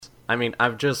I mean,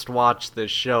 I've just watched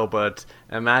this show, but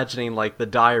imagining, like, the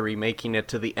diary making it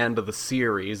to the end of the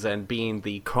series and being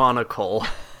the chronicle.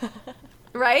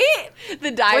 Right?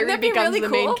 The diary be becomes really the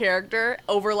cool? main character,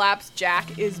 overlaps,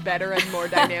 Jack is better and more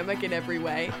dynamic in every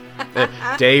way.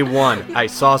 Day 1, I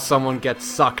saw someone get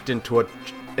sucked into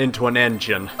an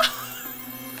engine.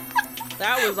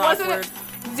 That was Wasn't awkward.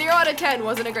 it? 0 out of 10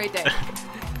 wasn't a great day.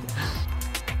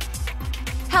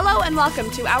 Hello and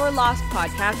welcome to Our Lost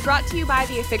podcast, brought to you by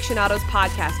the Afictionados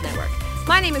Podcast Network.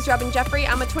 My name is Robin Jeffrey.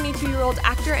 I'm a 22-year-old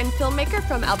actor and filmmaker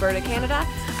from Alberta, Canada.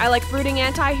 I like brooding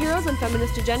anti-heroes and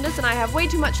feminist agendas, and I have way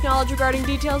too much knowledge regarding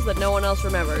details that no one else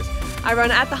remembers. I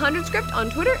run at The 100 Script on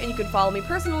Twitter, and you can follow me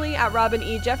personally at Robin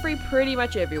E. Jeffrey pretty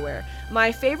much everywhere.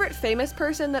 My favorite famous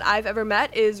person that I've ever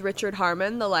met is Richard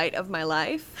Harmon, the light of my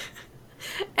life.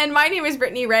 And my name is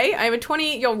Brittany Ray. I'm a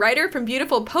 28-year-old writer from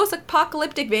beautiful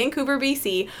post-apocalyptic Vancouver,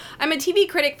 BC. I'm a TV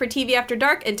critic for TV After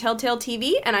Dark and Telltale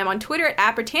TV, and I'm on Twitter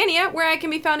at Britannia, where I can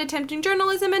be found attempting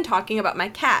journalism and talking about my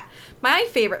cat. My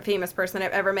favorite famous person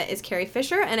I've ever met is Carrie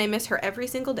Fisher, and I miss her every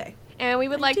single day. And we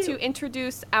would like to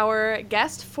introduce our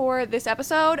guest for this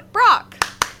episode, Brock.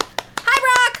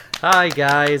 Hi, Brock! Hi,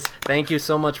 guys. Thank you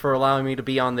so much for allowing me to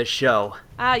be on this show.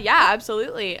 Yeah,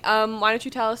 absolutely. Why don't you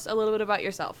tell us a little bit about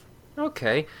yourself?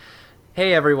 Okay.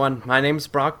 Hey everyone, my name's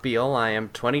Brock Beal. I am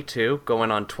 22,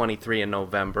 going on 23 in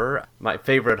November. My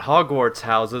favorite Hogwarts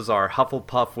houses are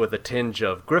Hufflepuff with a tinge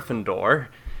of Gryffindor.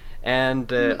 And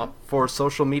for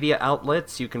social media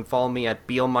outlets, you can follow me at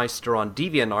Bealmeister on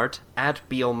DeviantArt, at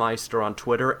Bealmeister on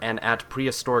Twitter, and at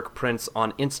Prehistoric Prince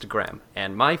on Instagram.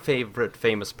 And my favorite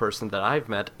famous person that I've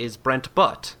met is Brent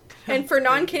Butt. And for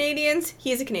non-Canadians,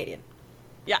 he is a Canadian.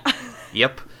 Yeah.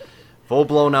 Yep.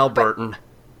 Full-blown Albertan.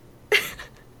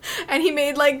 And he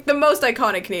made, like, the most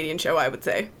iconic Canadian show, I would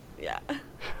say. Yeah.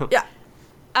 Yeah.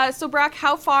 So, Brock,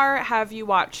 how far have you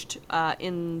watched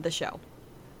in the show?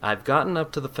 I've gotten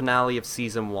up to the finale of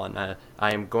Season 1.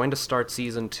 I am going to start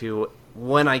Season 2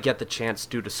 when I get the chance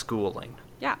due to schooling.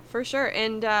 Yeah, for sure.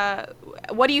 And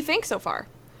what do you think so far?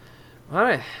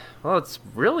 Well, it's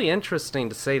really interesting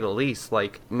to say the least.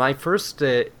 Like, my first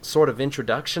sort of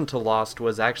introduction to Lost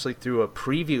was actually through a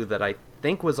preview that I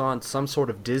think was on some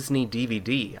sort of Disney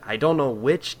DVD. I don't know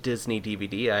which Disney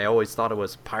DVD. I always thought it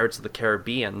was Pirates of the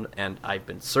Caribbean, and I've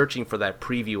been searching for that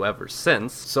preview ever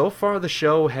since. So far the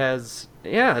show has,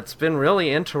 it's been really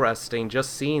interesting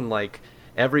just seeing, like,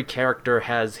 every character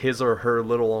has his or her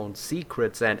little own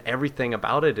secrets, and everything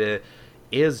about it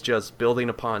is just building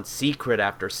upon secret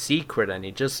after secret, and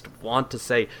you just want to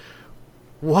say,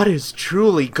 what is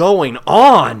truly going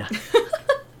on?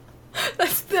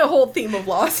 That's the whole theme of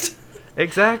Lost.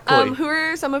 Exactly. Who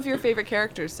are some of your favorite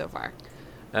characters so far?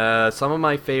 Some of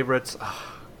my favorites...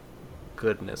 Oh,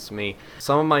 goodness me.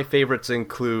 Some of my favorites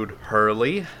include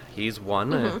Hurley. He's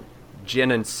one. Mm-hmm.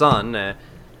 Jin and Sun.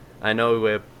 I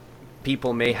know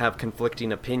people may have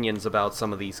conflicting opinions about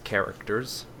some of these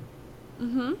characters.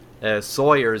 Mm-hmm.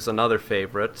 Sawyer's another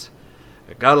favorite.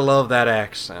 I gotta love that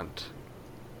accent.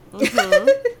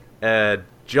 Mm-hmm.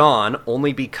 John,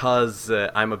 only because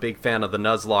I'm a big fan of the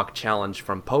Nuzlocke challenge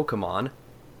from Pokemon.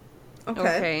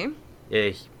 Okay.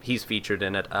 He's featured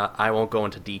in it. I won't go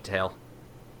into detail.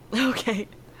 Okay.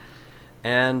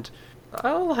 And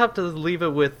I'll have to leave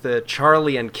it with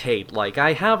Charlie and Kate. Like,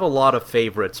 I have a lot of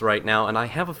favorites right now, and I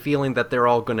have a feeling that they're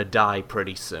all gonna die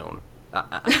pretty soon.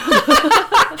 That's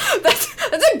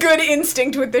a good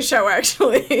instinct with the show,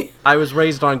 actually. I was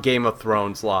raised on Game of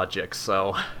Thrones logic,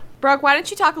 so... Brock, why don't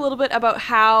you talk a little bit about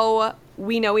how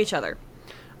we know each other?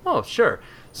 Oh, sure.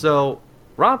 So,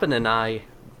 Robin and I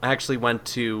actually went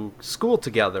to school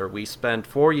together. We spent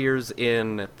 4 years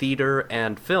in theater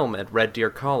and film at Red Deer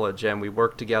College, and we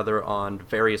worked together on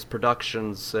various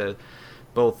productions,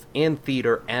 both in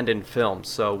theater and in film.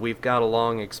 So we've got a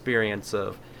long experience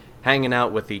of hanging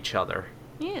out with each other.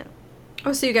 Yeah.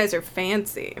 Oh, so you guys are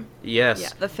fancy. Yes. Yeah,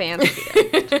 the fancy.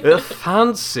 The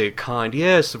fancy kind,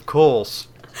 yes, of course.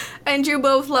 And you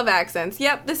both love accents.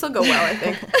 Yep, this'll go well, I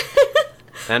think.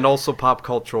 And also pop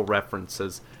cultural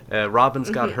references. Robin's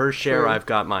got her share, true. I've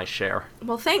got my share.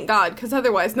 Well, thank God, because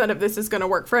otherwise none of this is going to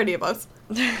work for any of us.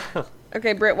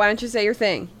 Okay, Britt, why don't you say your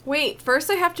thing? Wait,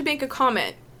 first I have to make a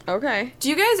comment. Okay. Do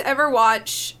you guys ever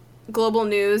watch Global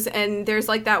News and there's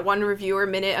like that one reviewer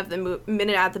minute of the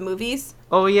minute at the movies?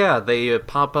 Oh yeah, they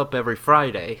pop up every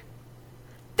Friday.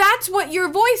 That's what your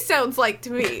voice sounds like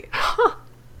to me.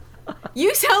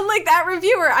 You sound like that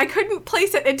reviewer. I couldn't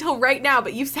place it until right now,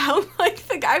 but you sound like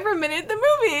the guy from Minute at the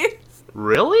Movies.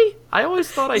 Really? I always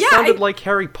thought I sounded like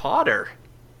Harry Potter.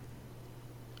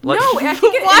 Like, no, I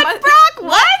think what, Brock?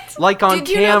 What? Like on camera. Did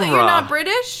you camera. know that you're not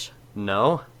British?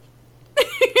 No.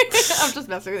 I'm just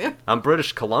messing with you. I'm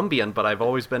British Columbian, but I've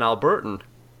always been Albertan.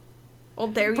 Well,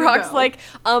 there you Brock's go. like,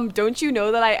 don't you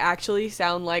know that I actually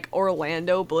sound like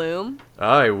Orlando Bloom?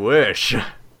 I wish.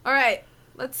 All right,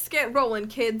 let's get rolling,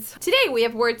 kids. Today we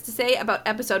have words to say about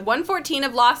episode 114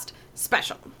 of Lost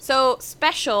Special. So,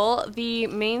 Special, the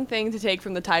main thing to take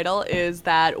from the title is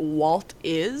that Walt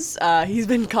is. He's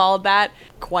been called that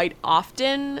quite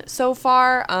often so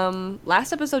far.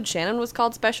 Last episode, Shannon was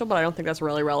called Special, but I don't think that's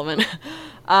really relevant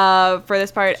for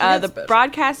this part. The Special.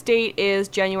 broadcast date is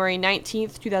January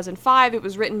 19th, 2005. It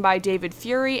was written by David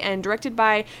Fury and directed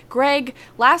by Greg.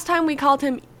 Last time we called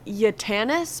him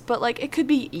Yatanis, but like it could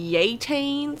be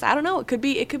Yatanes. I don't know. It could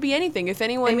be anything. If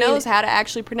anyone knows how to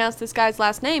actually pronounce this guy's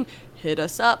last name, hit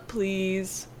us up,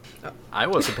 please. I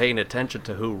wasn't paying attention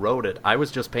to who wrote it. I was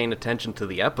just paying attention to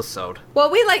the episode. Well,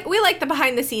 we like the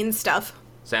behind the scenes stuff.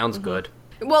 Sounds good.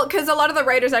 Well, because a lot of the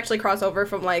writers actually cross over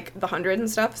from like the 100 and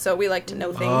stuff, so we like to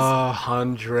know things.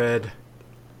 100.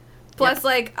 Plus,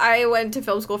 like I went to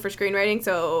film school for screenwriting,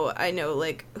 so I know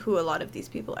like who a lot of these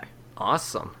people are.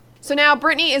 Awesome. So now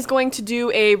Brittany is going to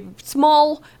do a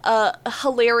small,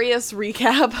 hilarious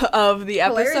recap of the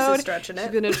Hilarious episode. is stretching it.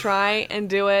 She's going to try and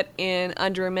do it in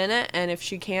under a minute, and if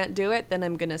she can't do it, then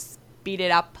I'm going to speed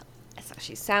it up so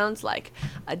she sounds like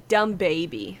a dumb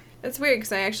baby. That's weird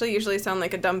because I actually usually sound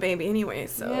like a dumb baby anyway,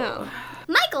 so. Yeah.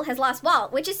 Michael has lost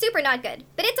Walt, which is super not good.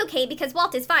 But it's okay because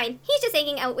Walt is fine. He's just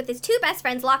hanging out with his two best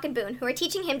friends, Locke and Boone, who are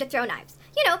teaching him to throw knives.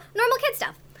 You know, normal kid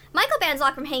stuff. Michael bans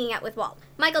Locke from hanging out with Walt.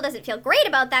 Michael doesn't feel great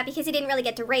about that because he didn't really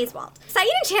get to raise Walt. Saeed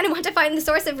and Shannon want to find the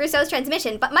source of Rousseau's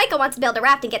transmission, but Michael wants to build a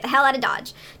raft and get the hell out of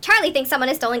Dodge. Charlie thinks someone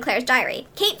has stolen Claire's diary.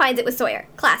 Kate finds it with Sawyer.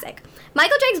 Classic.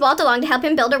 Michael drags Walt along to help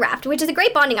him build a raft, which is a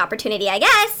great bonding opportunity, I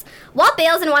guess. Walt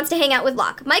bails and wants to hang out with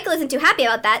Locke. Michael isn't too happy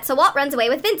about that, so Walt runs away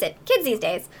with Vincent. Kids these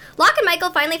days. Locke and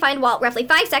Michael finally find Walt roughly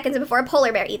 5 seconds before a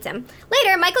polar bear eats him.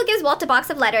 Later, Michael gives Walt a box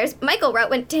of letters Michael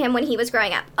wrote to him when he was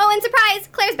growing up. Oh, and surprise,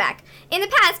 Claire's back. In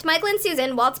the past, Michael and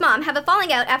Susan, Walt's mom, have a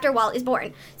falling out after Walt is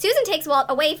born. Susan takes Walt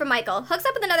away from Michael, hooks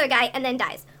up with another guy, and then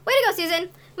dies. Way to go, Susan!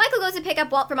 Michael goes to pick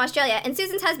up Walt from Australia, and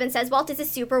Susan's husband says Walt is a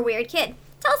super weird kid.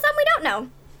 Tell us something we don't know.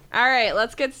 All right,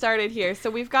 let's get started here. So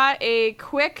we've got a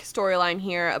quick storyline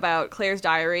here about Claire's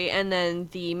diary, and then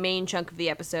the main chunk of the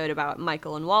episode about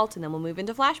Michael and Walt, and then we'll move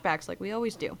into flashbacks like we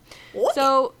always do. What?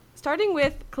 So starting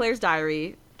with Claire's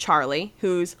diary, Charlie,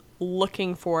 who's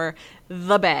looking for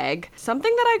the bag.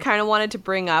 Something that I kind of wanted to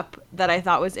bring up that I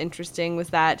thought was interesting was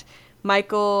that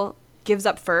Michael gives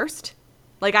up first.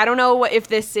 Like, I don't know if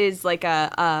this is like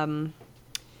a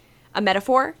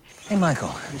metaphor. Hey, Michael,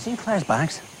 have you seen Claire's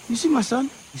bags? You see my son?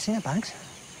 You seen her bags?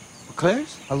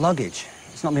 Claire's? Her luggage.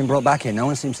 It's not been brought back here. No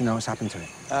one seems to know what's happened to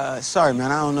it. Sorry,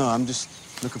 man, I don't know. I'm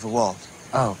just looking for Walt.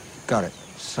 Oh, got it.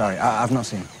 Sorry, I've not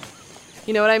seen him.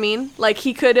 You know what I mean? Like,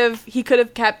 he could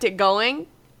have kept it going,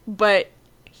 but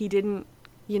he didn't,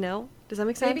 you know? Does that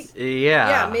make sense? Yeah.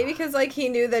 Yeah, maybe because like he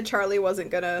knew that Charlie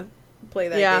wasn't gonna play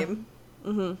that game.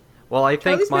 Mm-hmm. Well, I think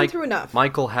Charlie's been through enough.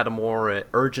 Michael had a more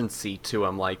urgency to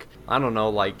him. Like, I don't know,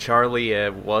 like Charlie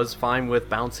was fine with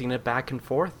bouncing it back and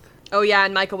forth. Oh, yeah,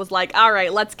 and Michael was like, all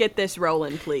right, let's get this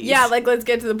rolling, please. Yeah, like let's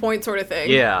get to the point sort of thing.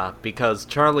 Yeah, because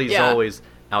Charlie's Yeah. always,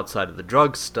 outside of the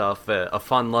drug stuff, a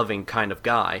fun-loving kind of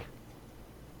guy.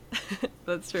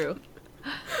 That's true.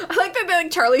 I like that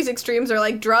like Charlie's extremes are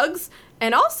like drugs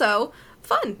and also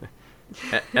fun.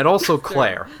 And also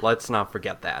Claire. Let's not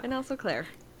forget that. And also Claire.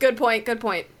 Good point, good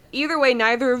point. Either way,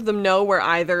 neither of them know where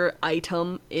either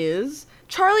item is.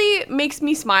 Charlie makes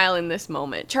me smile in this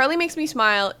moment. Charlie makes me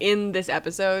smile in this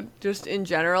episode, just in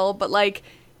general, but like,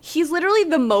 he's literally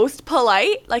the most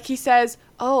polite. Like, he says,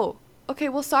 oh, okay,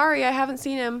 well, sorry, I haven't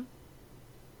seen him.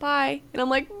 Bye. And I'm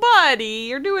like, buddy,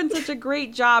 you're doing such a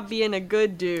great job being a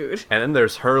good dude. And then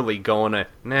there's Hurley going,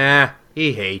 nah,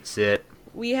 he hates it.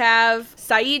 We have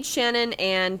Saeed, Shannon,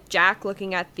 and Jack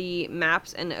looking at the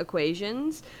maps and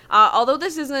equations. Although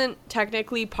this isn't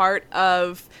technically part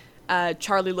of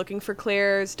Charlie looking for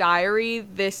Claire's diary,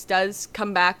 this does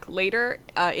come back later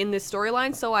in this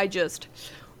storyline, so I just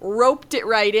roped it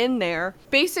right in there.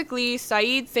 Basically,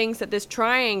 Saeed thinks that this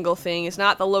triangle thing is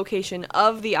not the location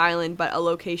of the island, but a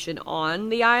location on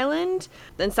the island.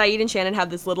 Then Saeed and Shannon have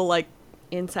this little, like,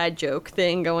 inside joke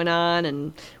thing going on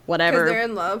and whatever. Because they're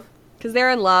in love. Because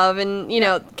they're in love, and, you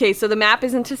know, okay, so the map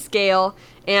isn't to scale,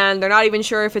 and they're not even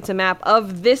sure if it's a map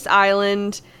of this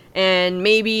island, and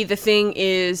maybe the thing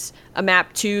is a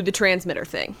map to the transmitter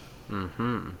thing.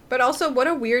 Mm-hmm. But also, what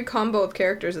a weird combo of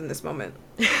characters in this moment.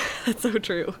 That's so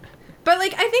true. But,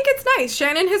 like, I think it's nice.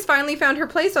 Shannon has finally found her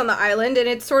place on the island, and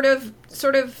it's sort of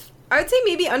I would say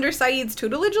maybe under Saeed's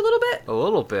tutelage a little bit. A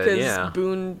little bit, Because yeah.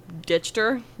 Boone ditched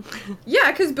her.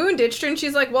 Yeah, because Boone ditched her, and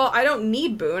she's like, well, I don't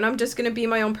need Boone. I'm just going to be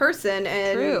my own person.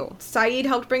 And True. Saeed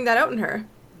helped bring that out in her.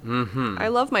 Mm-hmm. I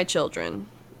love my children.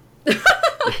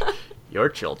 Your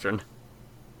children.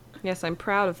 Yes, I'm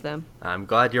proud of them. I'm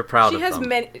glad you're proud She of has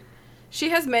them. She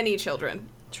has many children.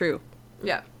 True.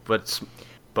 Yeah. But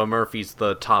Murphy's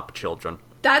the top children.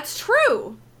 That's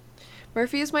true.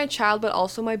 Murphy is my child, but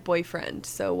also my boyfriend.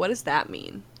 So what does that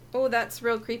mean? Oh, that's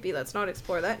real creepy. Let's not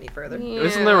explore that any further.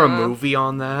 Isn't there a movie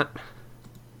on that?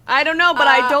 I don't know, but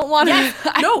I don't want to.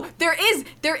 Yes. No, there is,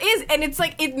 and it's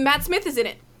like Matt Smith is in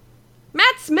it.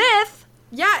 Matt Smith.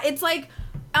 Yeah, it's like,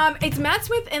 it's Matt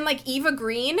Smith and like Eva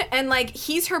Green, and like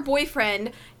he's her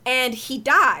boyfriend, and he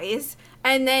dies,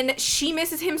 and then she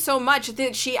misses him so much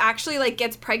that she actually like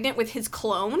gets pregnant with his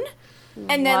clone,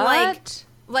 and then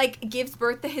like gives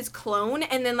birth to his clone,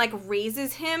 and then like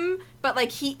raises him, but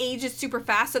like he ages super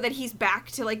fast so that he's back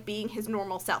to like being his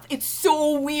normal self. It's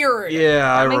so weird.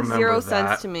 Yeah, I That makes remember zero that.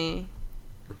 sense to me.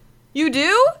 You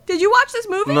do? Did you watch this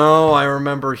movie? No, I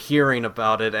remember hearing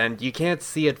about it, and you can't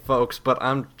see it, folks, but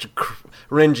I'm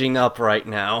cringing up right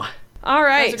now. All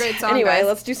right. That's a great song, Anyway, guys.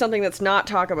 let's do something that's not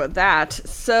talk about that.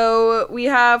 So we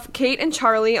have Kate and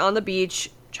Charlie on the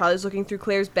beach. Charlie's looking through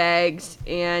Claire's bags,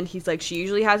 and he's like, she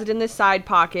usually has it in this side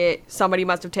pocket. Somebody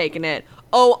must have taken it.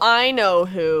 Oh, I know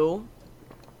who.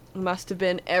 Must have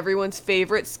been everyone's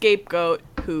favorite scapegoat,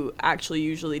 who actually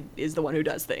usually is the one who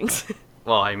does things.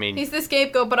 Well, I mean, He's the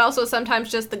scapegoat, but also sometimes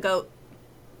just the goat.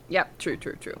 Yep, true.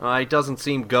 it doesn't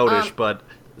seem goatish, but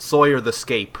Sawyer the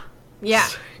Scape. Yeah.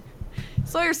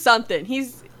 Sawyer's something.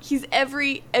 He's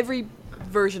every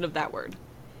version of that word.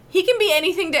 He can be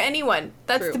anything to anyone.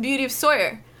 That's True. the beauty of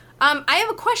Sawyer. I have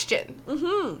a question.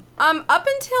 Mm-hmm. Up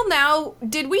until now,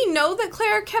 did we know that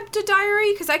Claire kept a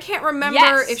diary? Because I can't remember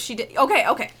Yes. if she did.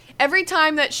 Okay. Every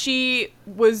time that she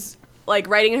was like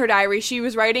writing in her diary, she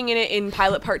was writing in it in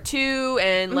Pilot Part 2,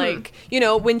 and like, you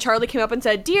know, when Charlie came up and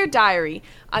said, "Dear Diary,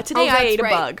 today I that's ate a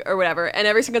right. bug," or whatever, and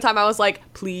every single time I was like,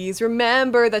 please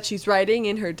remember that she's writing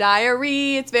in her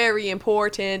diary. It's very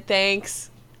important. Thanks.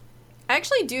 I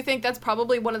actually do think that's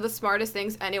probably one of the smartest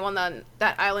things anyone on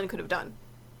that island could have done.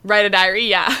 Write a diary,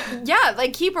 yeah. Yeah,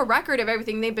 like keep a record of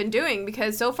everything they've been doing,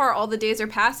 because so far all the days are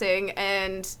passing,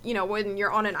 and you know, when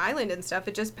you're on an island and stuff,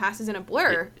 it just passes in a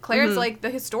blur. Claire's like the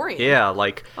historian. Yeah,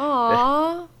 like,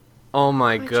 Aww. oh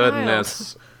my child.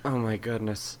 goodness. Oh my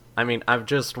goodness. I mean, I've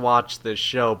just watched this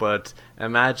show, but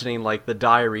imagining, like, the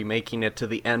diary making it to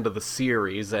the end of the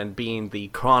series and being the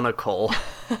chronicle.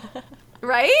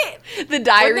 Right? The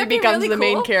diary that be becomes really the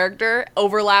main cool? character.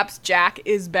 Overlaps. Jack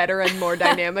is better and more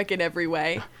dynamic in every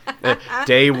way.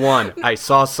 Day 1, I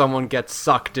saw someone get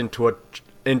sucked into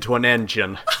an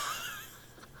engine.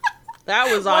 That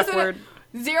was Wasn't awkward.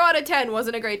 0 out of 10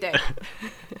 wasn't a great day.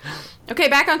 Okay,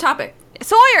 back on topic.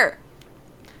 Sawyer!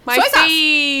 My Soy sauce.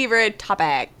 favorite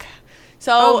topic.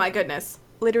 So, Oh my goodness.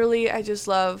 literally, I just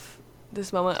love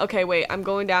this moment. Okay, wait, I'm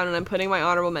going down and I'm putting my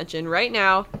honorable mention right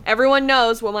now. Everyone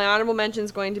knows what my honorable mention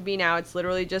is going to be now. It's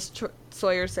literally just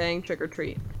Sawyer saying trick or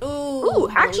treat. Ooh,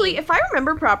 Actually, if I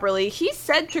remember properly, he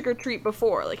said trick or treat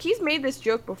before. Like, he's made this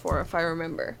joke before, if I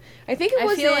remember. I think it I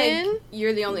was feel in... like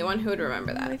you're the only one who would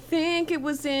remember I that. think it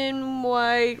was in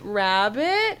White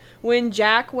Rabbit when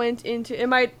Jack went into... It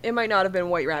might not have been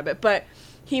White Rabbit, but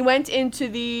he went into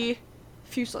the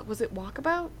fuselage. Was it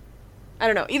Walkabout? I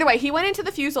don't know. Either way, he went into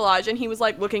the fuselage and he was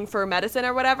like looking for medicine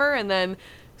or whatever, and then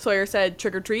Sawyer said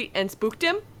trick or treat and spooked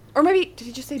him. Or maybe did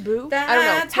he just say boo? I don't know.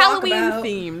 That's Halloween Walkabout.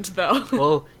 themed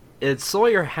though. Well,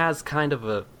 Sawyer has kind of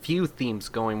a few themes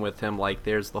going with him, like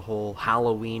there's the whole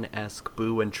Halloween-esque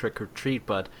boo and trick or treat,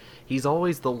 but he's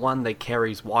always the one that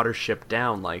carries Watership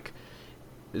down. Like,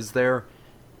 is there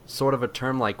sort of a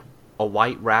term like a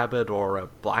white rabbit or a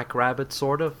black rabbit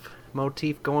sort of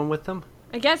motif going with him?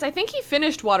 I guess I think he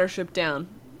finished Watership Down.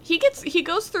 He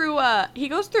goes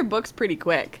through books pretty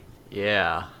quick.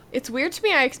 Yeah. It's weird to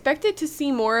me. I expected to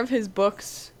see more of his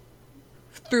books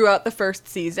throughout the first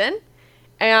season.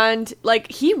 And, like,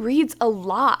 he reads a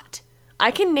lot.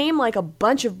 I can name, like, a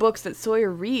bunch of books that Sawyer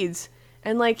reads.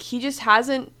 And, like, he just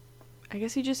hasn't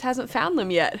found them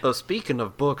yet. So speaking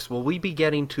of books, will we be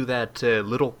getting to that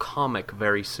little comic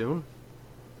very soon?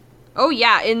 Oh,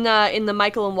 yeah, in the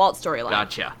Michael and Walt storyline.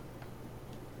 Gotcha.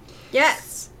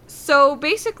 Yes. So,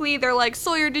 basically, they're like,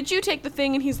 Sawyer, did you take the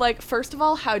thing? And he's like, first of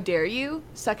all, how dare you?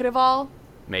 Second of all,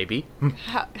 Maybe.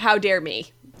 how dare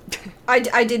me? I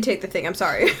did take the thing. I'm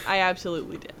sorry. I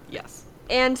absolutely did, yes.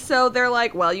 And so they're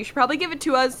like, well, you should probably give it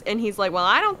to us. And he's like, well,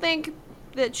 I don't think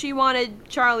that she wanted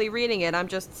Charlie reading it. I'm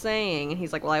just saying. And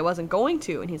he's like, well, I wasn't going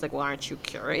to. And he's like, well, aren't you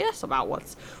curious about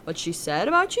what she said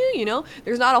about you? You know,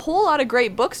 there's not a whole lot of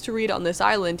great books to read on this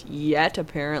island yet,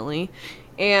 apparently.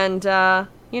 And,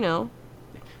 you know,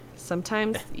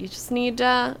 sometimes you just need,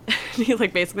 he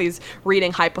like basically is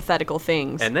reading hypothetical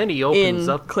things. And then he opens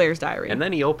up Claire's diary. And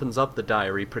then he opens up the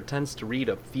diary, pretends to read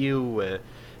a few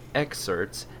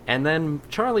excerpts, and then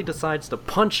Charlie decides to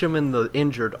punch him in the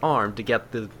injured arm to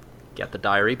get the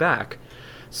diary back.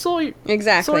 Sawyer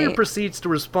proceeds to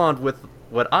respond with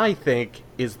what I think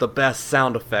is the best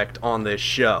sound effect on this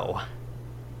show.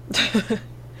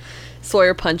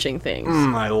 Sawyer punching things.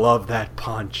 I love that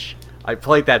punch. I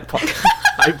played that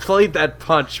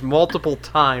punch multiple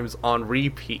times on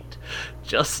repeat.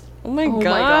 Just oh my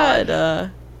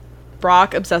god.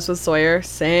 Brock obsessed with Sawyer.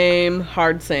 Same.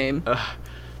 Hard same.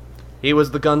 He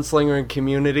was the gunslinger in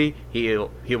Community. He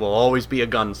will always be a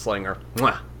gunslinger.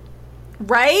 Mwah.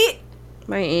 Right?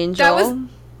 My angel.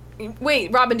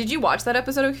 Wait, Robin, did you watch that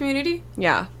episode of Community?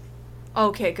 Yeah.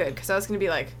 Okay, good, because I was going to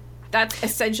be like, that's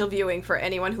essential viewing for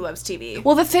anyone who loves TV.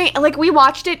 Well, the thing, like, we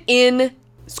watched it in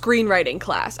screenwriting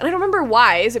class, and I don't remember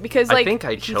why. Is it because, like, I think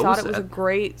I chose thought it was a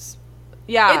great...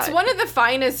 Yeah. It's one of the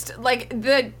finest, like,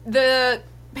 the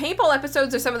Paintball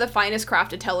episodes are some of the finest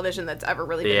crafted television that's ever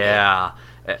really been made.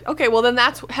 Okay, well, then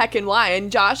that's heckin' why,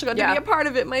 and Josh got to be a part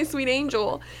of it, my sweet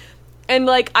angel. And,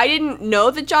 like, I didn't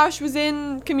know that Josh was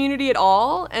in Community at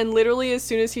all, and literally as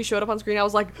soon as he showed up on screen, I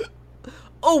was like,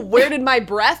 oh, where did my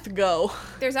breath go?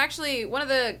 There's actually one of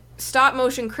the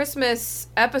stop-motion Christmas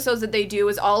episodes that they do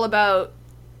is all about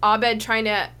Abed trying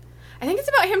to... I think it's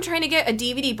about him trying to get a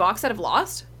DVD box set of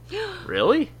Lost.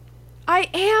 Really? I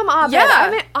am Abed.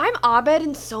 Yeah. I'm Abed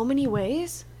in so many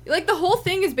ways. Like, the whole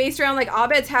thing is based around, like,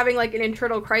 Abed's having, like, an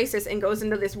internal crisis and goes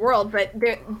into this world, but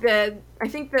I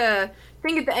think the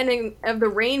thing at the ending of the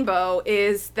rainbow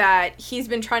is that he's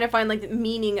been trying to find, like, the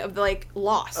meaning of, like,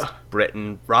 Lost.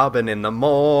 Britton Robin in the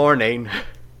morning.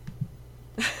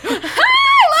 I love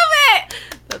it!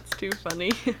 That's too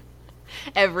funny.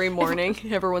 Every morning,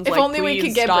 everyone's if like, only we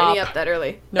could get stop. Brittany up that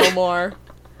early. No more.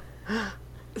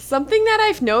 Something that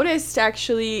I've noticed,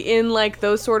 actually, in, like,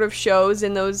 those sort of shows,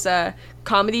 in those,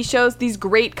 comedy shows, these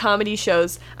great comedy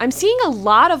shows, I'm seeing a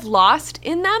lot of Lost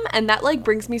in them, and that, like,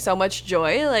 brings me so much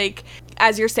joy. Like,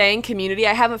 as you're saying, Community,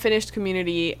 I haven't finished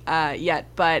Community yet,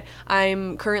 but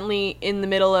I'm currently in the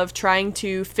middle of trying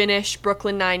to finish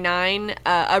Brooklyn Nine-Nine,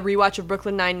 a rewatch of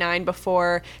Brooklyn Nine-Nine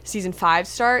before season 5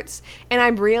 starts, and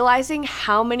I'm realizing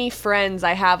how many friends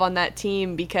I have on that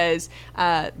team, because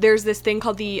there's this thing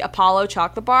called the Apollo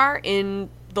Chocolate Bar in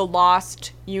the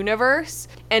Lost universe,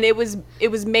 and it was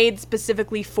made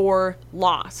specifically for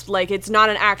Lost. Like, it's not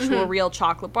an actual real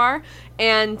chocolate bar,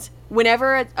 and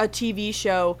whenever a TV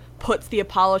show puts the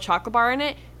Apollo chocolate bar in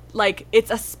it, like,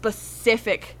 it's a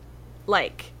specific,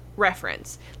 like,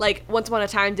 reference. Like, Once Upon a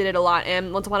Time did it a lot,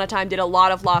 and Once Upon a Time did a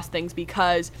lot of Lost things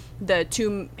because the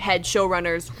two head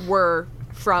showrunners were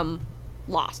from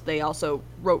Lost. They also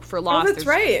wrote for Lost. Oh, that's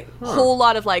right. A whole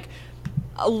lot of, like,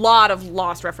 a lot of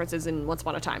Lost references in Once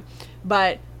Upon a Time.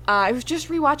 But I was just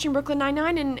rewatching Brooklyn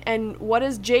Nine-Nine, and what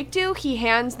does Jake do? He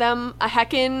hands them a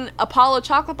heckin' Apollo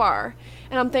chocolate bar.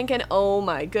 And I'm thinking, oh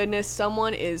my goodness,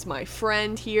 someone is my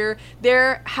friend here.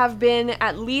 There have been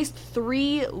at least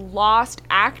 3 Lost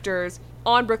actors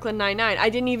on Brooklyn Nine-Nine. I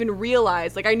didn't even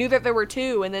realize. Like, I knew that there were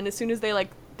 2, and then as soon as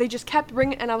they just kept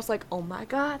bringing, and I was like, oh my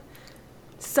god,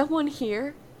 someone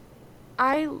here.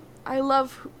 I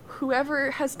love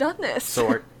whoever has done this.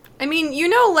 So I mean, you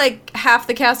know, like, half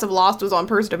the cast of Lost was on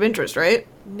Person of Interest, right?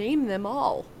 Name them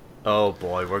all. oh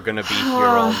boy, we're gonna be here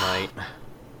all night.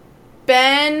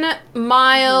 Ben,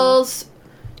 Miles,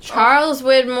 Charles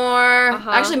Widmore.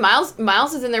 Actually,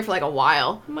 Miles is in there for, like, a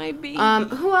while. Might be.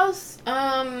 Who else?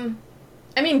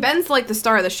 I mean, Ben's, like, the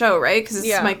star of the show, right? Because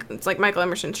it's like Michael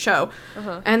Emerson's show.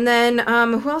 And then,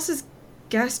 who else is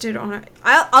guested on it?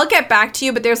 I'll get back to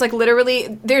you, but there's, like,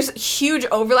 literally, there's huge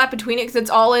overlap between it, because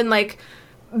it's all in, like,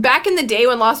 back in the day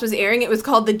when Lost was airing, it was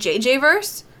called the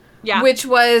JJ-verse. Yeah. Which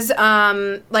was,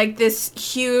 like, this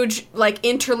huge, like,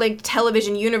 interlinked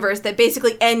television universe that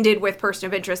basically ended with Person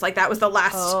of Interest. Like, that was the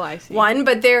last one.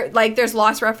 But there's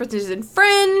Lost references in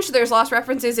Fringe. There's Lost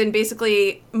references in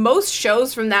basically most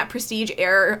shows from that prestige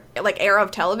era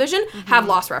of television have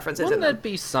Lost references Wouldn't in them. that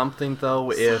be something,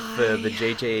 though, if the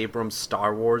J.J. Abrams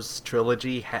Star Wars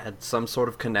trilogy had some sort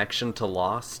of connection to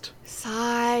Lost?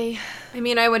 Sigh. I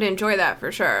mean, I would enjoy that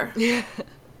for sure.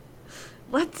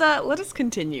 Let us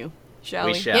continue, shall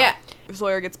we? We shall. Yeah.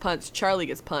 Sawyer gets punched, Charlie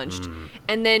gets punched,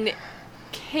 and then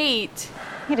Kate.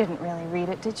 You didn't really read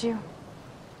it, did you?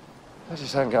 I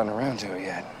just haven't gotten around to it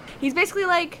yet. He's basically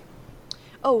like,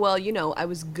 oh, well, you know, I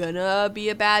was gonna be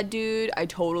a bad dude. I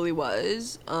totally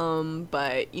was.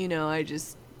 But, you know, I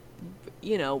just,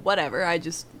 you know, whatever. I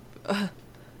just,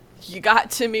 you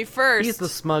got to me first. He's the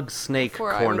smug snake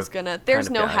before kind I was of gonna. There's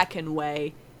kind of no guy. heckin'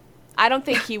 way. I don't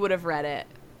think he would have read it.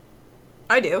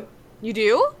 I do. You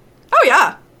do? Oh,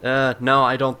 yeah. No,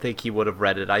 I don't think he would have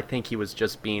read it. I think he was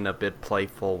just being a bit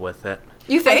playful with it.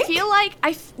 You think? I feel like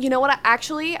you know what?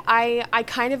 I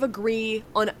kind of agree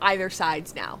on either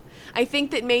sides now. I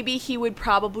think that maybe he would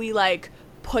probably like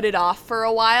put it off for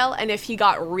a while, and if he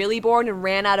got really bored and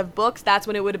ran out of books, that's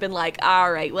when it would have been like,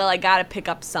 all right, well, I gotta pick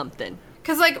up something.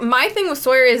 Because, like, my thing with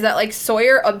Sawyer is that, like,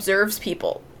 Sawyer observes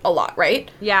people a lot, right?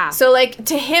 Yeah. So, like,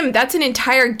 to him, that's an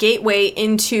entire gateway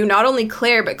into not only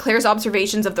Claire, but Claire's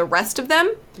observations of the rest of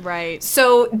them. Right.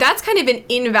 So that's kind of an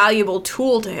invaluable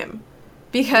tool to him.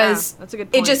 Because Yeah, that's a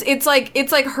good point.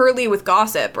 it's like Hurley with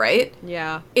gossip, right?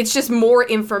 Yeah. It's just more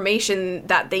information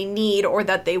that they need or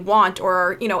that they want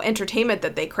or, you know, entertainment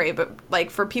that they crave. But, like,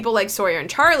 for people like Sawyer and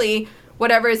Charlie,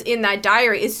 whatever is in that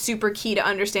diary is super key to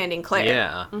understanding Claire.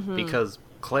 Yeah, because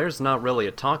Claire's not really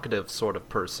a talkative sort of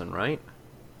person, right?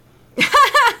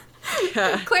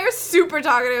 Claire's super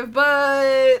talkative,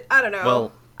 but I don't know.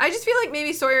 Well- I just feel like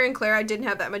maybe Sawyer and Claire, I didn't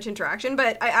have that much interaction,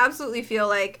 but I absolutely feel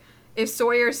like if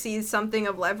Sawyer sees something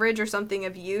of leverage or something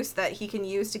of use that he can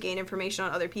use to gain information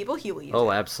on other people, he will use Oh,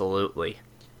 it. absolutely.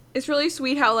 It's really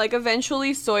sweet how, like,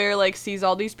 eventually Sawyer, like, sees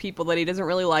all these people that he doesn't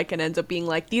really like and ends up being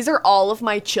like, these are all of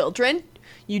my children.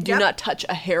 You do Yep. not touch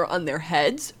a hair on their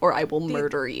heads or I will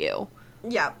murder you.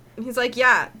 Yeah. He's like,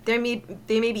 yeah, they may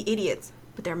be idiots,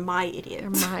 but they're my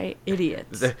idiots. They're my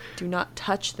idiots. Do not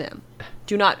touch them.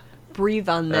 Do not breathe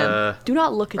on them. Do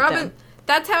not look at Robin, them.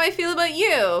 that's how I feel about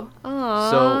you.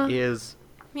 So is...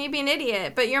 Maybe an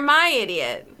idiot, but you're my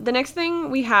idiot. The next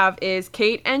thing we have is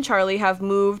Kate and Charlie have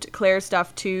moved Claire's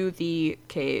stuff to the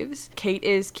caves. Kate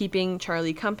is keeping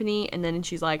Charlie company, and then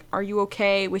she's like, are you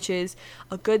okay? Which is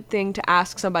a good thing to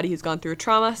ask somebody who's gone through a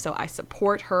trauma, so I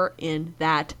support her in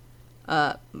that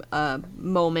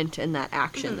moment and that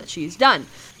action that she's done.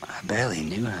 I barely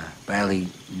knew her. Barely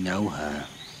know her,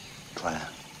 Claire.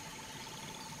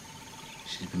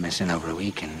 She's been missing over a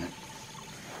week, and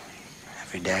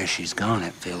every day she's gone,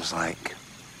 it feels like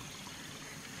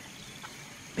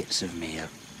bits of me are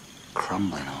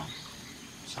crumbling or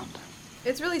something.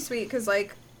 It's really sweet because,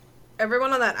 like,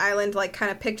 everyone on that island, like,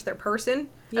 kind of picked their person.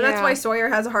 And that's Yeah. why Sawyer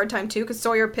has a hard time, too, because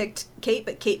Sawyer picked Kate,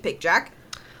 but Kate picked Jack.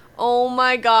 Oh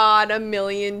my god, a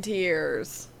million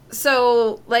tears.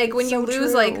 So, like, when So you lose,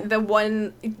 true. like, the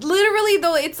one... Literally,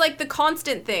 though, it's, like, the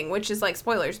constant thing, which is, like,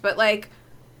 spoilers. But, like,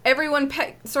 everyone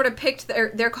sort of picked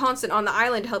their constant on the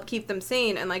island to help keep them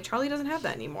sane. And, like, Charlie doesn't have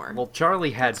that anymore. Well,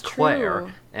 Charlie had That's Claire,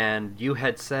 true. and you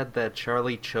had said that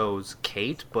Charlie chose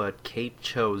Kate, but Kate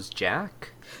chose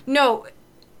Jack? No,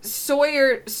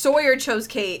 Sawyer chose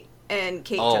Kate, and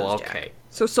Kate chose Jack. okay.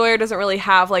 So Sawyer doesn't really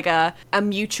have, like, a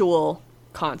mutual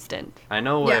constant. I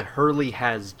know Yeah. Hurley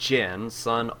has Jen,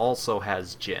 Son also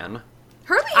has Jen.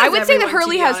 Hurley has I would say that everyone, to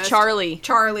Hurley be has honest. Charlie.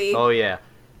 Charlie. Oh, yeah.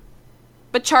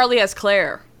 But Charlie has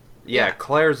Claire. Yeah,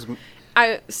 Claire's...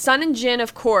 Son and Jin,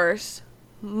 of course.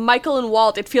 Michael and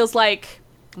Walt, it feels like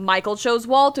Michael chose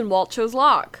Walt and Walt chose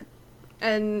Locke.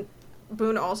 And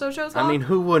Boone also chose I Locke? mean,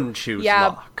 who wouldn't choose Yeah.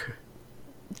 Locke?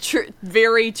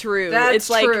 Very true. That's it's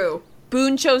like true.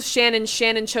 Boone chose Shannon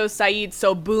chose Saeed,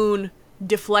 so Boone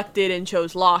deflected and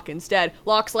chose Locke instead.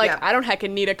 Locke's like, Yeah. I don't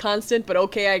heckin' need a constant, but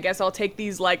okay, I guess I'll take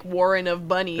these, like, warren of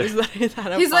bunnies that He's have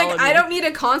like, followed I me." don't need a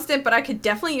constant, but I could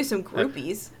definitely use some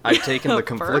groupies. I've taken the For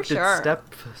conflicted sure.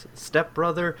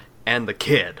 stepbrother and the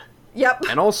kid. Yep.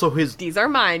 And also his... These are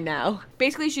mine now.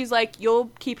 Basically, she's like, you'll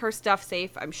keep her stuff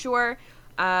safe, I'm sure.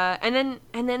 And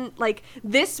then like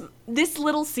this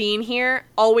little scene here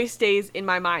always stays in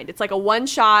my mind. It's like a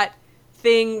one-shot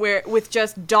thing where with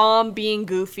just Dom being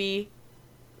goofy.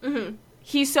 Mm-hmm.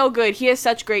 He's so good. He has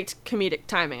such great comedic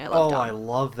timing. I love Oh, Dom. I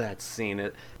love that scene.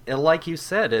 It like you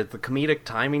said, the comedic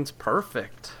timing's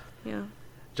perfect. Yeah.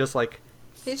 Just like,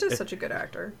 He's just such a good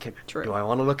actor. True. do I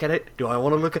want to look at it? Do I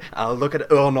want to look at? I'll look at it.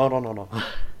 Oh no.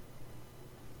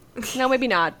 No, maybe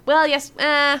not. Well, yes.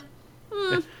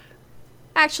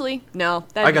 Actually, no.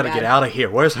 That'd I be gotta bad. get out of here.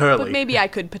 Where's Hurley? But maybe I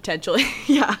could potentially.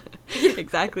 Yeah,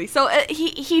 exactly. So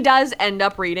he does end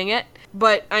up reading it.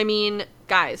 But, I mean,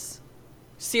 guys,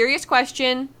 serious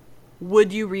question.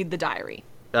 Would you read the diary?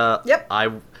 Yep.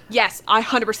 Yes, I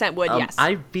 100% would, yes.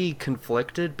 I'd be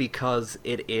conflicted because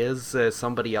it is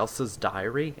somebody else's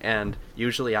diary, and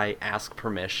usually I ask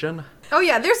permission. Oh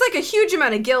yeah, there's like a huge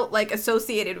amount of guilt like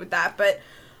associated with that, but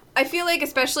I feel like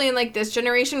especially in like this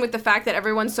generation with the fact that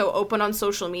everyone's so open on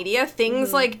social media,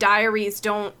 things like diaries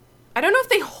don't I don't know if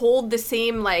they hold the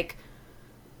same, like,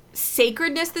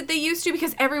 sacredness that they used to,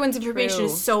 because everyone's information True.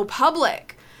 is so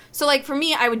public. So, like, for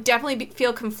me, I would definitely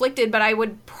feel conflicted, but I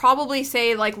would probably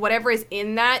say, like, whatever is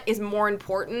in that is more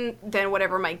important than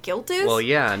whatever my guilt is. Well,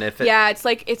 yeah, and if it, Yeah, it's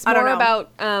like it's I don't more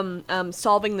know. about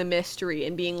solving the mystery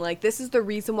and being like, this is the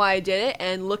reason why I did it,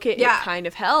 and look at Yeah. it kind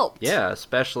of helped. yeah,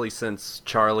 especially since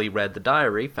Charlie read the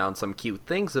diary, found some cute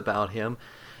things about him,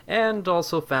 and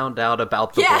also found out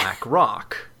about the Yeah. Black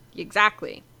Rock.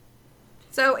 Exactly.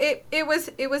 So it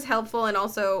was helpful, and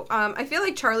also I feel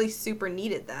like Charlie super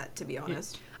needed that, to be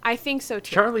honest. I think so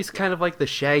too. Charlie's kind of like the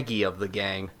Shaggy of the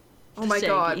gang. Oh my Shaggy.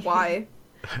 god, why?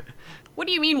 What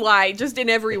do you mean why? Just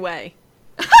in every way.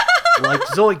 Like,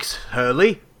 zoinks,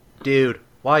 Hurley? Dude,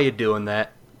 why you doing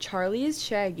that? Charlie is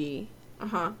Shaggy.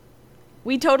 Uh-huh.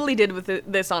 We totally did with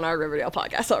this on our Riverdale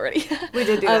podcast already. We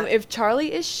did do that. If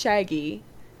Charlie is Shaggy,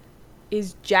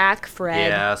 is Jack Fred?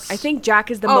 Yes. I think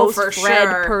Jack is the Oh, most for Fred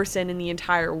sure. person in the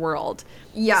entire world.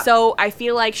 Yeah. So I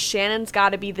feel like Shannon's got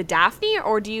to be the Daphne,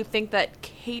 or do you think that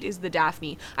Kate is the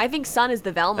Daphne? I think Sun is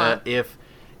the Velma.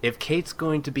 If Kate's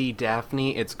going to be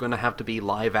Daphne, it's going to have to be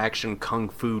live-action Kung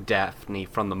Fu Daphne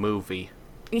from the movie.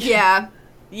 Yeah.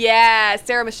 Yeah,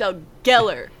 Sarah Michelle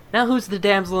Gellar. Now who's the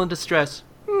damsel in distress?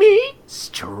 Me?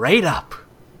 Straight up.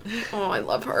 Oh, I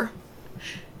love her.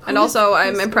 And also,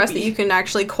 I'm impressed that you can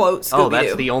actually quote Scooby-Doo. Oh,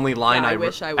 that's the only line Yeah, I I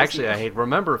wish I was actually, you. I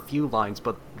remember a few lines,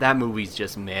 but that movie's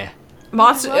just meh.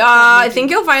 Monster. I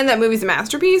think you'll find that movie's a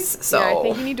masterpiece. So Yeah, I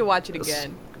think you need to watch it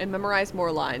again and memorize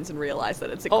more lines and realize that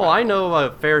it's Oh, incredible. I know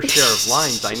a fair share of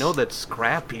lines. I know that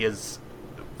Scrappy is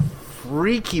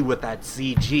freaky with that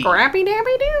CG. Scrappy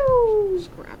Dabby Doo.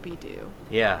 Scrappy Doo.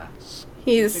 Yeah.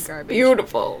 He's The garbage.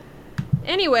 beautiful.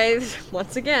 Anyways,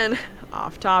 once again,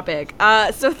 off topic.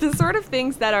 So the sort of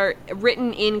things that are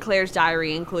written in Claire's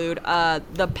diary include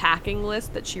the packing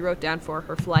list that she wrote down for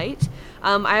her flight.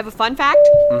 I have a fun fact.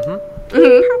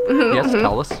 Yes,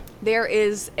 tell us. There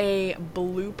is a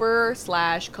blooper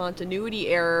 / continuity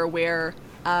error where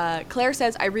Claire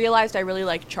says, I realized I really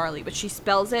like Charlie, but she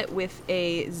spells it with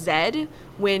a Z,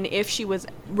 when if she was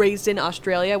raised in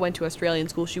Australia, went to Australian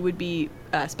school, she would be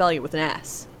spelling it with an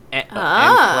S. And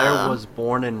Claire was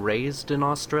born and raised in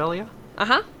Australia?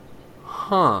 Uh-huh.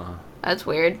 Huh. That's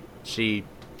weird. She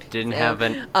didn't have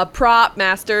an... A prop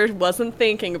master wasn't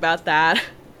thinking about that.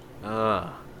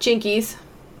 Jinkies.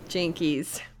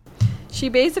 Jinkies. She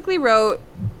basically wrote,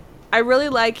 I really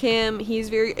like him. He's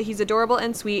adorable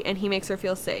and sweet, and he makes her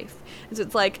feel safe. And so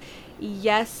it's like,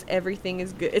 yes, everything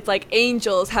is good. It's like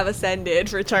angels have ascended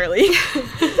for Charlie.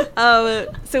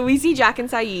 So we see Jack and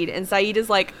Saeed is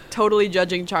like totally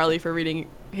judging Charlie for reading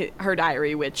her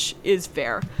diary, which is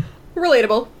fair.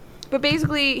 Relatable. But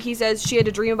basically, he says she had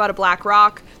a dream about a black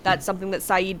rock. That's something that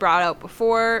Saeed brought out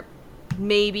before.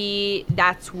 Maybe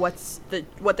that's what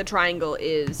the triangle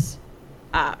is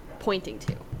pointing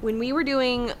to. When we were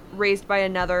doing Raised by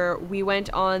Another, we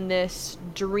went on this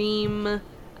dream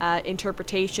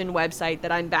interpretation website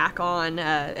that I'm back on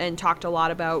and talked a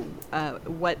lot about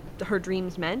what her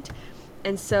dreams meant.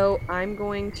 And so I'm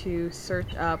going to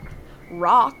search up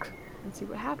rock and see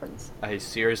what happens. I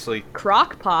seriously...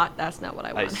 Crock-pot, that's not what I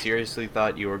I want. seriously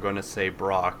thought you were going to say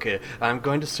Brock. I'm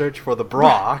going to search for the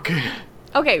Brock.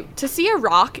 Okay, to see a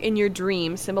rock in your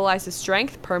dream symbolizes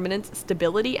strength, permanence,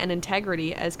 stability, and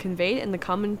integrity as conveyed in the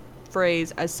common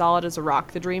phrase as solid as a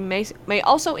rock. The dream may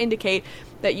also indicate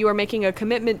that you are making a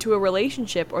commitment to a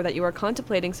relationship or that you are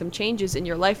contemplating some changes in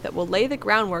your life that will lay the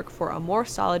groundwork for a more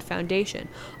solid foundation.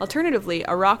 Alternatively,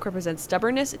 a rock represents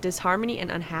stubbornness, disharmony,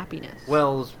 and unhappiness.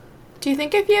 Well, Do you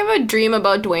think if you have a dream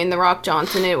about Dwayne The Rock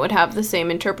Johnson, it would have the same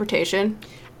interpretation?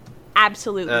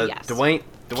 Absolutely, yes. Dwayne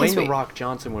Kiss The me. Rock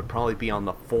Johnson would probably be on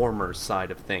the former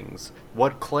side of things.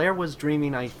 What Claire was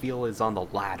dreaming, I feel, is on the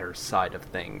latter side of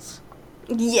things.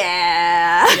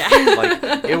 Yeah.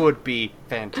 Like, it would be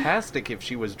fantastic if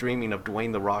she was dreaming of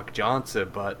Dwayne The Rock Johnson,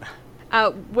 but...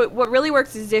 What really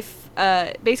works is if,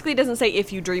 basically it doesn't say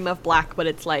if you dream of black, but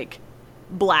it's like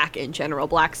black in general.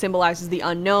 Black symbolizes the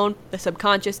unknown, the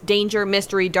subconscious, danger,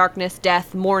 mystery, darkness,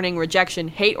 death, mourning, rejection,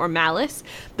 hate, or malice.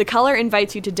 The color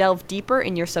invites you to delve deeper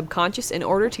in your subconscious in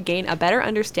order to gain a better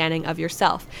understanding of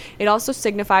yourself. It also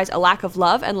signifies a lack of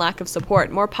love and lack of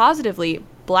support. More positively,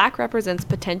 black represents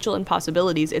potential and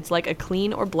possibilities. It's like a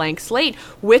clean or blank slate,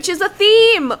 which is a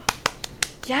theme!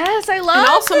 Yes, I love And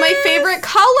also my this! favorite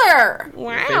color.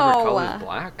 Wow. Your favorite color is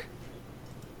black?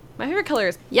 My favorite color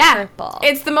is Yeah. purple.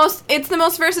 It's the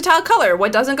most versatile color.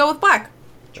 What doesn't go with black?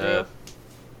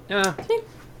 Yeah.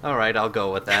 Alright, I'll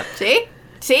go with that. See?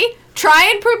 See?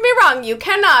 Try and prove me wrong. You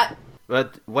cannot.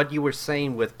 But what you were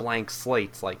saying with blank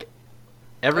slates, like,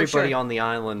 everybody sure. on the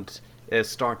island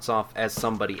starts off as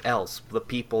somebody else, the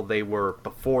people they were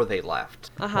before they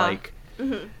left. Like,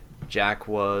 Jack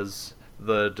was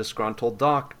the disgruntled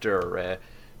doctor,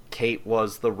 Kate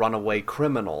was the runaway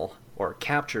criminal, or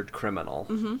captured criminal.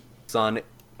 Son,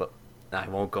 but I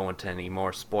won't go into any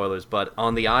more spoilers, but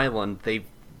on the island,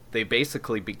 they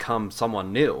basically become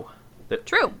someone new.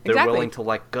 True, They're exactly. willing to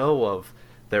let go of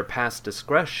their past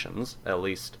discretions, at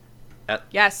least.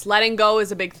 Yes, letting go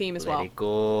is a big theme as well.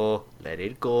 Let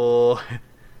it go.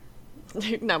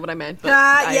 Not what I meant, but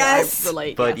I yes.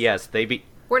 relate. But yes.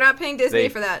 We're not paying Disney They-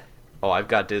 for that. Oh, I've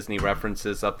got Disney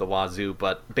references up the wazoo,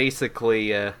 but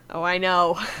basically, Oh, I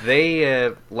know.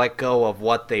 they let go of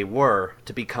what they were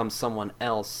to become someone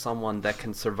else, someone that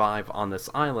can survive on this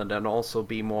island and also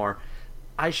be more,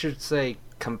 I should say,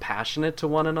 compassionate to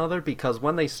one another, because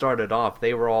when they started off,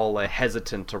 they were all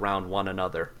hesitant around one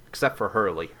another, except for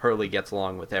Hurley. Hurley gets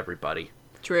along with everybody.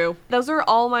 True. Those are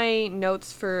all my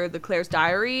notes for the Claire's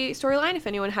Diary storyline. If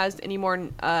anyone has any more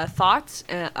thoughts,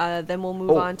 then we'll move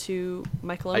on to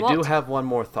Michael and Walt. I do have one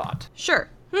more thought. Sure.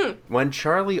 When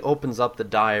Charlie opens up the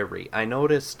diary, I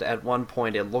noticed at one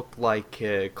point it looked like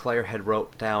Claire had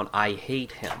wrote down, "I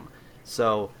hate him."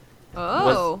 So,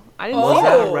 Oh, I didn't see was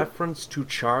that. that a reference to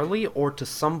Charlie or to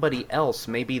somebody else?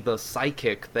 Maybe the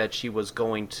psychic that she was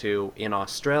going to in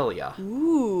Australia.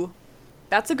 Ooh,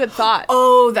 that's a good thought.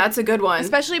 Oh, that's a good one.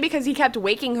 Especially because he kept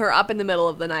waking her up in the middle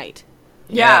of the night.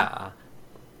 Yeah.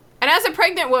 And as a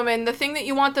pregnant woman, the thing that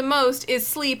you want the most is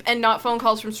sleep and not phone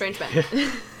calls from strange men.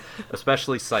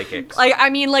 Especially psychics.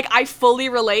 I fully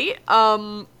relate.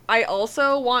 I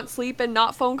also want sleep and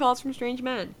not phone calls from strange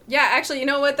men. Yeah, actually, you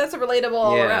know what? That's a relatable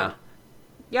all around.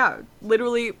 Yeah,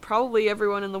 literally probably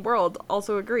everyone in the world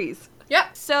also agrees.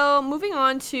 Yep. So, moving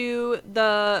on to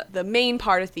the main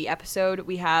part of the episode,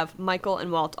 we have Michael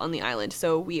and Walt on the island.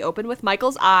 So, we open with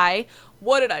Michael's eye.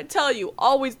 What did I tell you?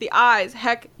 Always the eyes.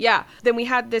 Heck, yeah. Then we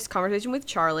had this conversation with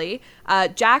Charlie.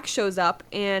 Jack shows up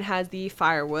and has the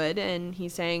firewood, and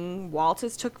he's saying Walt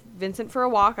has took Vincent for a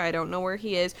walk. I don't know where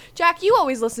he is. Jack, you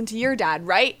always listen to your dad,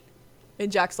 right? And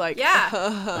Jack's like,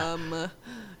 Yeah.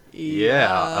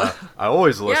 Yeah, I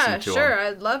always listen Yeah, to sure. him. I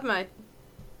love my...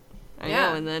 I Yeah.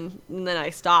 know, and then I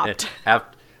stopped, And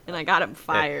and I got him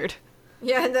fired.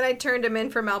 Yeah, and then I turned him in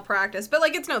for malpractice. But,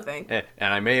 like, it's no thing.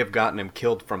 I may have gotten him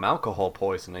killed from alcohol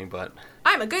poisoning, but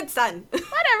I'm a good son.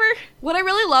 Whatever. What I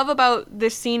really love about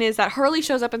this scene is that Hurley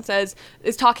shows up and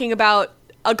is talking about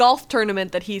a golf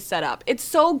tournament that he's set up. It's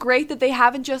so great that they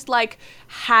haven't just, like,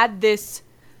 had this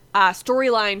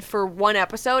storyline for one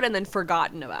episode and then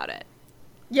forgotten about it.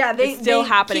 Yeah, It's still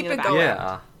happening keep in the it going.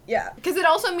 yeah. Yeah, because it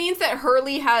also means that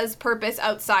Hurley has purpose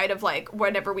outside of, like,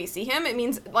 whenever we see him. It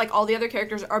means, like, all the other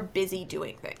characters are busy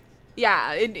doing things.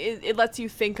 Yeah, it lets you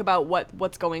think about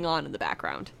what's going on in the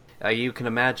background. You can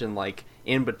imagine, like,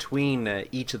 in between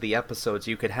each of the episodes,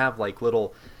 you could have, like,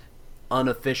 little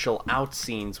unofficial out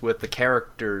scenes with the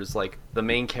characters, like, the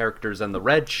main characters and the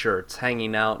red shirts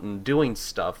hanging out and doing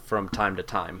stuff from time to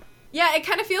time. Yeah, it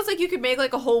kind of feels like you could make,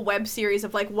 like, a whole web series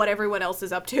of, like, what everyone else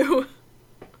is up to.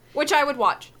 Which I would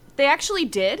watch. They actually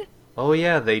did. Oh,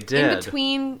 yeah, they did. In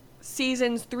between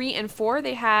seasons 3 and 4,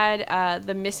 they had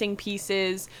the Missing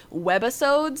Pieces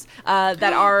webisodes that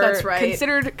are That's right.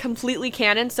 considered completely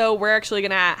canon, so we're actually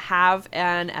going to have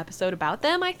an episode about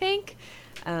them, I think.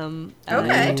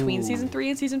 Okay. Between season 3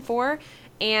 and season 4.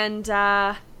 And,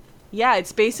 yeah,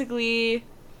 it's basically,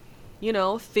 you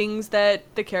know, things that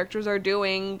the characters are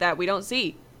doing that we don't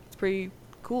see. It's pretty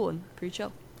cool and pretty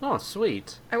chill. Oh,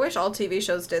 sweet. I wish all TV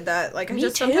shows did that. Like, Me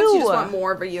sometimes you just too. want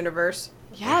more of a universe.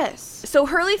 Yes. So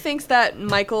Hurley thinks that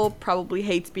Michael probably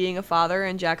hates being a father,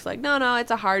 and Jack's like, no, it's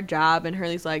a hard job. And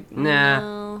Hurley's like, Nah,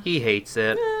 no. he hates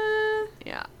it.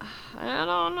 Yeah, I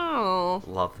don't know.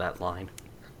 Love that line.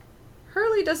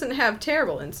 Hurley doesn't have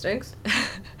terrible instincts.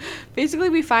 Basically,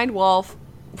 we find Wolf.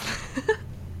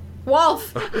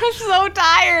 Wolf! I'm so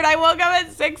tired. I woke up at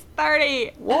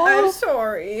 6:30. I'm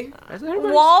sorry.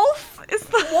 Wolf is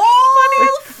the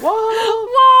Wolf! Wolf.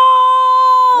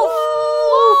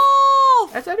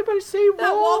 Wolf. Has anybody seen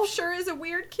That Wolf? Wolf sure is a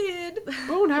weird kid.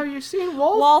 Boone, have you seen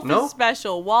Wolf? Wolf No? is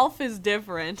special. Wolf is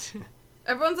different.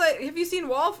 Everyone's like, have you seen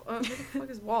Wolf? Who the fuck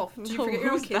is Wolf? Did you No, forget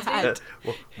your own who's kid's that?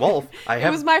 name? Wolf.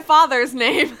 It was my father's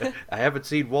name. I haven't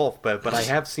seen Wolf, but I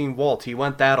have seen Walt. He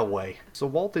went that away. So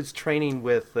Walt is training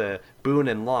with Boone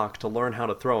and Locke to learn how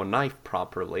to throw a knife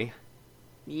properly.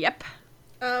 Yep.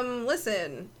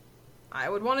 Listen. I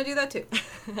would want to do that too.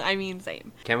 I mean,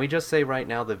 same. Can we just say right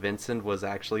now that Vincent was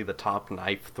actually the top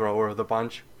knife thrower of the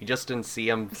bunch? We just didn't see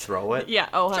him throw it. Yeah.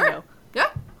 Oh, Sure. hundo. Yeah,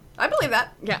 I believe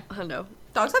that. Yeah, hundo.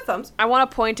 Dogs have thumbs. I want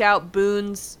to point out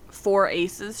Boone's 4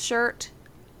 Aces shirt.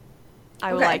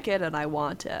 I Okay. like it and I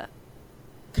want it.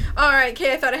 All right,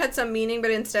 Kay, I thought it had some meaning, but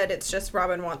instead it's just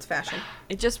Robin wants fashion.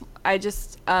 It's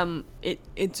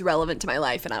relevant to my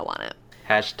life and I want it.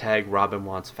 Hashtag Robin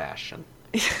wants fashion.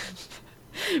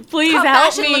 Please Top help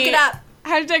fashion, me. look it up.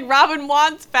 Hashtag Robin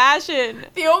wants fashion.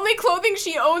 The only clothing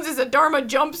she owns is a Dharma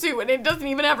jumpsuit, and it doesn't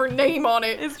even have her name on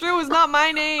it. It's true, it's not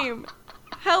my name.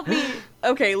 Help me.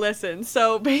 Okay, listen.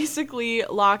 So basically,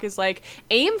 Locke is like,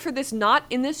 aim for this knot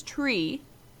in this tree.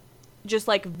 Just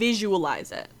like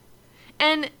visualize it.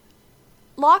 And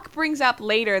Locke brings up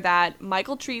later that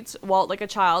Michael treats Walt like a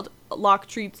child, Locke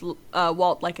treats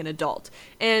Walt like an adult.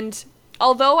 And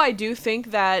although I do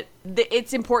think that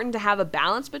it's important to have a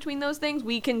balance between those things,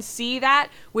 we can see that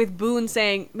with Boone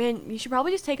saying, man, you should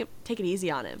probably just take it easy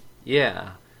on him.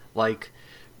 Yeah, like,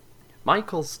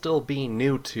 Michael's still being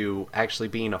new to actually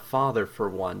being a father for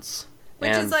once.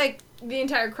 Which is, like, the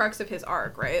entire crux of his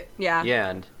arc, right? Yeah. Yeah,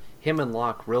 and him and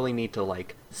Locke really need to,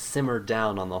 like, simmer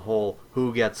down on the whole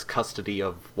who gets custody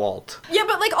of Walt. Yeah,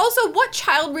 but, like, also, what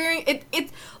child rearing...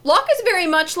 Locke is very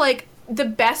much, like, the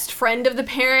best friend of the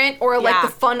parent, or, like, Yeah. the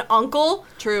fun uncle.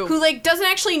 True. Who, like, doesn't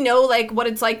actually know, like, what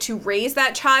it's like to raise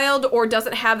that child, or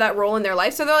doesn't have that role in their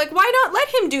life. So they're like, why not let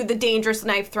him do the dangerous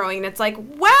knife throwing? And it's like,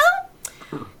 well,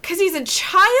 because he's a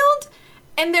child,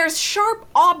 and there's sharp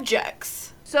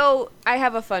objects. So I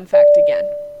have a fun fact again.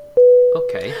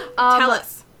 Okay. Tell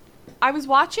us. I was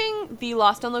watching the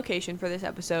Lost on Location for this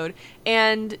episode,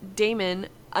 and Damon,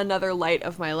 another light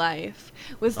of my life,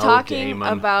 was talking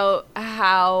Damon. about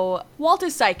how Walt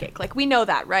is psychic. Like, we know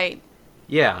that, right?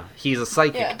 Yeah, he's a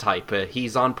psychic Yeah. type.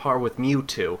 He's on par with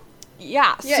Mewtwo.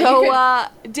 Yeah. Yeah, So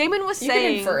you Damon was you can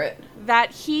saying infer it.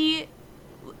 that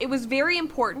it was very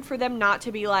important for them not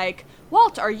to be like,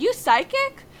 Walt, are you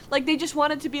psychic? Like, they just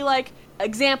wanted to be like,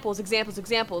 examples,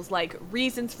 like,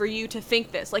 reasons for you to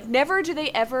think this. Like, never do they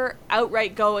ever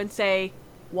outright go and say,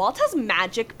 Walt has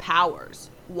magic powers.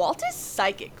 Walt is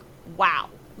psychic. Wow.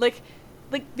 Like,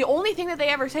 the only thing that they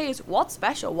ever say is, Walt's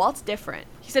special, Walt's different.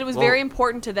 He said it was Well- very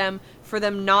important to them for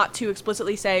them not to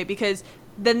explicitly say, because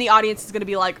then the audience is going to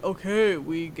be like, okay,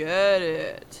 we get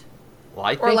it. Well,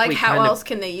 I think Or, like, we how kind else of,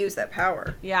 can they use that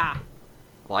power? Yeah.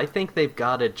 Well, I think they've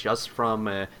got it just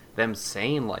from them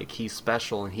saying, like, he's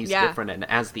special and he's Yeah. different, and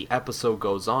as the episode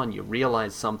goes on, you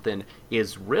realize something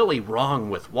is really wrong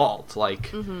with Walt,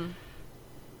 like,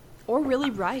 Or really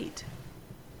right.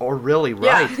 or really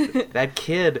Yeah. right. That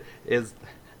kid is...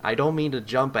 I don't mean to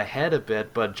jump ahead a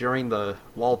bit, but during the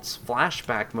Walt's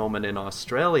flashback moment in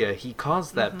Australia, he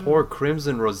caused that poor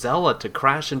Crimson Rosella to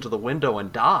crash into the window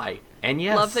and die. And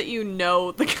yes, Love that you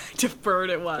know the kind of bird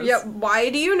it was. Yeah,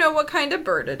 why do you know what kind of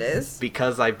bird it is?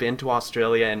 because I've been to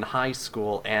Australia in high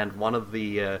school, and one of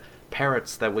the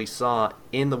parrots that we saw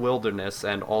in the wilderness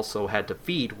and also had to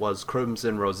feed was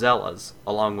Crimson Rosellas,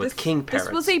 along with king parrots.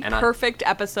 This was a and perfect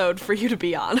episode for you to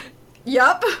be on.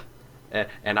 Yup.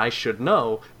 and I should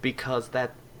know because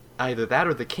that either that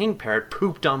or the king parrot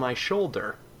pooped on my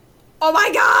shoulder. Oh my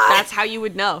god! That's how you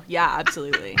would know. Yeah,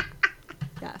 absolutely.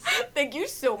 Yes. Thank you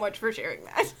so much for sharing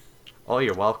that. Oh,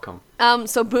 you're welcome.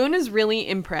 So Boone is really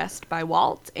impressed by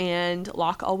Walt, and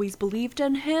Locke always believed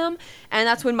in him, and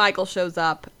that's when Michael shows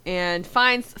up and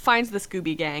finds the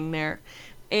Scooby Gang there,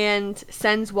 and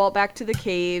sends Walt back to the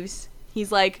caves.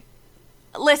 He's like,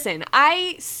 listen,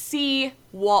 I see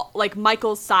Walt, like,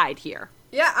 Michael's side here.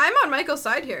 Yeah, I'm on Michael's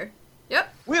side here.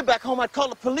 Yep. We're back home, I'd call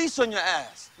the police on your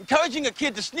ass. Encouraging a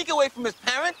kid to sneak away from his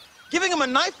parent? Giving him a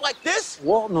knife like this?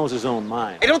 Walt knows his own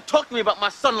mind. Hey, don't talk to me about my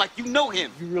son like you know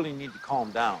him. You really need to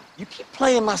calm down. You keep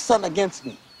playing my son against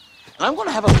me, and I'm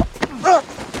gonna have a...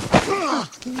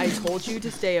 I told you to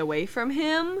stay away from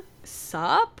him?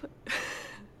 Sup?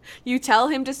 You tell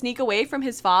him to sneak away from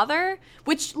his father?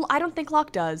 Which I don't think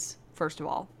Locke does, first of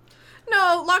all.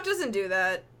 No, Locke doesn't do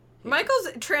that. Michael's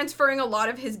transferring a lot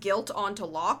of his guilt onto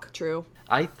Locke. True.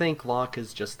 I think Locke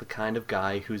is just the kind of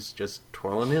guy who's just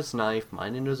twirling his knife,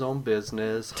 minding his own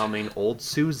business, humming Old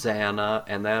Susanna,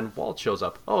 and then Walt shows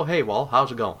up. Oh, hey, Walt,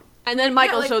 how's it going? And then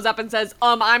Michael like- shows up and says,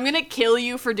 I'm gonna kill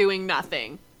you for doing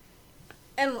nothing.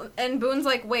 And Boone's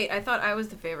like, wait, I thought I was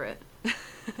the favorite.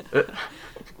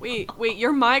 Wait,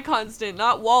 you're my constant,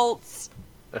 not Walt's.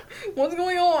 What's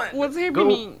going on? What's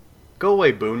happening? Go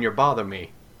away, Boone, you're bothering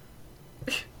me.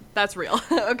 That's real.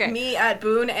 Okay. Me at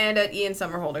Boone and at Ian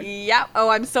Somerhalder. Yeah. Oh,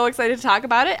 I'm so excited to talk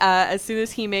about it. As soon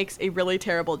as he makes a really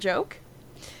terrible joke,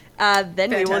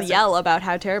 then we will Fantastic. yell about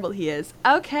how terrible he is.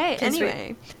 Okay. Okay, sweet.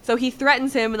 Anyway, so he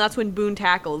threatens him, and that's when Boone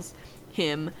tackles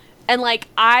him. And like,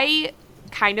 I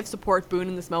kind of support Boone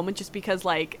in this moment, just because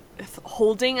like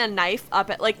holding a knife up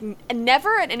at like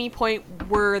never at any point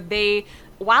were they,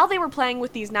 while they were playing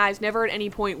with these knives, never at any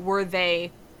point were they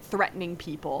threatening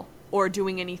people or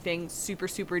doing anything super,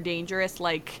 super dangerous,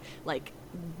 you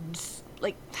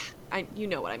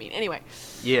know what I mean. Anyway.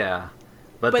 Yeah.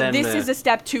 But But then, this is a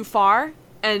step too far,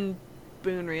 and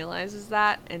Boone realizes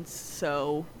that, and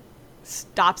so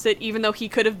stops it, even though he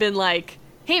could have been like,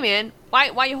 hey man,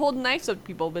 why you holding knives up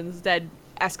people, but instead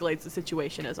escalates the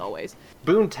situation as always.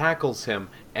 Boone tackles him,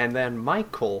 and then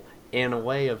Michael, in a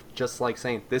way of just like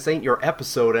saying, this ain't your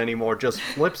episode anymore, just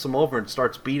flips him over and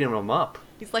starts beating him up.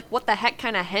 He's like, what the heck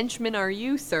kind of henchman are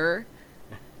you, sir?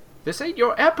 This ain't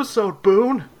your episode,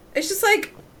 Boone! It's just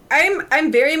like,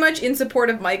 I'm very much in support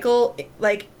of Michael,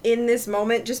 like, in this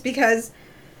moment, just because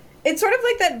it's sort of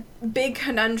like that big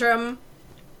conundrum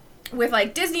with,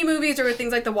 like, Disney movies or with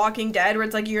things like The Walking Dead, where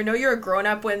it's like, you know you're a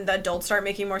grown-up when the adults start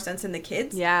making more sense than the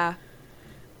kids. Yeah.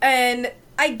 And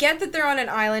I get that they're on an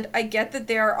island, I get that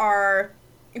there are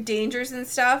dangers and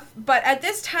stuff, but at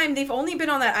this time, they've only been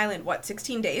on that island,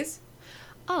 16 days?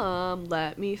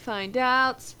 Let me find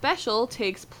out. Special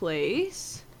takes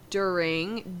place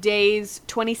during days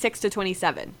 26 to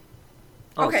 27.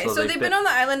 Oh, Okay, so they've been on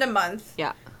the island a month.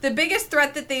 Yeah. The biggest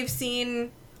threat that they've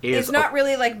seen Is is not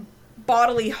really, like,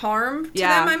 bodily harm to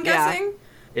Yeah, them, I'm yeah. guessing.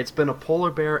 It's been a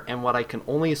polar bear and what I can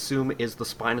only assume is the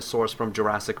Spinosaurus from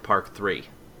Jurassic Park 3.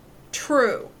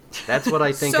 True. That's what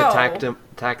I think So-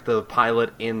 attacked the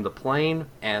pilot in the plane,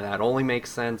 and that only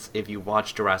makes sense if you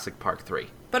watch Jurassic Park 3.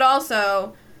 But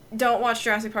also, don't watch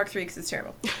Jurassic Park 3 because it's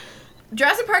terrible.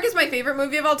 Jurassic Park is my favorite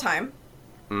movie of all time.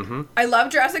 Mm-hmm. I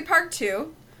love Jurassic Park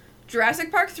 2.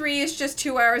 Jurassic Park 3 is just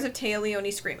 2 hours of Téa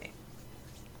Leoni screaming.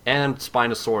 And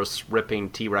Spinosaurus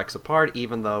ripping T-Rex apart,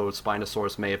 even though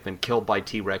Spinosaurus may have been killed by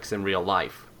T-Rex in real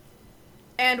life.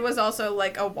 And was also,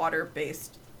 like, a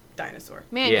water-based dinosaur.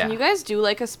 Man, Yeah. can you guys do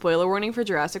like a spoiler warning for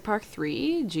Jurassic Park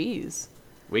 3? Jeez.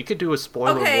 We could do a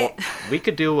spoiler. Okay. We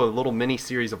could do a little mini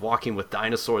series of Walking with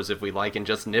Dinosaurs if we like, and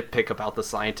just nitpick about the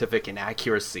scientific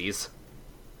inaccuracies.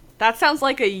 That sounds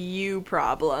like a you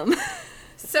problem.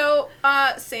 So,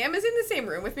 Sam is in the same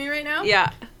room with me right now.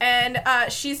 Yeah. And,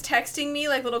 she's texting me,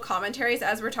 like, little commentaries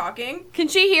as we're talking. Can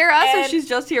she hear us or And- she's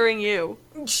just hearing you?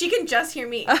 She can just hear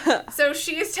me. So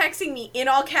she is texting me in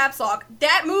all caps lock,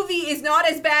 that movie is not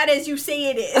as bad as you say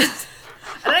it is.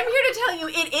 And I'm here to tell you,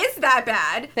 it is that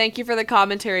bad. Thank you for the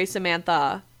commentary,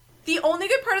 Samantha. The only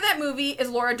good part of that movie is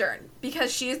Laura Dern,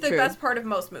 because she is the True. best part of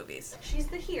most movies. She's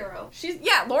the hero.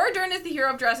 Laura Dern is the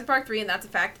hero of Jurassic Park 3, and that's a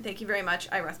fact. Thank you very much.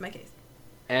 I rest my case.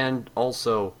 And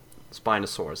also,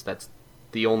 Spinosaurus. That's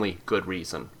the only good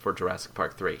reason for Jurassic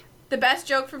Park 3. The best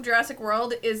joke from Jurassic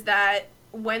World is that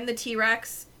when the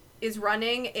T-Rex is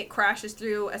running, it crashes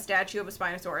through a statue of a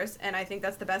Spinosaurus, and I think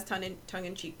that's the best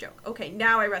tongue-in-cheek joke. Okay,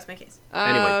 now I rest my case.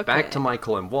 Anyway, back Okay. to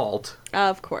Michael and Walt.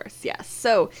 Of course, yes.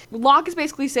 So, Locke is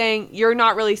basically saying you're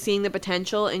not really seeing the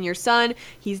potential in your son.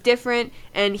 He's different,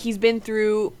 and he's been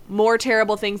through more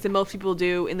terrible things than most people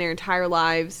do in their entire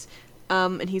lives.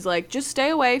 And he's like, just stay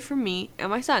away from me and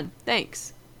my son.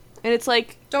 Thanks. And it's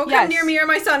like, Don't yes. come near me or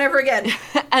my son ever again.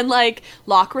 And, like,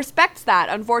 Locke respects that.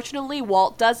 Unfortunately,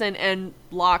 Walt doesn't, and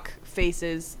Locke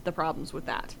faces the problems with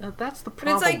that. That's the it's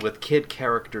problem like- with kid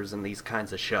characters in these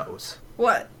kinds of shows.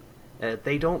 What?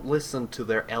 They don't listen to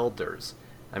their elders.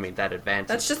 I mean, that advances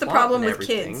That's just the plot problem and with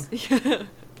everything. kids.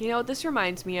 You know what this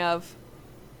reminds me of?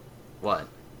 What?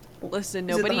 Listen,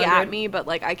 Is it The nobody at 100? me, but,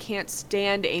 like, I can't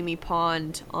stand Amy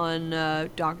Pond on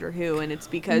Doctor Who, and it's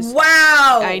because...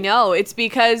 Wow! I know. It's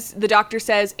because the doctor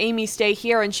says, Amy, stay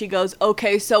here, and she goes,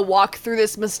 okay, so walk through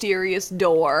this mysterious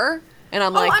door. And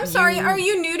I'm Oh, like, I'm sorry. Are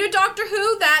you new to Doctor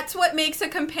Who? That's what makes a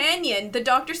companion. The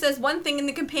doctor says one thing and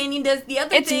the companion does the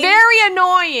other It's thing. very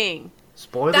annoying.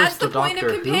 Spoilers That's to the point of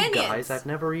Doctor Who, companions. guys. I've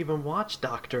never even watched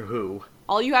Doctor Who.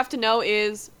 All you have to know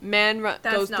is man That's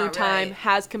goes through not time, right.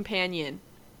 has companion.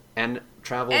 And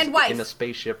travels And wife. in a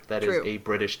spaceship that True. is a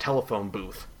British telephone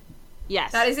booth.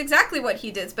 Yes. That is exactly what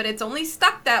he does, but it's only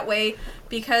stuck that way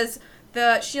because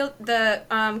the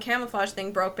camouflage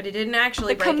thing broke, but it didn't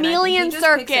actually The break. and I think he chameleon just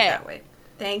picks it circuit. that way.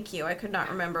 Thank you. I could not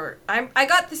remember. I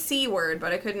got the C word,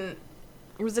 but I couldn't.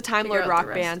 It was a Time Figure Lord out rock the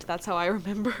rest. band. That's how I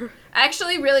remember. I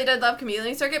actually really did love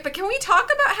Chameleon Circuit, but can we talk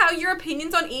about how your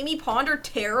opinions on Amy Pond are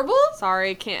terrible?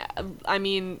 Sorry, can't. I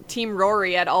mean, Team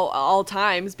Rory at all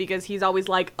times because he's always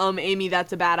like, Amy,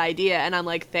 that's a bad idea, and I'm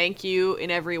like, thank you in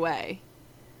every way.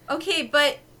 Okay,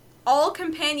 but all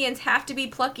companions have to be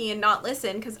plucky and not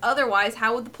listen, because otherwise,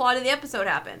 how would the plot of the episode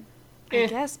happen? I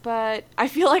guess, but I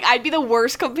feel like I'd be the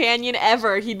worst companion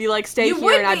ever. He'd be like, stay You here,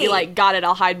 would and I'd be be. like, got it,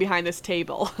 I'll hide behind this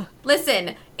table.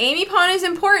 Listen, Amy Pond is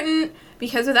important,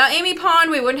 because without Amy Pond,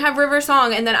 we wouldn't have River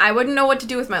Song, and then I wouldn't know what to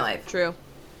do with my life. True.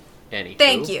 Anywho.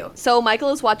 Thank you. So Michael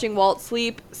is watching Walt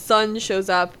sleep. Sun shows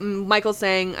up. Michael's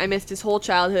saying, I missed his whole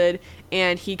childhood,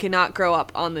 and he cannot grow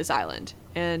up on this island.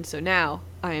 And so now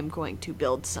I am going to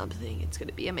build something. It's going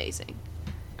to be amazing.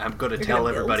 I'm going to You're tell gonna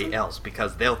build everybody something? else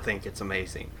because they'll think it's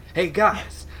amazing. Hey,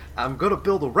 guys, I'm going to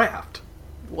build a raft.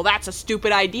 Well, that's a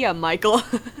stupid idea, Michael.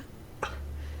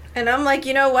 And I'm like,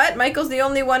 you know what? Michael's the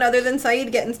only one other than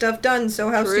Saeed getting stuff done, so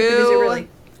how stupid is it True. really?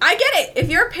 I get it. If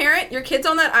you're a parent, your kid's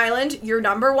on that island, your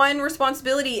number one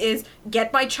responsibility is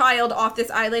get my child off this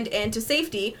island and to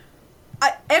safety.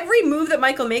 Every move that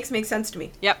Michael makes sense to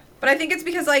me. Yep. But I think it's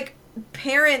because, like,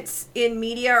 parents in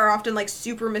media are often, like,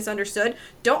 super misunderstood.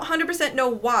 Don't 100% know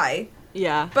why,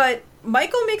 Yeah. but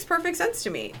Michael makes perfect sense to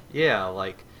me. Yeah,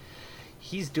 like,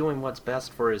 he's doing what's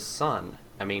best for his son.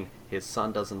 I mean, his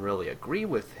son doesn't really agree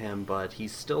with him, but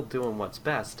he's still doing what's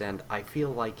best, and I feel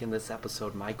like in this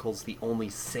episode, Michael's the only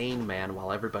sane man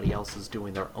while everybody else is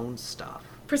doing their own stuff.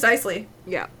 Precisely.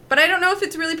 Yeah. But I don't know if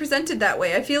it's really presented that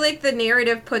way. I feel like the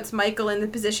narrative puts Michael in the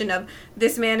position of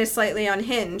this man is slightly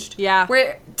unhinged. Yeah.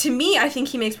 Where, to me, I think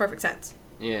he makes perfect sense.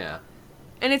 Yeah.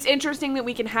 And it's interesting that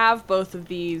we can have both of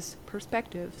these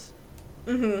perspectives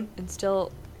Mm-hmm. and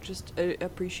still just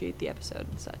appreciate the episode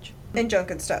and such. And junk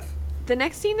and stuff. The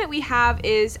next scene that we have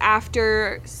is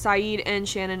after Saeed and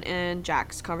Shannon and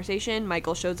Jack's conversation.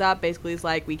 Michael shows up, basically is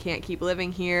like, we can't keep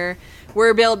living here.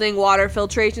 We're building water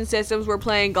filtration systems. We're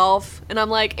playing golf. And I'm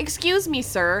like, excuse me,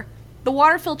 sir. The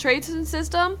water filtration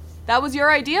system? That was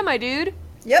your idea, my dude.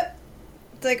 Yep.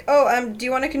 It's like, oh, do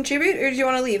you want to contribute or do you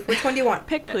want to leave? Which one do you want?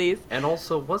 Pick, please. And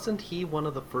also, wasn't he one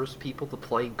of the first people to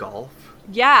play golf?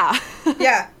 Yeah.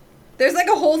 Yeah. There's like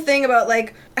a whole thing about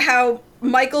like how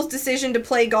Michael's decision to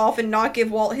play golf and not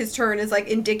give Walt his turn is like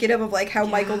indicative of like how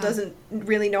Michael doesn't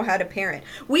really know how to parent.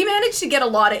 We managed to get a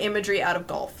lot of imagery out of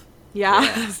golf. Yeah,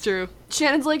 Yeah. that's true.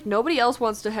 Shannon's like, nobody else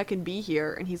wants to heckin' be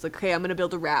here. And he's like, okay, I'm gonna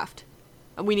build a raft.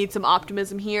 And we need some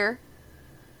optimism here.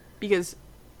 Because,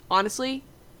 honestly,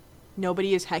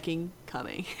 nobody is hecking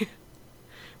coming.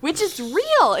 Which is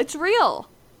real. It's real.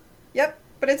 Yep.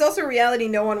 But it's also reality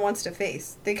no one wants to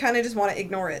face. They kind of just want to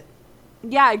ignore it.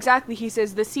 Yeah, exactly. He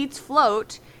says, the seats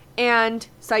float. And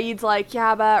Saeed's like,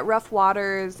 yeah, but rough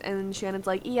waters. And Shannon's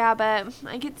like, yeah, but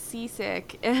I get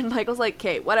seasick. And Michael's like,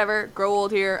 okay, whatever. Grow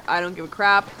old here. I don't give a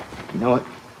crap. You know what?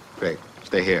 Great.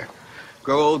 Stay here.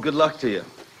 Grow old, good luck to you.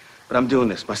 But I'm doing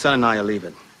this. My son and I are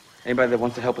leaving. Anybody that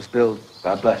wants to help us build,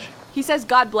 God bless you. He says,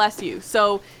 God bless you.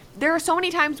 So there are so many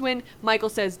times when Michael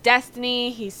says destiny.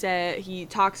 He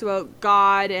talks about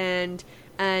God and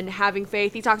having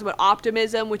faith. He talks about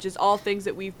optimism, which is all things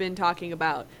that we've been talking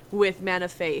about with Men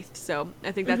of Faith. So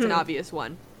I think that's an obvious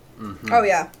one. Mm-hmm. Oh,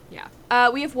 yeah. Yeah.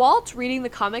 We have Walt reading the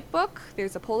comic book.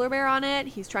 There's a polar bear on it.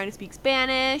 He's trying to speak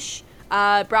Spanish.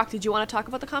 Brock, did you want to talk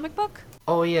about the comic book?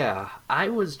 Oh, yeah. I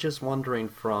was just wondering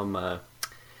from a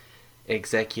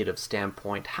executive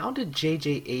standpoint, how did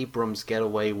J.J. Abrams get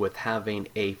away with having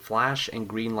a Flash and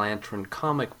Green Lantern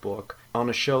comic book on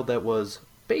a show that was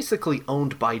basically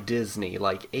owned by Disney?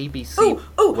 Like, ABC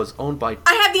was owned by...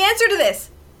 I have the answer to this.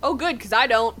 Oh, good, because I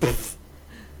don't.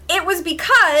 It was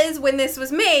because when this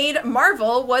was made,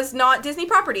 Marvel was not Disney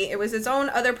property. It was its own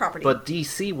other property. But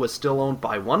DC was still owned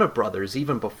by Warner Brothers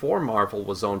even before Marvel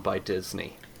was owned by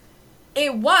Disney.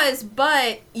 It was,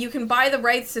 but you can buy the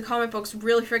rights to comic books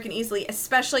really freaking easily,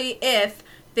 especially if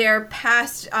they're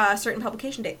past a certain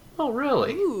publication date. Oh,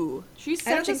 really? Ooh, she's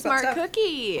I don't such a think about smart stuff.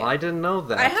 cookie. I didn't know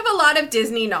that. I have a lot of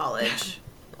Disney knowledge.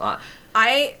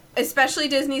 Especially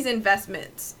Disney's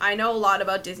investments. I know a lot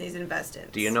about Disney's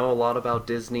investments. Do you know a lot about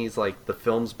Disney's, like, the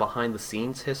film's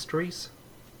behind-the-scenes histories?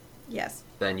 Yes.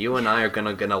 Then you and I are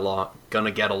gonna get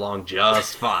along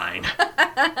just fine.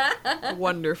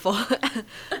 Wonderful.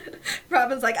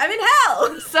 Robin's like, I'm in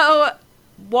hell! So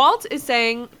Walt is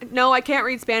saying, no, I can't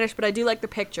read Spanish, but I do like the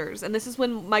pictures. And this is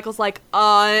when Michael's like,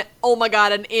 oh my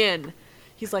god, an in.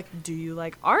 He's like, do you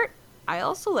like art? I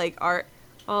also like art.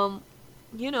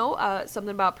 Something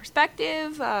about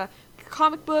perspective,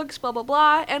 comic books, blah, blah,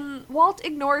 blah. And Walt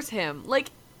ignores him. Like,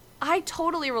 I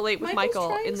totally relate with Michael's Michael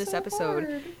trying in this so episode.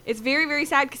 hard. It's very, very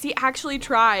sad because he actually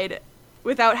tried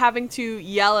without having to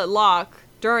yell at Locke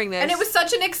during this. And it was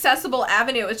such an accessible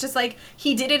avenue. It's just like,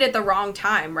 he did it at the wrong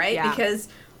time, right? Yeah. Because,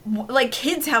 like,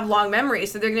 kids have long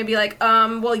memories, so they're gonna be like,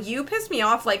 well, you pissed me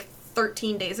off, like,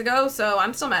 13 days ago, so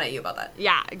I'm still mad at you about that.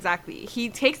 Yeah, exactly. He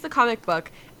takes the comic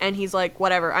book and he's like,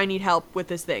 whatever, I need help with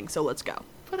this thing, so let's go.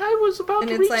 But I was about And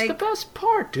to it's reach like- the best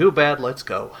part. Too bad, let's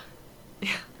go.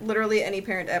 Literally any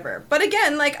parent ever. But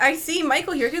again, like, I see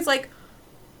Michael here, he's like,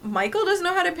 Michael doesn't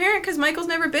know how to parent because Michael's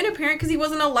never been a parent because he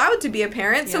wasn't allowed to be a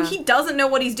parent, so Yeah. he doesn't know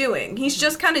what he's doing. He's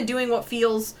just kind of doing what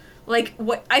feels like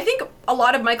what I think a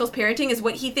lot of Michael's parenting is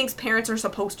what he thinks parents are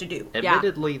supposed to do.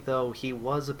 Admittedly, though, he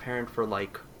was a parent for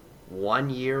like 1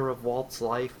 year of Walt's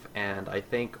life, and I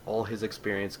think all his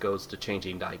experience goes to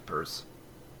changing diapers.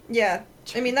 Yeah.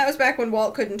 I mean, that was back when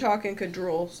Walt couldn't talk and could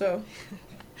drool, so...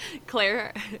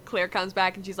 Claire comes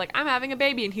back and she's like, I'm having a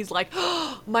baby, and he's like,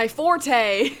 oh, my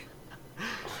forte.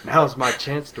 Now's my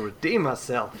chance to redeem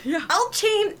myself. Yeah. I'll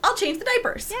change the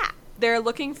diapers. Yeah. They're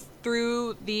looking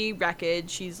through the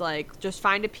wreckage. She's like, just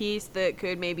find a piece that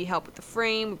could maybe help with the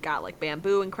frame. We've got like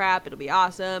bamboo and crap. It'll be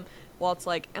awesome. Walt's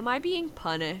like, am I being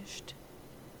punished?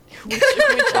 which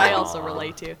I also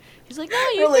relate to. He's like, no,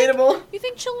 you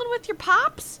think chilling with your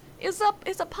pops is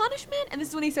a punishment? And this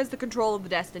is when he says the control of the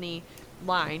destiny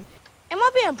line. Am I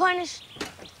being punished?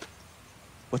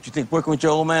 What, you think working with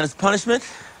your old man is punishment?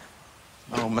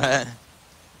 Oh, man.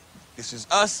 This is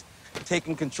us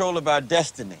taking control of our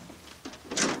destiny.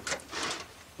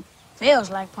 Feels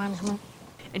like punishment.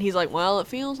 And he's like, well, it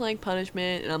feels like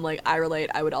punishment. And I'm like, I relate.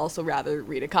 I would also rather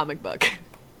read a comic book.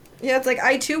 Yeah, it's like,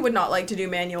 I too would not like to do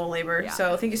manual labor,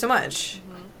 so thank you so much.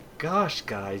 Mm-hmm. Gosh,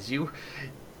 guys,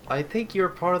 I think you're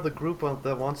part of the group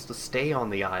that wants to stay on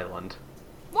the island.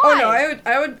 Why? Oh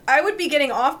no, I would be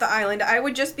getting off the island. I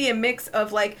would just be a mix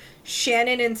of like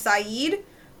Shannon and Saeed,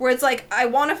 where it's like I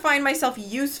want to find myself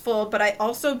useful, but I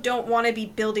also don't want to be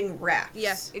building rafts.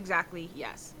 Yes, exactly.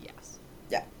 Yes.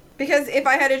 Yeah. Because if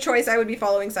I had a choice, I would be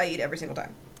following Saeed every single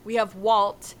time. We have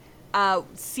Walt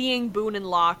seeing Boone and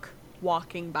Locke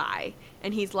walking by,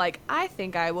 and he's like, I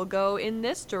think I will go in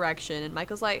this direction. And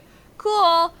Michael's like,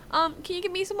 cool, can you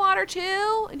give me some water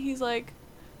too? And he's like,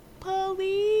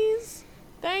 please,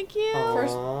 thank you.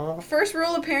 First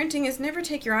rule of parenting is never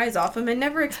take your eyes off them and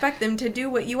never expect them to do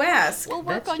what you ask. We'll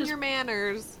work on your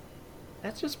manners.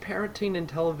 That's just parenting in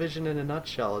television in a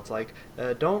nutshell. It's like,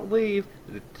 don't leave.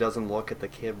 It doesn't look at the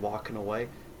kid walking away.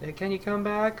 Hey, can you come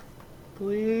back?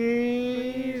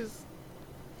 Please.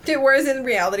 Dude, whereas in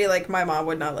reality, like, my mom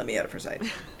would not let me out of her sight.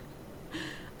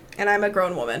 And I'm a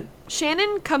grown woman.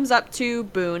 Shannon comes up to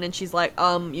Boone and she's like,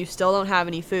 you still don't have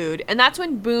any food. And that's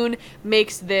when Boone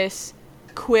makes this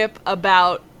quip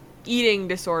about eating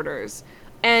disorders.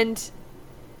 And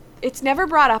it's never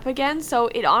brought up again, so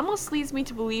it almost leads me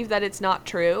to believe that it's not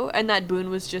true and that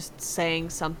Boone was just saying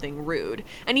something rude.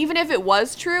 And even if it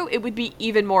was true, it would be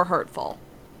even more hurtful.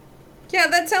 Yeah,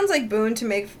 that sounds like Boone to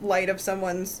make light of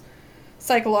someone's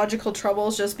psychological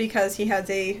troubles just because he has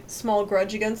a small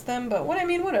grudge against them, but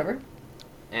whatever.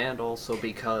 And also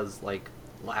because, like,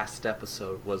 last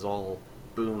episode was all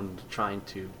Boone trying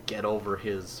to get over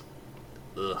his,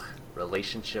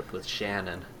 relationship with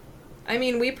Shannon. I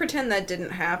mean, we pretend that didn't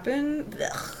happen.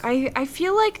 Ugh. I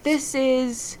feel like this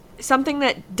is something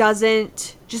that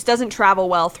doesn't travel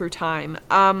well through time,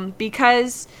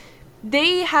 because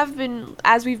they have been,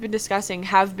 as we've been discussing,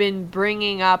 have been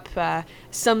bringing up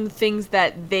some things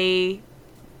that they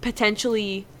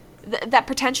potentially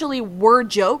were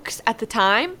jokes at the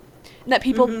time that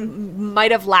people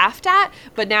might have laughed at,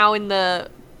 but now in the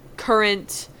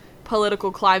current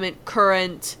political climate,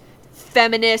 current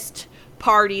feminist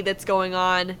party that's going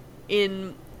on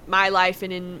in my life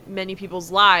and in many people's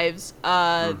lives,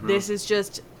 this is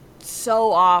just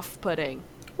so off-putting.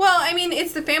 Well, I mean,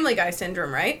 it's the Family Guy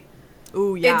syndrome, right?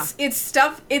 Ooh, yeah. It's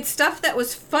stuff that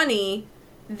was funny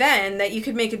then that you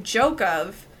could make a joke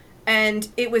of, and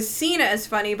it was seen as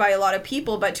funny by a lot of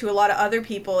people, but to a lot of other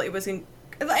people it was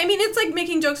it's like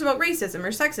making jokes about racism or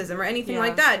sexism or anything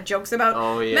like that. Jokes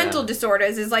about mental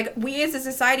disorders is like, we as a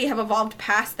society have evolved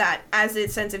past that as a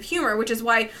sense of humor, which is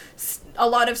why a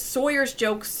lot of Sawyer's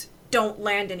jokes don't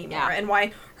land anymore, and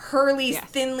why Hurley's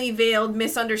thinly veiled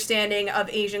misunderstanding of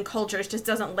Asian cultures just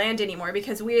doesn't land anymore,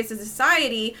 because we as a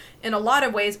society, in a lot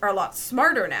of ways, are a lot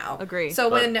smarter now. Agree. So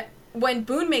when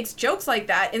Boone makes jokes like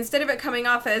that, instead of it coming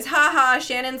off as, haha,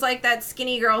 Shannon's like that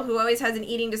skinny girl who always has an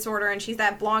eating disorder and she's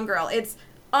that blonde girl, it's,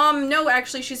 no,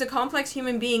 actually, she's a complex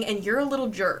human being and you're a little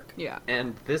jerk. Yeah.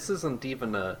 And this isn't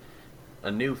even a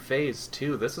new phase,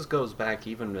 too. This goes back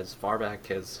even as far back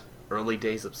as early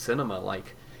days of cinema,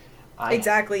 like...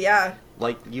 Exactly, yeah.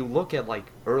 Like, you look at, like,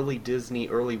 early Disney,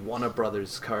 early Warner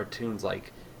Brothers cartoons,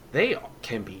 like, they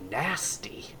can be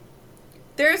nasty.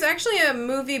 There's actually a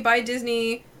movie by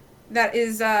Disney that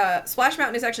is, Splash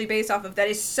Mountain is actually based off of, that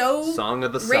is so Song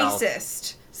of the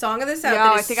racist. Song of the South. Yeah,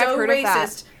 that I is think so I've heard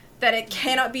racist of that it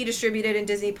cannot be distributed, and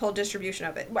Disney pulled distribution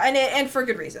of it. And for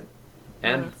good reason.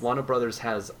 And Warner Brothers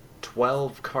has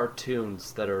 12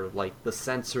 cartoons that are, like, the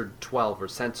censored 12 or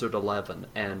censored 11,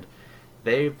 and...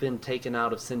 they've been taken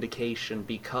out of syndication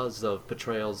because of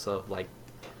portrayals of, like,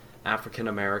 African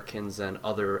Americans and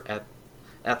other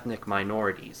ethnic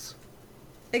minorities.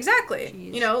 Exactly.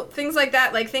 Jeez. You know, things like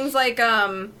that. Like, things like,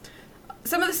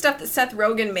 some of the stuff that Seth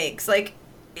Rogen makes. Like,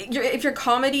 if your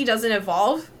comedy doesn't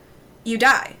evolve, you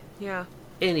die. Yeah.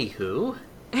 Anywho.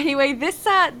 Anyway,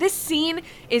 this scene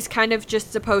is kind of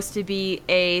just supposed to be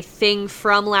a thing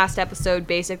from last episode,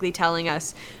 basically telling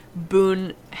us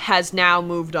Boone has now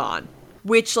moved on.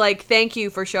 Which, like, thank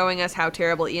you for showing us how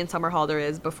terrible Ian Somerhalder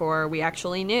is before we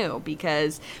actually knew.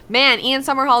 Because, man, Ian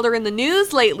Somerhalder in the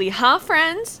news lately, huh,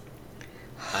 friends?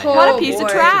 What a piece of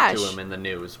trash. To him in the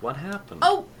news. What happened?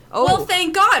 Oh, well,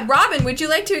 thank God. Robin, would you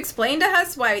like to explain to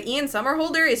us why Ian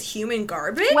Somerhalder is human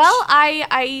garbage? Well,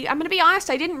 I'm going to be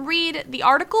honest. I didn't read the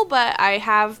article, but I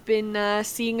have been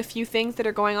seeing a few things that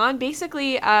are going on.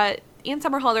 Basically, Ian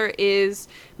Somerhalder is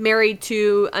married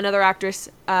to another actress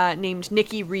named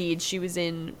Nikki Reed. She was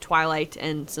in Twilight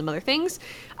and some other things.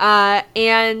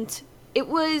 And it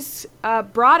was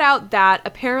brought out that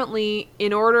apparently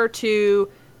in order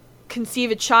to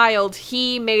conceive a child,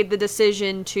 he made the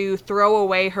decision to throw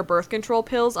away her birth control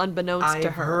pills unbeknownst to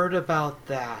her. I heard about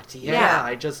that. Yeah,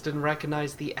 I just didn't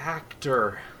recognize the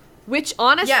actor. Which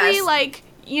honestly, like,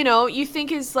 you know, you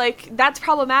think is like, that's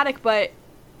problematic, but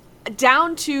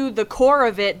down to the core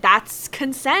of it, that's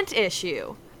consent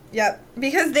issue. Yep,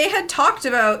 because they had talked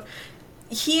about,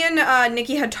 he and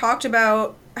Nikki had talked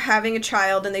about having a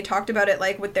child, and they talked about it,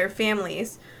 like, with their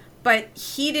families, but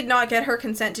he did not get her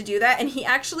consent to do that, and he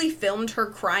actually filmed her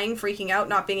crying, freaking out,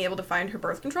 not being able to find her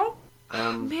birth control.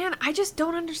 Man, I just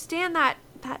don't understand that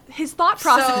his thought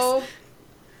process.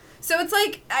 So it's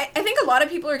like, I think a lot of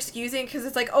people are excusing because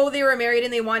it's like, oh, they were married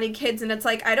and they wanted kids, and it's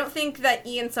like, I don't think that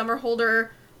Ian Somerhalder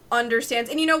understands,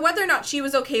 and you know, whether or not she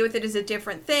was okay with it is a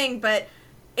different thing, but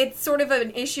it's sort of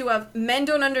an issue of men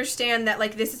don't understand that,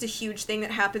 like, this is a huge thing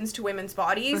that happens to women's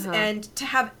bodies, and to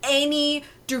have any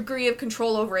degree of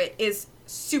control over it is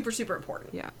super, super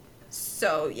important. Yeah.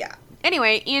 So, yeah.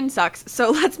 Anyway, Ian sucks,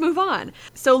 so let's move on.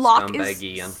 So Locke Scumbag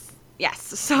Ian. Yes,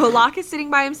 so Locke is sitting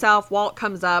by himself, Walt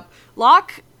comes up.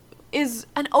 Locke is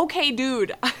an okay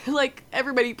dude. Like,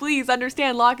 everybody, please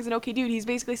understand, Locke is an okay dude. He's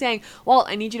basically saying, Walt,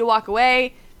 I need you to walk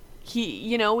away.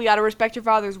 We gotta respect your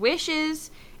father's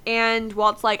wishes. And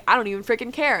Walt's like, I don't even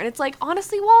freaking care. And it's like,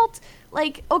 honestly, Walt,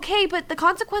 like, okay, but the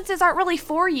consequences aren't really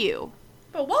for you.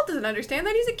 But Walt doesn't understand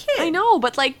that, he's a kid. I know,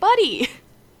 but, like, buddy.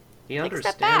 He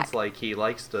understands, like, he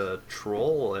likes to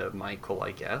troll Michael,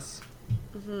 I guess.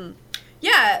 Mm-hmm.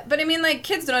 Yeah, but I mean, like,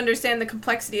 kids don't understand the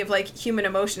complexity of, like, human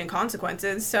emotion and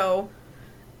consequences, so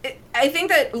I think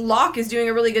that Locke is doing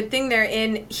a really good thing there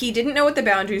in he didn't know what the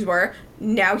boundaries were,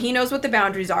 now he knows what the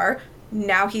boundaries are,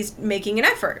 now he's making an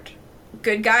effort.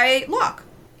 Good guy, Locke.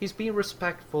 He's being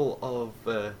respectful of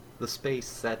the space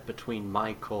set between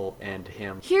Michael and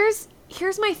him. Here's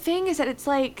my thing, is that it's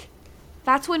like,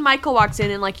 that's when Michael walks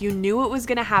in and, like, you knew it was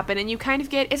gonna happen, and you kind of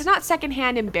get, it's not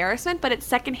secondhand embarrassment, but it's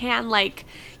secondhand, like,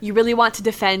 you really want to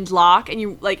defend Locke, and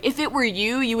you, like, if it were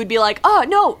you would be like, oh,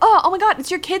 no, oh my god,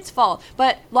 it's your kid's fault.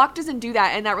 But Locke doesn't do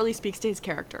that, and that really speaks to his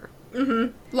character.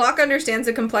 Mm-hmm. Locke understands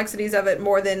the complexities of it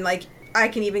more than, like, I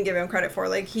can even give him credit for.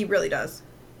 Like, he really does.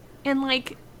 And,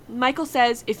 like, Michael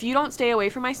says, if you don't stay away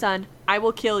from my son, I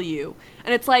will kill you.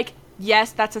 And it's like,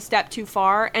 yes, that's a step too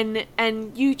far, and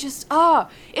you just,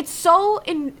 it's so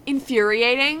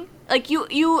infuriating. Like,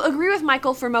 you agree with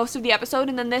Michael for most of the episode,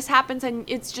 and then this happens, and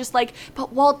it's just like,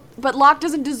 but Locke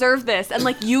doesn't deserve this, and,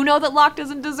 like, you know that Locke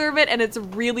doesn't deserve it, and it's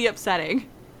really upsetting.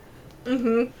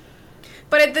 Mm-hmm.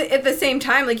 But at the same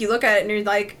time, like, you look at it, and you're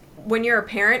like, when you're a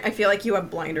parent, I feel like you have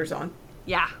blinders on.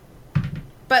 Yeah.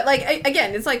 But, like,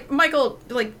 again, it's like, Michael,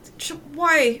 like,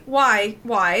 why?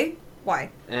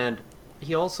 And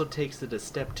he also takes it a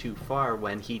step too far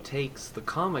when he takes the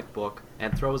comic book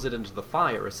and throws it into the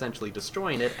fire, essentially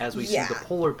destroying it, as we see the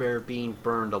polar bear being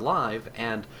burned alive,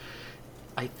 and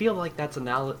I feel like that's an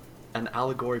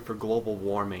allegory for global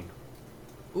warming.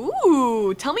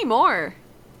 Ooh, tell me more.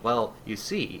 Well, you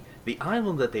see, the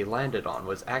island that they landed on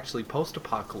was actually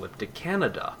post-apocalyptic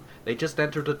Canada. They just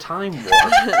entered a time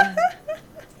warp.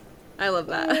 I love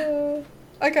that.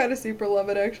 I kind of super love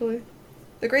it, actually.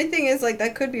 The great thing is, like,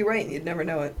 that could be right and you'd never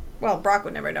know it. Well, Brock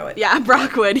would never know it. Yeah,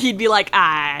 Brock would. He'd be like,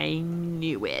 I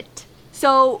knew it.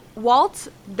 So, Walt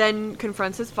then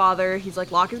confronts his father. He's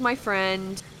like, Locke is my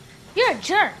friend. You're a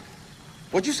jerk.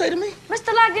 What'd you say to me?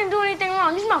 Mr. Locke didn't do anything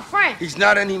wrong. He's my friend. He's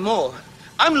not anymore.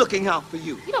 I'm looking out for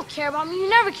you. You don't care about me. You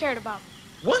never cared about me.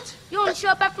 What? You only show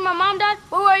up after my mom died?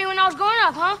 Where were you when I was growing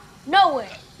up, huh? Nowhere.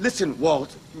 Listen,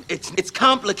 Walt, it's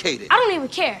complicated. I don't even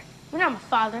care. You're not my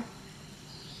father.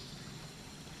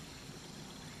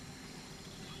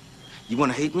 You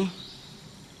want to hate me?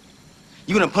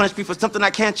 You want to punish me for something I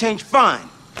can't change? Fine.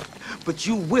 But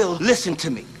you will listen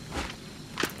to me.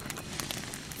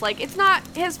 it's like, it's not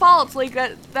his fault. It's like,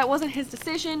 that wasn't his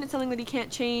decision. It's something that he can't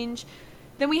change.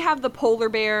 Then we have the polar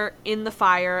bear in the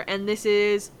fire, and this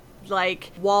is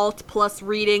like Walt plus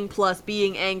reading plus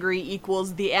being angry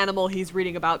equals the animal he's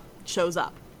reading about shows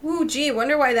up. Ooh, gee,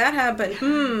 wonder why that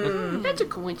happened. That's a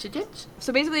coincidence.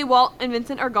 So basically, Walt and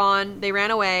Vincent are gone. They ran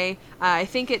away. I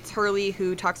think it's Hurley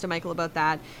who talks to Michael about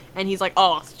that. And he's like,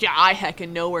 oh, yeah, I heckin'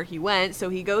 know where he went. So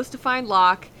he goes to find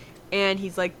Locke, and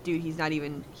he's like, dude, he's not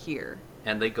even here.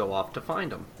 And they go off to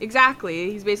find him. Exactly.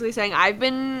 He's basically saying, I've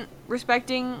been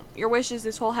respecting your wishes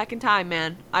this whole heckin' time,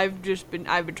 man. I've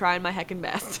been trying my heckin'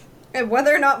 best. And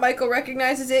whether or not Michael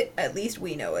recognizes it, at least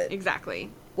we know it. Exactly.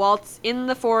 Walt's in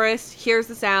the forest, hears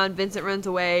the sound, Vincent runs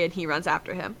away, and he runs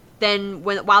after him. Then,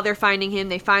 while they're finding him,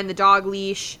 they find the dog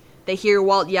leash, they hear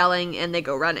Walt yelling, and they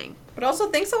go running. But also,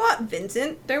 thanks a lot,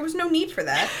 Vincent. There was no need for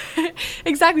that.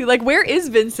 Exactly. Like, where is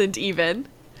Vincent, even?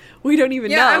 We don't even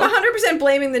know. Yeah, I'm 100%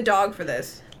 blaming the dog for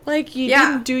this. Like, you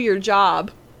didn't do your job.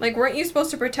 Like, weren't you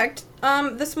supposed to protect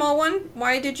the small one?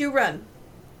 Why did you run?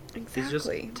 Exactly. He's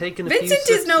just taking Vincent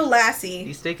is no lassie.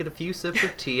 He's taking a few sips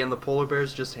of tea, and the polar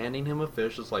bear's just handing him a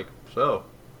fish. It's like, so,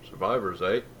 survivors,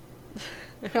 eh?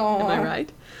 Am I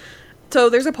right? So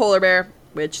there's a polar bear,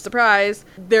 which, surprise,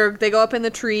 they go up in the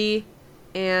tree,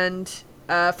 and,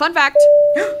 fun fact.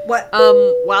 What?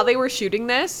 While they were shooting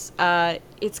this,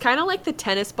 it's kind of like the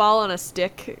tennis ball on a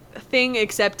stick thing,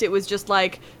 except it was just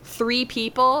like 3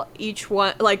 people, each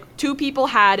one, like 2 people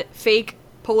had fake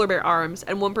polar bear arms,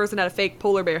 and 1 person had a fake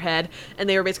polar bear head, and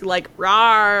they were basically like,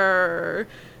 rawr,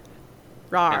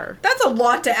 rawr. That's a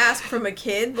lot to ask from a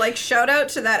kid. Like, shout out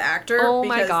to that actor. Oh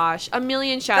my gosh, a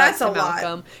million shout outs to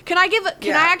Malcolm. Lot. Can I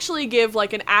actually give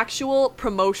like an actual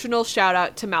promotional shout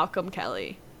out to Malcolm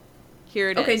Kelly?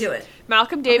 Here it is. Okay, do it.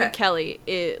 Malcolm David Kelly.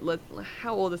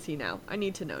 How old is he now? I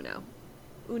need to know now.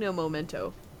 Uno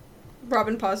momento.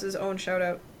 Robin Paus's own shout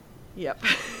out. Yep.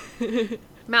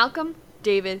 Malcolm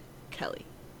David Kelly.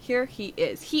 Here he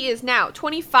is. He is now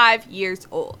 25 years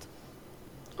old.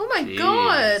 Oh my Jeez.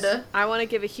 god. I want to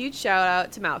give a huge shout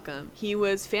out to Malcolm. He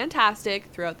was fantastic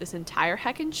throughout this entire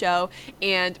heckin' show,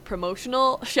 and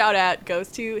promotional shout out goes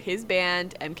to his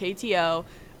band, MKTO,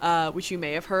 which you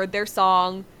may have heard their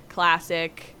song,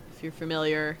 Classic, if you're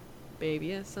familiar.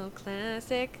 Baby, it's so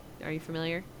classic. Are you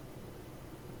familiar?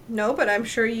 No, but I'm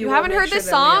sure you haven't heard this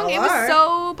song? It was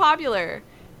so popular.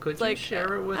 Could It's you like,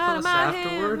 share it with out of us my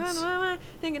afterwards? head,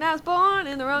 thinking I was born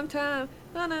in the wrong time.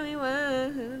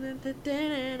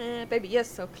 Baby, yes,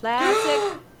 so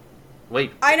classic.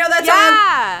 Wait. I know that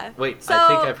Yeah. Wait, So- I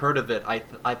think I've heard of it.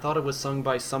 I thought it was sung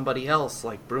by somebody else,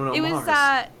 like Bruno It Mars.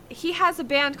 was, he has a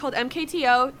band called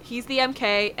MKTO. He's the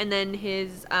MK, and then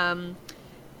his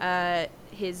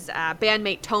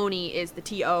bandmate Tony is the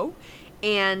TO.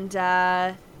 And,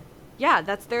 yeah,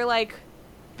 that's their, like,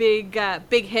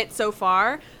 big hit so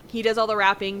far. He does all the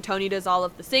rapping, Tony does all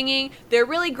of the singing. They're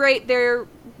really great.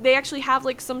 They actually have,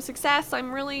 like, some success.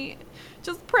 I'm really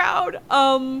just proud.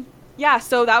 Yeah,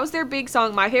 so that was their big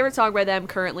song. My favorite song by them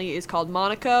currently is called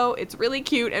Monaco. It's really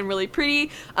cute and really pretty.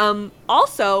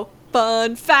 Also,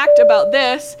 fun fact about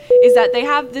this is that they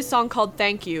have this song called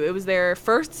Thank You. It was their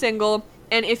first single,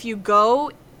 and if you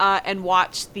go and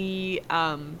watch the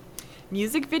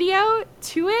music video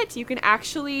to it, you can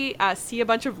actually see a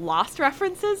bunch of Lost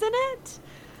references in it.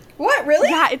 What, really?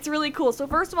 Yeah, it's really cool. So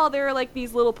first of all, there are like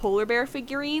these little polar bear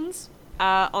figurines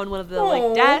on one of the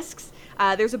like desks.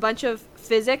 There's a bunch of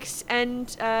physics and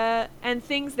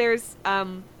things. There's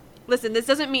listen, this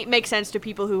doesn't make sense to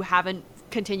people who haven't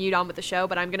continued on with the show,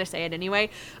 but I'm gonna say it anyway.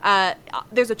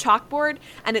 There's a chalkboard,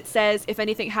 and it says, "If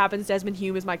anything happens, Desmond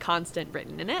Hume is my constant,"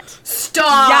 written in it.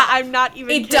 Stop! Yeah, I'm not even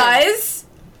It kidding. does?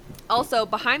 Also,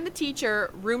 Behind the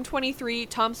Teacher, Room 23,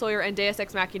 Tom Sawyer, and Deus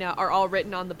Ex Machina are all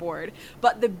written on the board.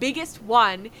 But the biggest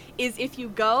one is if you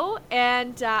go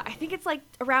and I think it's like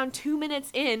around 2 minutes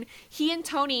in, he and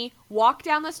Tony walk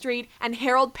down the street and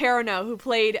Harold Perrineau, who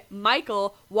played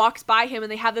Michael, walks by him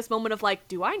and they have this moment of like,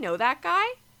 do I know that guy?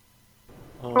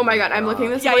 Oh my god, I'm looking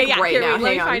this Yeah, up yeah, yeah. right Here, now. let me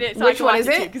Hang on. find it so Which I can one watch is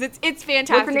it? it? Because it's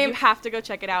fantastic. name? You have to go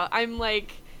check it out. I'm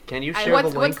like... Can you share the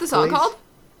link, What's the song please? called?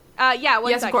 Yeah, one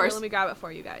Yes, of sec. course. Here, let me grab it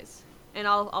for you guys. And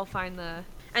I'll find the...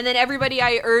 And then everybody,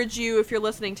 I urge you, if you're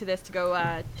listening to this, to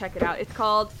go check it out. It's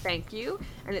called Thank You,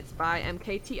 and it's by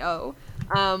MKTO.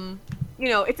 You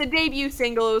know, it's a debut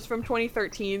single. It was from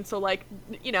 2013, so, like,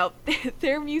 you know,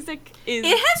 their music is...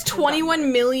 It has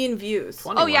 21 million views.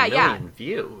 21 yeah. million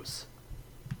views.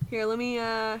 Here, let me,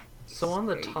 So on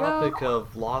the There you topic go.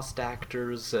 of lost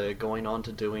actors going on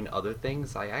to doing other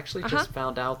things, I actually just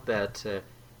found out that,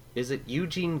 is it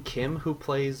Eugene Kim who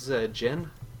plays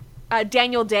Jin?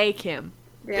 Daniel Day Kim.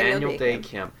 Daniel Day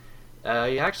Kim.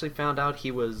 I actually found out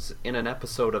he was in an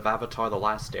episode of Avatar: The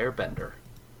Last Airbender.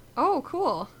 Oh,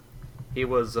 cool. He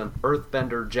was an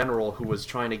Earthbender general who was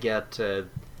trying to get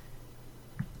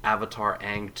Avatar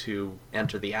Aang to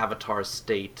enter the Avatar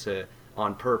state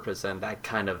on purpose, and that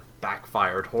kind of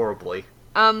backfired horribly.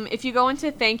 If you go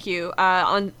into thank you,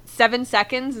 on 7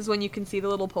 seconds is when you can see the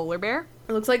little polar bear.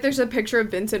 It looks like there's a picture of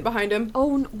Vincent behind him.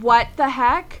 Oh, what the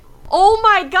heck? Oh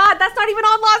my god, that's not even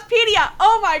on Lostpedia!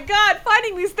 Oh my god,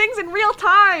 finding these things in real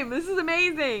time! This is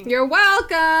amazing! You're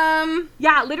welcome!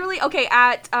 Yeah, literally, okay,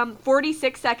 at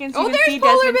 46 seconds you can there's see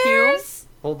polar Desmond bears! Hume.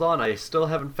 Hold on, I still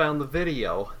haven't found the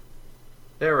video.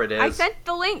 There it is. I sent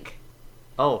the link.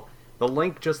 Oh, the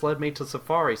link just led me to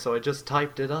Safari, so I just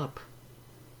typed it up.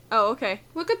 Oh, okay.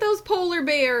 Look at those polar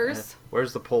bears.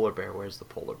 Where's the polar bear? Where's the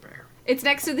polar bear? It's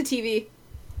next to the TV.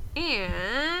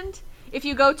 And if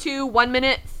you go to 1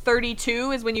 minute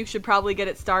 32 is when you should probably get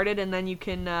it started, and then you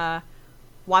can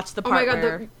watch the part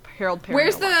where Harold Perry.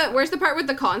 Where's the part with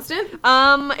the constant?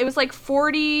 It was like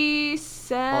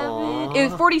 47. Aww, it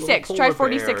was 46. little Try polar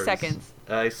 46 bears. seconds.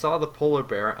 I saw the polar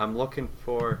bear. I'm looking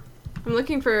for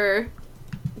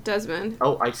Desmond.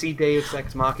 Oh, I see Deus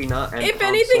Ex Machina and If Tom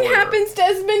anything Sawyer. happens,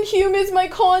 Desmond Hume is my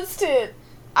constant.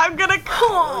 I'm gonna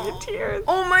cry in tears.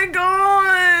 Oh my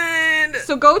god.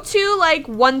 So go to like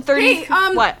 130.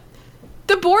 Hey, what?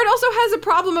 The board also has a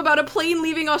problem about a plane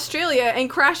leaving Australia and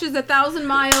crashes 1,000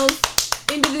 miles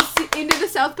into the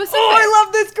South Pacific. Oh, I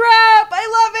love this crap! I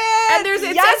love it! And there's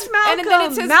yes, says, Malcolm. And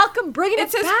then it says Malcolm, bring it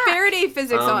says back. Faraday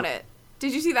physics on it.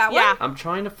 Did you see that Yeah. one? I'm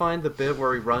trying to find the bit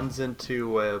where he runs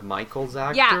into Michael's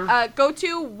actor. Yeah, go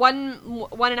to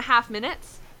 1.5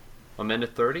 minutes.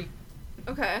 1:30.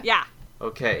 Okay. Yeah.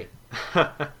 Okay.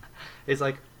 He's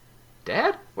like,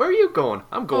 Dad, where are you going?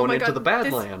 I'm going my into God, the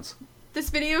Badlands. This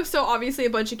video is so obviously a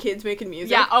bunch of kids making music.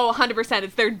 Yeah, 100%.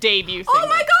 It's their debut single. Oh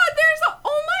my god,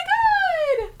 oh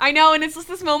my god! I know, and it's just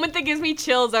this moment that gives me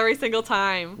chills every single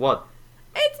time. What?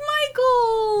 It's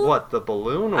Michael! What, the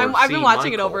balloon or I've been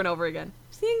watching it Michael? over and over again.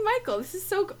 Seeing Michael, this is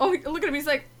so... Oh, look at him, he's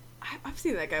like, I've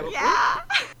seen that guy before. Yeah!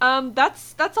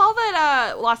 That's all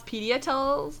that Lostpedia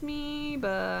tells me,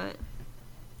 but...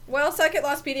 Well, suck it,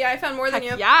 Lostpedia, I found more than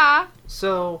you. Yeah!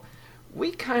 So,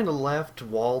 we kind of left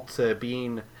Walt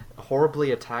being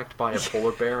horribly attacked by a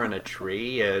polar bear in a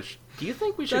tree. Do you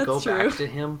think we should go back to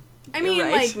him? I mean,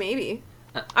 right. like, maybe.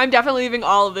 I'm definitely leaving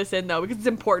all of this in, though, because it's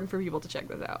important for people to check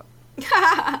this out.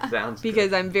 Sounds Because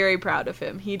good. I'm very proud of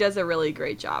him. He does a really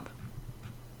great job.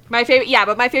 My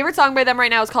favorite song by them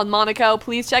right now is called Monaco.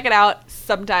 Please check it out.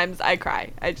 Sometimes I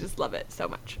cry. I just love it so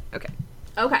much. Okay.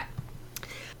 Okay.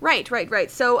 Right.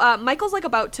 So Michael's like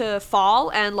about to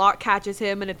fall, and Locke catches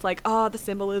him, and it's like, oh, the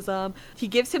symbolism. He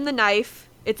gives him the knife.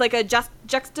 It's like a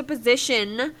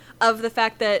juxtaposition of the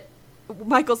fact that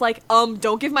Michael's like,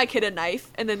 don't give my kid a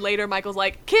knife, and then later Michael's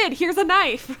like, kid, here's a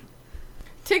knife.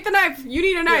 Take the knife. You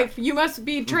need a knife. Yeah. You must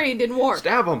be trained in war.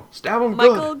 Stab him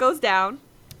Michael good. goes down,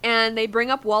 and they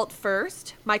bring up Walt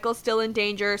first. Michael's still in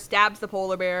danger, stabs the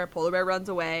polar bear. Polar bear runs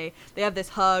away. They have this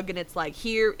hug, and it's like,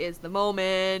 here is the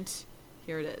moment.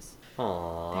 Here it is.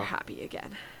 Aww. They're happy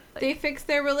again. They fix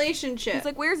their relationship. He's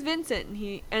like, where's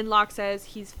Vincent? And Locke says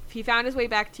he found his way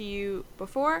back to you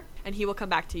before, and he will come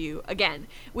back to you again.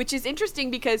 Which is interesting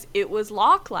because it was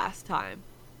Locke last time.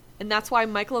 And that's why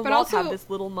Michael and Walt have this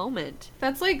little moment.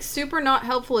 That's like super not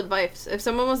helpful advice. If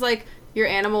someone was like, your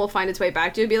animal will find its way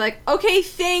back to you, it'd be like, okay,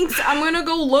 thanks, I'm gonna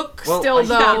go look still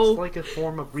though. It's like a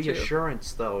form of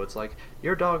reassurance though. It's like,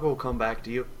 your dog will come back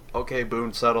to you. Okay,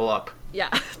 Boone, settle up. Yeah,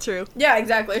 true. Yeah,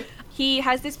 exactly. He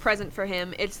has this present for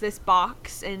him. It's this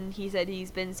box, and he said he's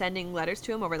been sending letters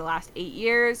to him over the last 8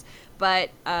 years,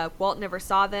 but Walt never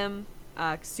saw them.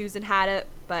 Susan had it,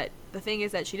 but the thing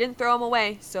is that she didn't throw them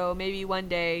away, so maybe one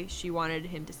day she wanted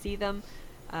him to see them.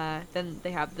 Then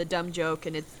they have the dumb joke,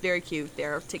 and it's very cute.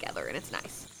 They're together, and it's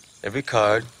nice. Every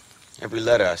card, every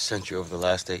letter I sent you over the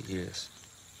last 8 years.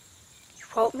 You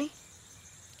wrote me?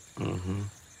 Mm-hmm.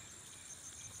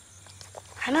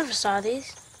 I never saw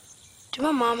these. Did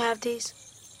my mom have these?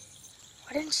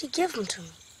 Why didn't she give them to me?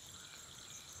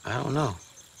 I don't know.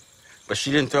 But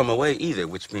she didn't throw them away either,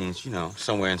 which means,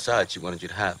 somewhere inside she wanted you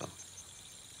to have them.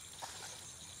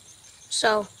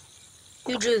 So,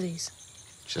 you drew these?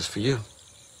 Just for you.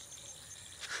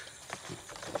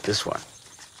 This one.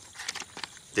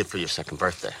 Did for your second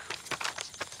birthday.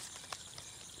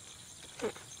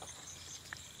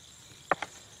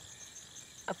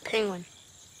 A penguin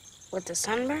with a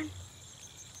sunburn?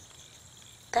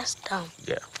 That's dumb.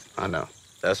 Yeah, I know.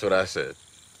 That's what I said.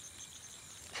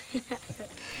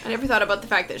 I never thought about the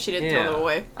fact that she didn't throw them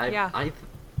away.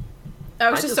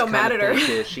 I was just so kinda mad at her.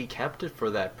 think, she kept it for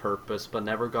that purpose, but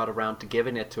never got around to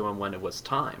giving it to him when it was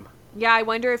time. Yeah, I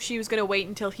wonder if she was gonna wait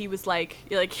until he was like,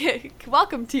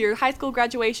 welcome to your high school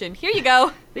graduation. Here you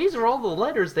go. These are all the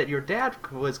letters that your dad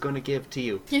was going to give to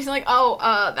you. He's like, oh,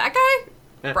 that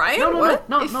guy? Brian? No, What?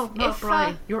 not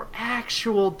Brian. Your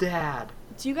actual dad.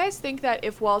 Do you guys think that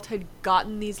if Walt had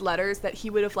gotten these letters that he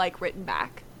would have, like, written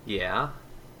back? Yeah.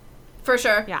 For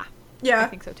sure. Yeah. Yeah. I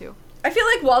think so, too. I feel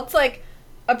like Walt's, like,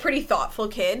 a pretty thoughtful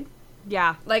kid.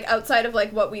 Yeah. Like, outside of,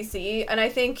 like, what we see. And I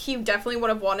think he definitely would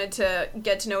have wanted to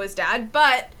get to know his dad.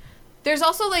 But there's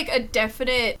also, like, a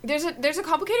definite... There's a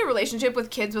complicated relationship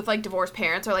with kids with, like, divorced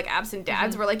parents or, like, absent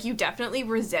dads where, like, you definitely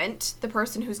resent the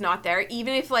person who's not there.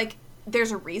 Even if, like,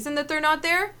 there's a reason that they're not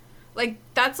there. Like,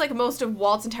 that's, like, most of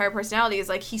Walt's entire personality is,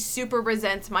 like, he super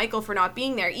resents Michael for not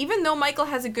being there. Even though Michael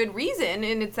has a good reason,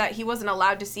 and it's that he wasn't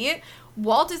allowed to see it.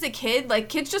 Walt is a kid. Like,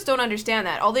 kids just don't understand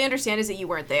that. All they understand is that you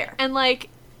weren't there. And, like...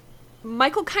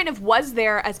 Michael kind of was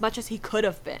there as much as he could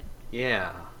have been.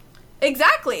 Yeah.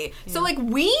 Exactly. Yeah. So, like,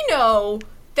 we know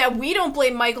that we don't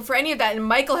blame Michael for any of that, and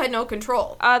Michael had no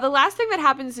control. The last thing that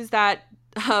happens is that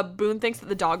Boone thinks that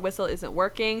the dog whistle isn't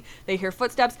working. They hear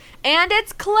footsteps, and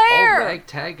it's Claire! All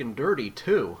ragtag and dirty,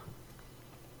 too.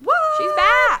 What? She's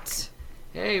back!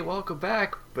 Hey, welcome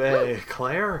back,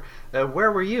 Claire.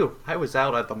 Where were you? I was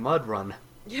out at the mud run.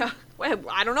 Yeah, well,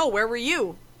 I don't know. Where were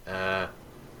you?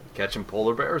 Catching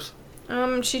polar bears?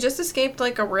 She just escaped,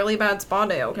 like, a really bad spa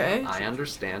day, okay? I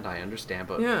understand,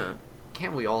 but yeah.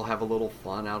 Can't we all have a little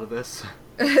fun out of this?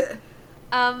 You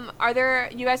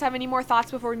guys have any more thoughts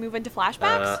before we move into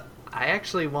flashbacks? I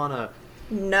actually want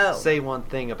to say one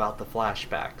thing about the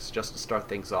flashbacks, just to start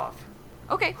things off.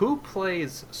 Okay. Who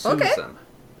plays Susan,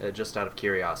 just out of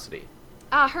curiosity?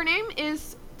 Her name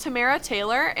is Tamara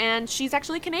Taylor, and she's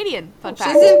actually Canadian, fun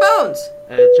fact. She's in Bones!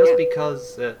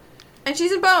 Because... and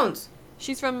she's in Bones!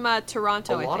 She's from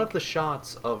Toronto, I think. A lot of the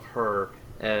shots of her,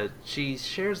 she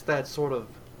shares that sort of...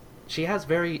 She has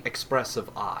very expressive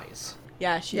eyes.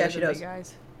 Yeah, she does. Big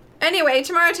eyes. Anyway,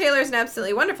 Tamara Taylor is an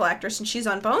absolutely wonderful actress, and she's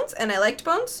on Bones, and I liked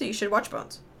Bones, so you should watch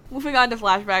Bones. Moving on to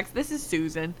flashbacks, this is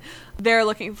Susan. They're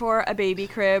looking for a baby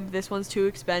crib. This one's too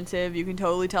expensive. You can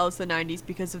totally tell it's the 90s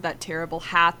because of that terrible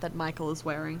hat that Michael is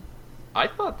wearing. I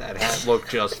thought that hat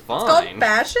looked just fine. It's called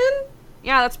fashion?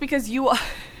 Yeah, that's because you...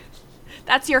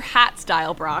 That's your hat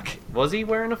style, Brock. Was he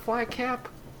wearing a flat cap?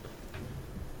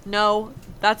 No,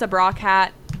 that's a Brock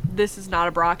hat. This is not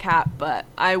a Brock hat, but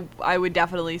I would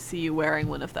definitely see you wearing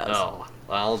one of those. Oh,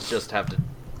 I'll just have to...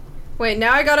 Wait,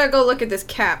 now I gotta go look at this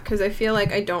cap, because I feel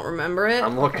like I don't remember it.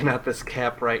 I'm looking at this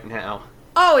cap right now.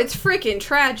 Oh, it's freaking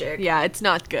tragic. Yeah, it's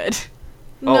not good.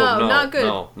 No, not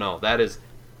good. No, that is...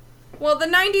 Well, the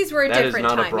 90s were a different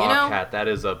time, you know? That is not a Brock hat, that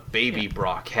is a baby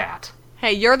Brock hat.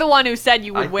 Hey, you're the one who said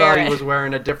you would wear it. I thought he was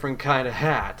wearing a different kind of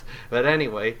hat. But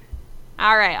anyway.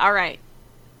 Alright.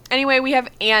 Anyway, we have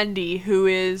Andy, who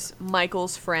is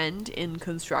Michael's friend in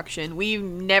construction. We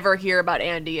never hear about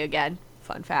Andy again.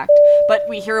 Fun fact. But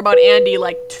we hear about Andy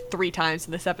like 3 times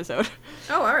in this episode.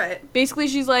 Oh, alright. Basically,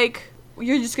 she's like,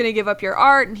 you're just going to give up your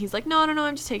art. And he's like, no,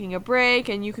 I'm just taking a break.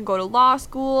 And you can go to law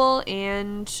school.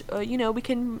 And, we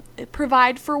can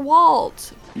provide for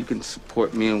Walt. You can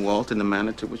support me and Walt in a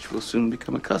manner to which we'll soon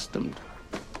become accustomed.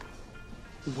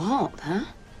 Walt, huh?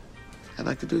 I'd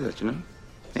like to do that, Name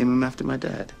him after my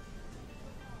dad.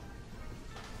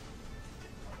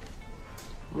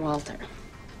 Walter.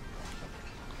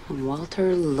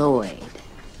 Walter Lloyd.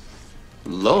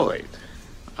 Lloyd?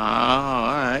 Oh,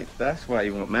 all right. That's why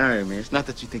you won't marry me. It's not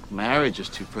that you think marriage is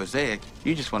too prosaic.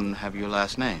 You just want to have your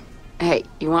last name. Hey,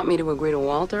 you want me to agree to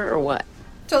Walter or what?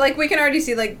 So, like, we can already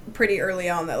see, like, pretty early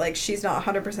on that, like, she's not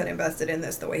 100% invested in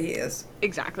this the way he is.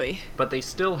 Exactly. But they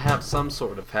still have some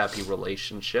sort of happy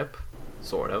relationship.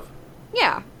 Sort of.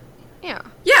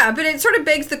 Yeah, but it sort of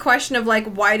begs the question of, like,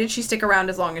 why did she stick around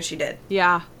as long as she did?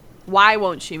 Yeah. Why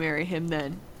won't she marry him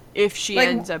then? If she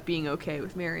ends up being okay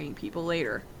with marrying people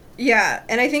later. Yeah,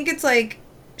 and I think it's, like,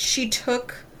 she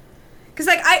took... Because,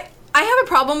 like, I have a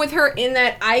problem with her in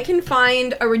that I can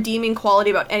find a redeeming quality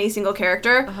about any single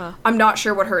character. Uh-huh. I'm not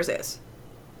sure what hers is.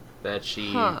 That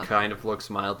she kind of looks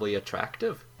mildly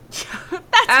attractive. That's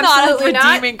absolutely not a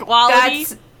redeeming quality.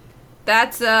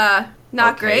 That's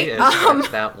not great.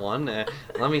 That one.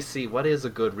 Let me see. What is a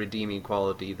good redeeming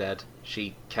quality? That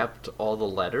she kept all the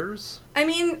letters? I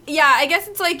mean, yeah, I guess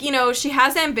it's like, she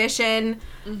has ambition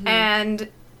and...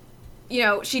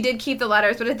 she did keep the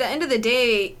letters, but at the end of the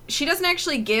day, she doesn't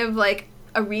actually give, like,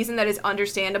 a reason that is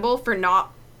understandable for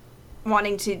not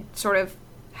wanting to sort of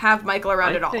have Michael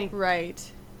around at all.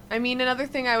 Right. I mean, another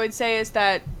thing I would say is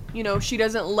that, she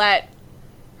doesn't let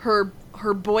her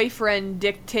boyfriend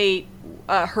dictate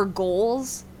her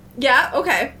goals. Yeah,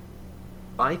 okay.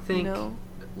 I think, No.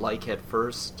 like, at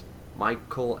first,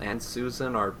 Michael and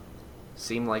Susan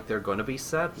seem like they're going to be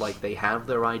set, like they have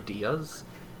their ideas,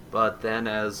 but then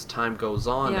as time goes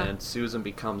on Yeah. and Susan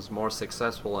becomes more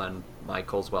successful and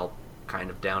Michael's, well, kind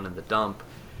of down in the dump,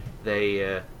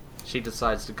 she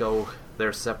decides to go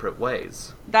their separate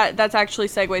ways. That's actually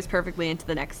segues perfectly into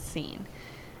the next scene.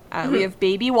 We have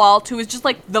baby Walt, who is just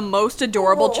like the most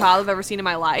adorable child I've ever seen in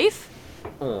my life.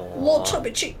 Aww. Little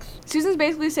chubby cheeks. Susan's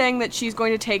basically saying that she's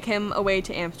going to take him away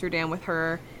to Amsterdam with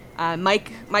her.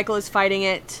 Michael is fighting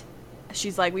it.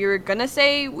 She's like, we were gonna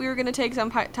say we were gonna take some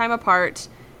time apart.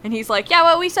 And he's like, yeah,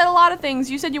 well, we said a lot of things.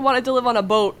 You said you wanted to live on a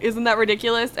boat. Isn't that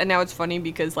ridiculous? And now it's funny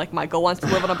because, like, Michael wants to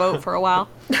live on a boat for a while.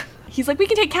 He's like, we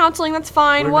can take counseling. That's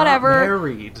fine. We're whatever. not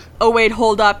married. Oh, wait,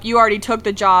 hold up. You already took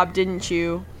the job, didn't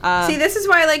you? See, this is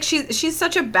why, like, she's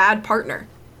such a bad partner.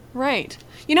 Right.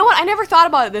 You know what? I never thought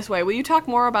about it this way. Will you talk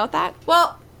more about that?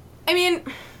 Well, I mean,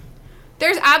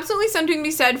 there's absolutely something to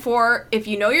be said for if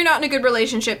you know you're not in a good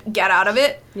relationship, get out of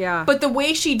it. Yeah. But the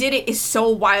way she did it is so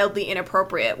wildly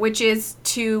inappropriate, which is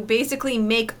to basically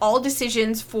make all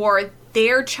decisions for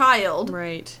their child.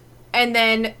 Right. And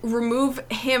then remove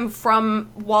him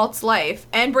from Walt's life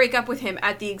and break up with him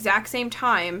at the exact same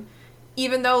time,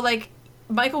 even though, like,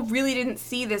 Michael really didn't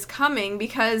see this coming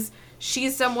because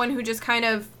she's someone who just kind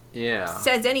of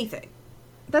says anything.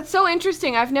 That's so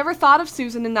interesting. I've never thought of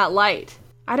Susan in that light.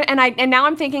 And now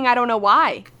I'm thinking I don't know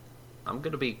why. I'm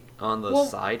gonna be on the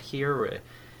side here.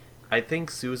 I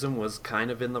think Susan was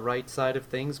kind of in the right side of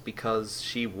things because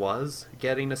she was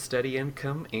getting a steady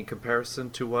income in comparison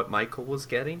to what Michael was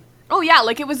getting. Oh, yeah,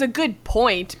 like, it was a good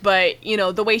point, but, you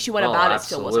know, the way she went about it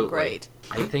still wasn't great.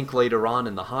 I think later on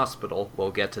in the hospital,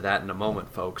 we'll get to that in a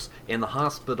moment, folks. In the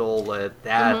hospital,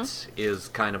 that is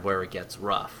kind of where it gets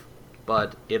rough.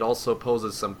 But it also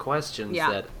poses some questions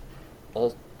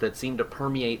that seem to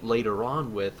permeate later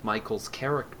on with Michael's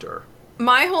character.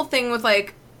 My whole thing with,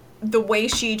 like, the way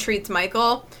she treats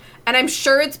Michael, and I'm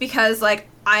sure it's because, like,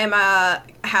 I am a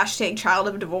 #child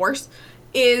of divorce,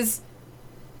 is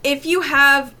if you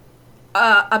have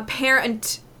a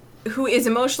parent who is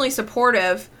emotionally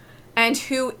supportive and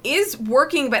who is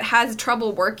working but has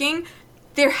trouble working,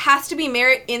 there has to be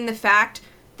merit in the fact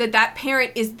that that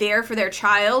parent is there for their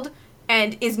child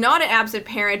and is not an absent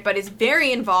parent but is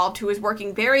very involved, who is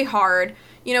working very hard.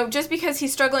 You know, just because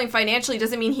he's struggling financially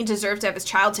doesn't mean he deserves to have his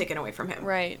child taken away from him.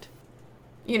 Right.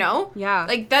 You know? Yeah.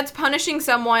 Like, that's punishing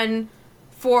someone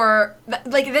for,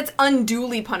 like, that's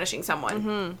unduly punishing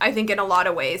someone, I think, in a lot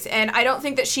of ways. And I don't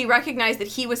think that she recognized that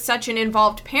he was such an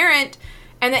involved parent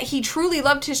and that he truly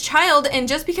loved his child, and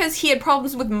just because he had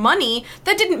problems with money,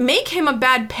 that didn't make him a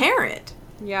bad parent.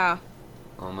 Yeah.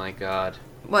 Oh my god.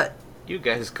 What? You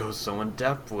guys go so in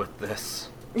depth with this.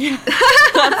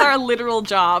 That's our literal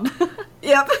job.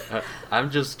 Yep. I'm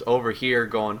just over here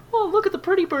going, oh, look at the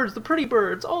pretty birds, the pretty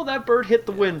birds. Oh, that bird hit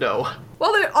the window.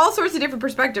 Well, there are all sorts of different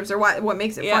perspectives are what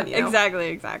makes it fun, you know?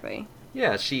 Exactly.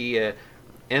 Yeah, she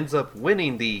ends up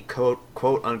winning the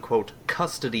quote-unquote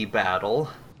custody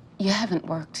battle. You haven't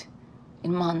worked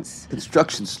in months.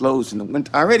 Construction slows in the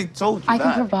winter. I already told you I that.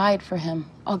 can provide for him.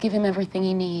 I'll give him everything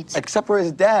he needs. Except for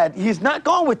his dad. He's not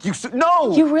going with you. So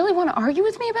no! You really want to argue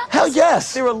with me about this? Hell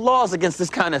yes! There are laws against this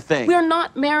kind of thing. We're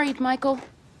not married, Michael.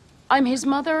 I'm his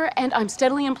mother, and I'm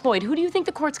steadily employed. Who do you think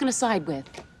the court's going to side with?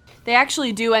 They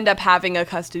actually do end up having a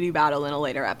custody battle in a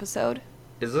later episode.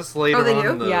 Is this later they on do?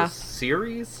 in the Yeah.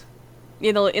 series?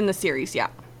 In the series, yeah.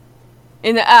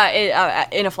 In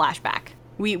a flashback.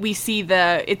 We see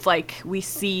the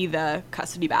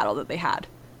custody battle that they had.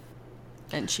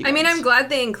 And she I mean, wins. I'm glad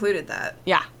they included that.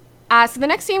 Yeah. So the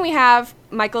next scene we have,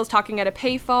 Michael's talking at a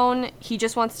payphone. He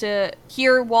just wants to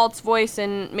hear Walt's voice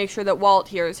and make sure that Walt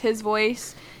hears his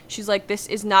voice. She's like, this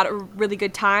is not a really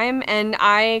good time. And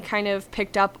I kind of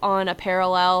picked up on a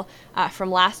parallel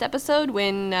from last episode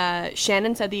when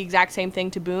Shannon said the exact same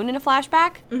thing to Boone in a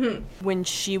flashback. Mm-hmm. When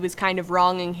she was kind of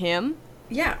wronging him.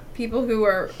 Yeah, people who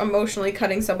are emotionally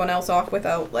cutting someone else off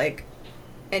without, like,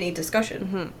 any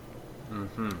discussion.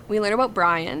 We learn about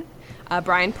Brian.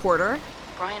 Brian Porter.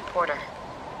 Brian Porter.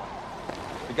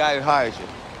 The guy who hired you.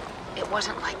 It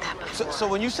wasn't like that before. So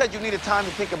when you said you needed time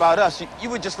to think about us, you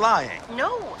were just lying.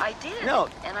 No, I did. No,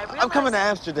 And I realized... I'm coming to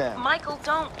Amsterdam. Michael,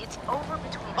 don't. It's over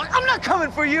between us. I'm not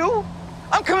coming for you.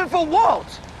 I'm coming for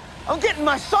Walt. I'm getting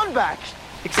my son back.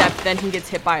 Except then he gets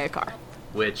hit by a car.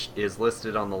 Which is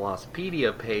listed on the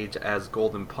Lostpedia page as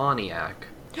Golden Pontiac.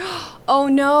 Oh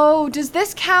no, does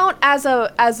this count as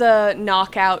a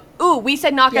knockout? Ooh, we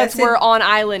said knockouts Yes, were on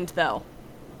island though.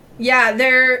 Yeah,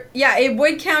 it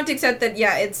would count, except that,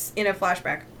 yeah, it's in a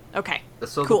flashback. Okay.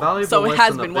 So cool. the valuable So it has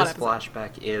lesson been of one this episode.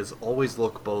 flashback is always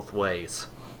look both ways.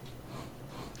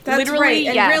 That's Literally, right.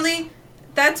 And yes. really,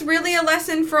 that's really a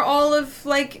lesson for all of,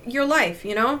 like, your life,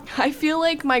 you know? I feel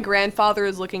like my grandfather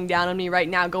is looking down on me right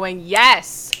now going,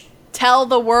 yes, tell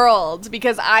the world.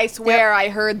 Because I swear I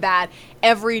heard that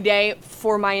every day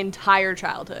for my entire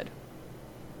childhood.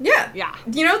 Yeah. Yeah.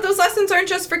 You know, those lessons aren't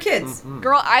just for kids.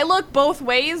 Girl, I look both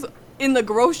ways in the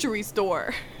grocery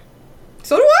store.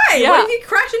 So do I. Yeah. What if you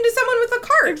crash into someone with a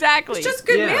cart? Exactly. It's just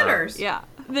good Yeah. manners. Yeah.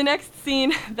 The next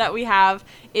scene that we have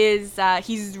is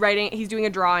he's doing a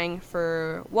drawing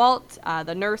for Walt.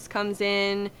 The nurse comes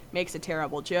in, makes a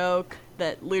terrible joke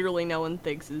that literally no one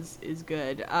thinks is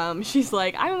good. She's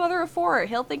like, I'm a mother of 4.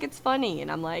 He'll think it's funny.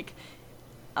 And I'm like,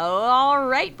 oh, all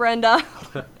right, Brenda.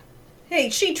 Hey,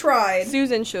 she tried.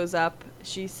 Susan shows up.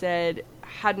 She said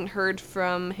hadn't heard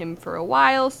from him for a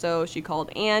while, so she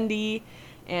called Andy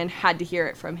and had to hear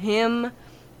it from him.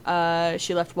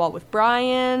 She left Walt with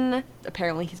Brian.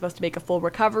 Apparently he's supposed to make a full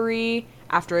recovery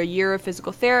after a year of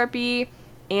physical therapy,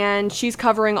 and she's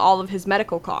covering all of his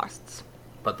medical costs.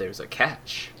 But there's a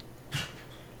catch.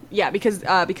 Yeah, because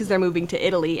they're moving to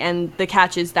Italy, and the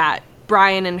catch is that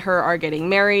Brian and her are getting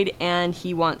married, and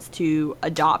he wants to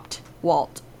adopt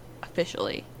Walt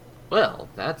officially. Well,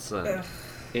 that's an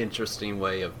interesting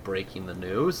way of breaking the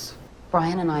news.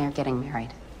 Brian and I are getting married.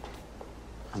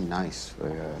 I'm nice.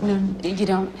 No, you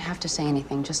don't have to say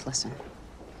anything, just listen.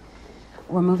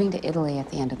 We're moving to Italy at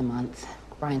the end of the month.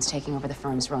 Brian's taking over the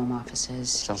firm's Rome offices.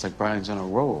 Sounds like Brian's on a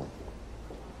roll.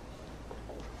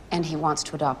 And he wants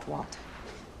to adopt Walt.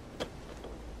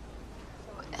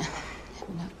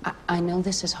 No, I know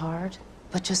this is hard,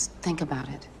 but just think about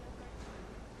it.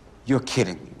 You're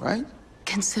kidding me, right?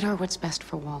 Consider what's best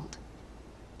for Walt.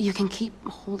 You can keep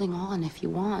holding on if you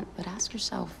want, but ask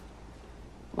yourself,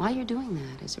 why you're doing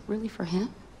that. Is it really for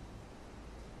him?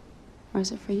 Or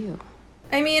is it for you?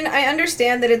 I mean, I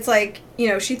understand that it's like, you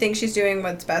know, she thinks she's doing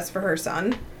what's best for her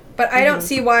son, but I don't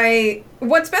see why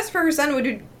what's best for her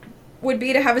son would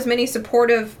be to have as many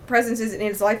supportive presences in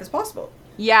his life as possible.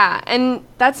 Yeah, and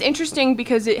that's interesting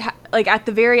because like at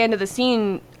the very end of the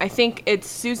scene, I think it's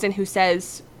Susan who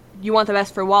says, you want the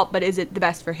best for Walt, but is it the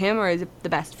best for him or is it the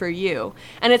best for you?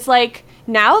 And it's like,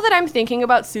 now that I'm thinking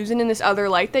about Susan in this other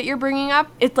light that you're bringing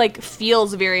up, it like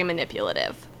feels very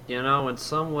manipulative. You know, in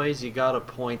some ways you got a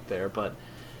point there, but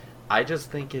I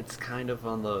just think it's kind of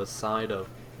on the side of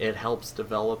it helps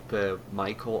develop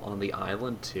Michael on the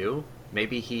island too.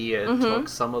 Maybe he took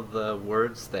some of the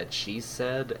words that she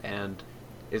said and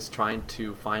is trying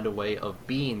to find a way of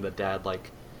being the dad,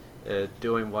 like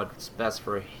doing what's best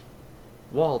for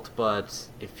Walt, but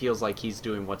it feels like he's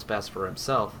doing what's best for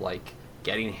himself, like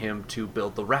getting him to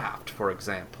build the raft, for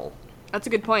example. That's a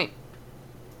good point.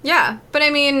 Yeah, but I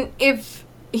mean, if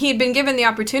he'd been given the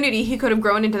opportunity, he could have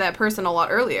grown into that person a lot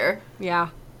earlier. Yeah.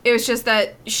 It was just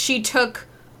that she took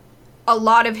a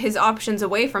lot of his options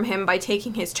away from him by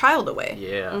taking his child away.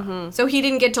 Yeah. So he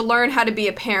didn't get to learn how to be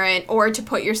a parent or to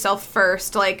put yourself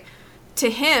first. Like, to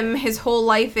him, his whole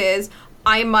life is,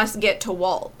 I must get to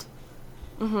Walt.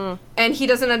 And he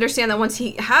doesn't understand that once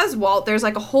he has Walt, there's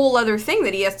like a whole other thing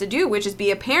that he has to do, which is be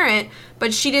a parent,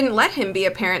 but she didn't let him be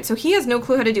a parent, so he has no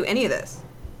clue how to do any of this.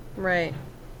 Right.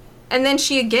 And then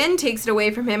she again takes it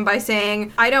away from him by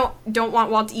saying, I don't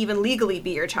want Walt to even legally be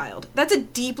your child. That's a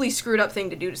deeply screwed up thing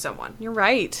to do to someone. You're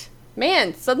right.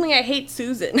 Man, suddenly I hate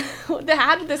Susan.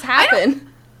 How did this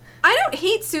happen? I don't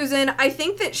hate Susan. I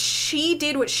think that she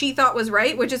did what she thought was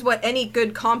right, which is what any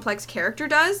good complex character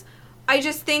does. I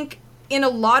just think in a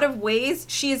lot of ways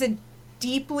she is a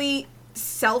deeply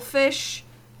selfish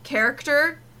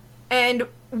character, and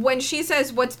when she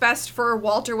says what's best for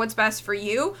Walt or what's best for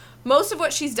you, most of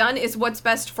what she's done is what's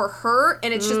best for her,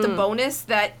 and it's just a bonus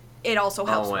that it also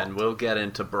helps Oh, and Walt. we'll get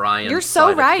into Brian's You're so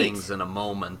side right. of things in a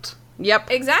moment.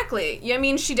 Yep. Exactly. I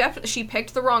mean, she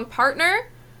picked the wrong partner.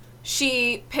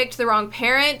 She picked the wrong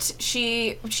parent.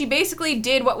 She basically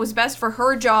did what was best for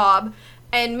her job,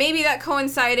 and maybe that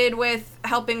coincided with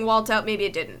helping Walt out. Maybe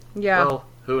it didn't. Yeah. Well,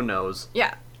 who knows?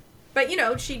 Yeah. But, you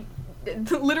know, she...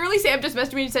 Literally, Sam just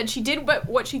messaged me and said she did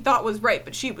what she thought was right,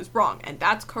 but she was wrong, and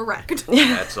that's correct.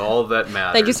 That's all that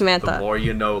matters. Thank you, Samantha. The more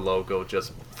you know logo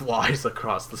just flies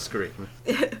across the screen.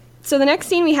 So the next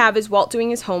scene we have is Walt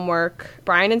doing his homework.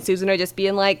 Brian and Susan are just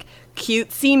being like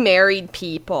cutesy married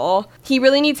people. He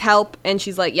really needs help, and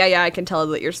she's like, yeah, I can tell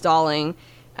that you're stalling.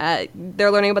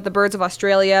 they're learning about the birds of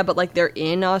Australia, but like they're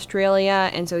in Australia,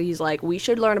 and so he's like, we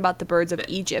should learn about the birds of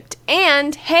Egypt.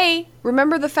 And hey,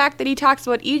 remember the fact that he talks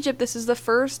about Egypt? This is the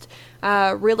first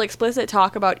real explicit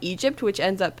talk about Egypt, which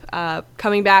ends up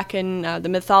coming back in the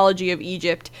mythology of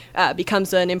Egypt,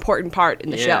 becomes an important part in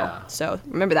the show. So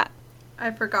remember that. I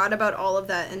forgot about all of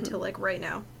that until like right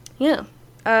now. Yeah.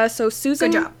 So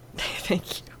Susan. Good job.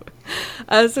 Thank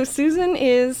you. So Susan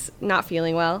is not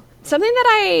feeling well. Something that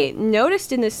I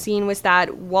noticed in this scene was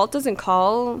that Walt doesn't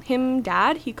call him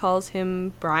Dad. He calls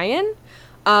him Brian.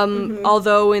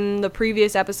 Although in the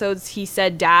previous episodes he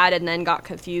said Dad and then got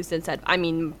confused and said, I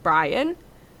mean, Brian.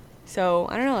 So,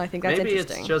 I don't know. I think that's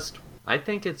interesting. I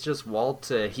think it's just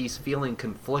Walt, he's feeling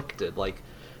conflicted. Like,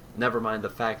 never mind the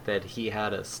fact that he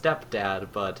had a stepdad,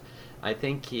 but I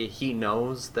think he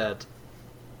knows that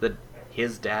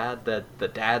his dad, that the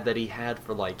dad that he had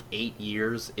for like 8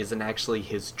 years isn't actually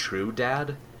his true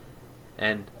dad.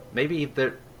 And maybe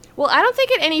there... Well, I don't think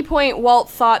at any point Walt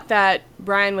thought that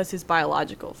Brian was his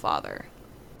biological father.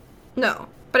 No.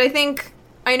 But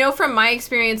I know from my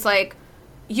experience, like,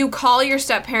 you call your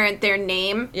step-parent their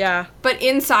name. Yeah. But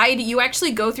inside, you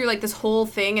actually go through, like, this whole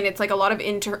thing, and it's, like, a lot of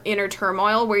inner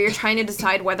turmoil where you're trying to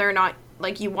decide whether or not,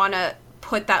 like, you want to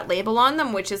put that label on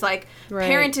them, which is, like,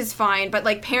 parent is fine, but,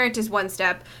 like, parent is one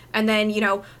step, and then, you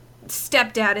know,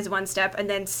 stepdad is one step, and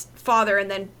then father,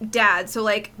 and then dad. So,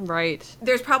 like,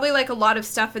 there's probably, like, a lot of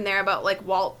stuff in there about, like,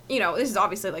 Walt, you know, this is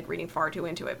obviously, like, reading far too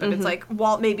into it, but it's, like,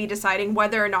 Walt may be deciding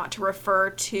whether or not to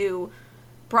refer to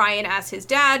Brian as his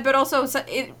dad, but also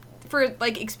for,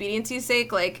 like, expediency's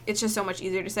sake, like, it's just so much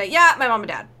easier to say, yeah, my mom and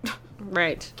dad.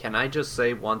 Right. Can I just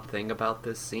say one thing about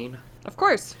this scene? Of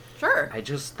course. Sure. I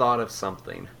just thought of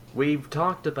something. We've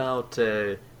talked about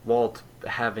Walt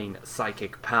having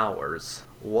psychic powers.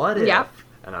 What if,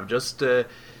 and I'm just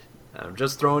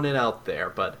throwing it out there,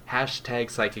 but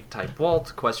hashtag psychic type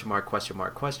Walt, question mark, question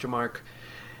mark, question mark.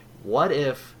 What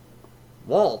if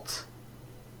Walt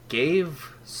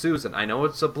gave Susan, I know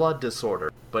it's a blood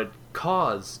disorder, but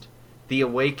caused the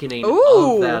awakening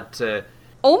of that...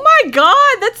 oh my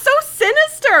god, that's so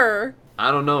sinister! I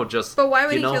don't know, just, but why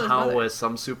would you know he kill his how mother?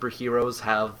 Some superheroes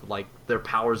have, like, their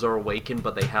powers are awakened,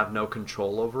 but they have no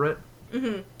control over it?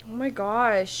 Mm-hmm. Oh my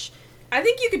gosh. I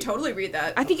think you could totally read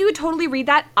that. I think you would totally read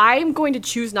that. I'm going to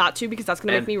choose not to because that's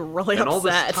going to make me really upset. And all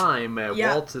this time,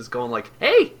 Walt is going like,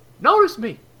 hey, notice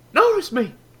me, notice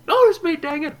me, notice me,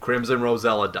 dang it. Crimson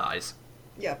Rosella dies.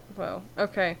 Yep. Whoa,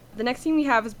 okay. The next thing we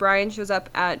have is Brian shows up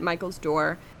at Michael's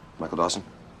door. Michael Dawson?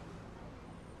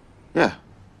 Yeah.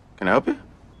 Can I help you?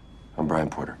 I'm Brian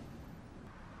Porter.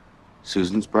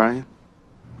 Susan's Brian?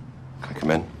 Can I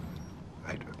come in?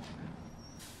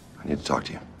 I need to talk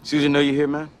to you. Susan know you here,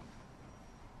 man?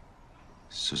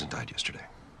 Susan died yesterday.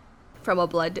 From a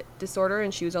blood disorder,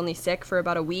 and she was only sick for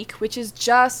about a week, which is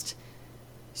just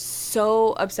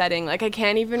so upsetting. Like, I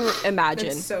can't even imagine.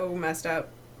 It's so messed up.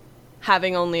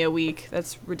 Having only a week.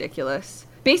 That's ridiculous.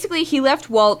 Basically, he left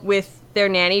Walt with their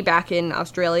nanny back in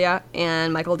Australia,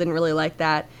 and Michael didn't really like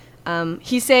that.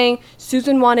 He's saying,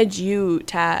 Susan wanted you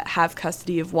to have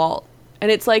custody of Walt. And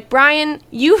it's like, Brian,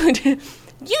 you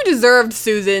deserved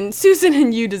Susan. Susan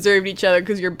and you deserved each other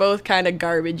because you're both kind of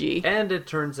garbagey. And it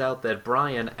turns out that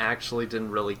Brian actually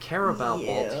didn't really care about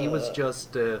Walt. He was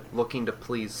just looking to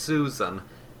please Susan.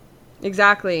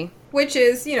 Exactly. Which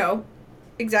is, you know,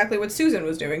 exactly what Susan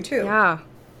was doing, too. Yeah.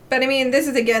 But, I mean, this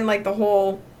is, again, like, the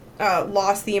whole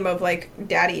lost theme of, like,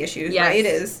 daddy issues, right? It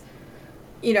is,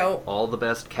 you know... all the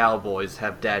best cowboys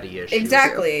have daddy issues.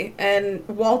 Exactly. And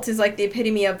Walt is, like, the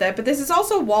epitome of that. But this is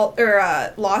also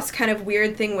Lost's kind of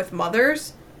weird thing with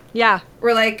mothers. Yeah.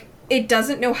 Where, like, it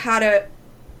doesn't know how to,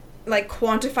 like,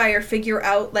 quantify or figure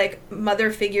out, like, mother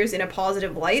figures in a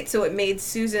positive light. So it made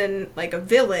Susan, like, a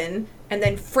villain and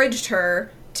then fridged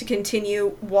her to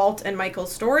continue Walt and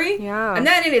Michael's story. Yeah. And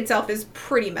that in itself is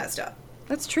pretty messed up.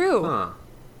 That's true. Huh.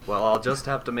 Well, I'll just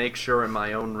have to make sure in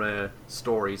my own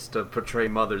stories to portray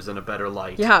mothers in a better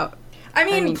light. Yeah. I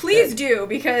mean please do,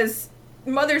 because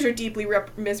mothers are deeply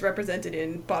misrepresented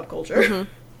in pop culture. Mm-hmm.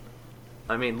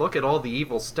 I mean, look at all the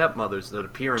evil stepmothers that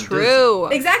appear in True.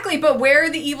 Disney. Exactly, but where are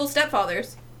the evil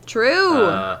stepfathers?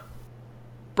 True.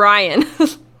 Brian.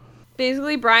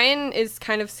 Basically, Brian is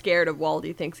kind of scared of Walt.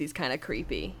 He thinks he's kind of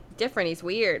creepy. Different, he's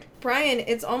weird. Brian,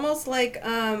 it's almost like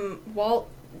Walt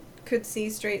could see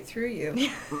straight through you.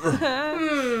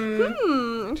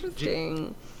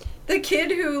 Interesting. The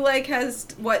kid who, like, has,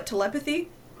 what, telepathy?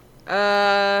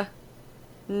 No.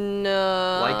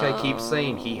 Like I keep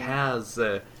saying, he has...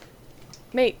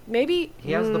 maybe...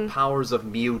 He has the powers of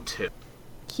Mewtwo.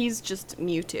 He's just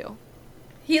Mewtwo.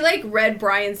 He, like, read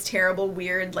Brian's terrible,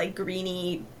 weird, like,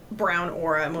 greeny brown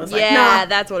aura and was like, Yeah, nah.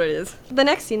 that's what it is. The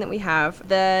next scene that we have,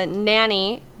 the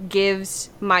nanny gives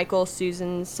Michael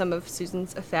some of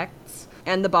Susan's effects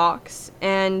and the box,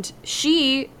 and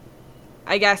she,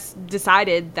 I guess,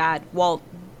 decided that Walt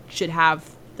should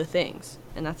have the things,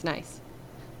 and that's nice.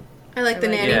 I like the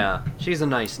nanny. Yeah, she's a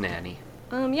nice nanny.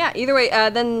 Yeah, either way,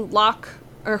 then Locke,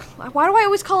 or why do I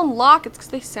always call him Locke? It's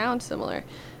because they sound similar.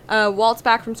 Walt's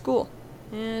back from school,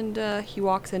 and he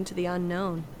walks into the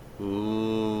unknown.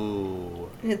 Ooh.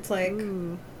 It's like,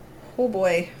 oh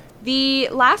boy. The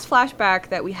last flashback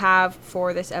that we have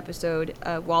for this episode,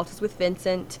 Walt is with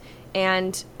Vincent,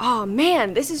 and oh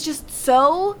man, this is just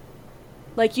so,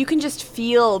 like, you can just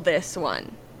feel this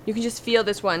one. You can just feel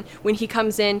this one when he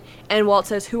comes in and Walt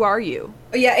says, "Who are you?"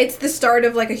 Yeah, it's the start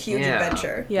of like a huge Yeah.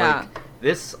 adventure. Yeah. Like,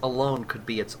 this alone could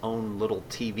be its own little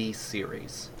TV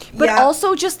series. But Yeah.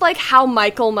 also just like how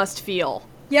Michael must feel.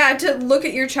 Yeah, to look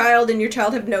at your child and your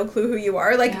child have no clue who you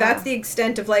are, like, Yeah. that's the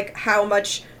extent of, like, how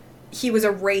much he was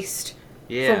erased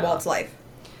Yeah. from Walt's life.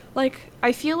 Like,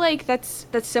 I feel like that's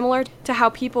similar to how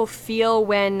people feel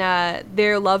when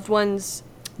their loved ones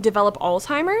develop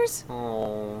Alzheimer's.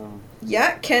 Oh.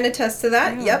 Yeah, can attest to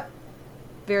that. Yeah. Yep.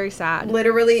 Very sad.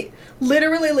 Literally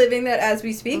living that as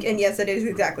we speak, and yes, it is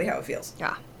exactly how it feels.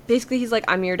 Yeah. Basically, he's like,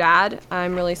 "I'm your dad.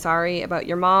 I'm really sorry about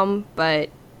your mom, but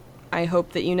I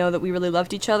hope that you know that we really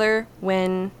loved each other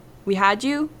when we had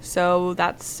you, so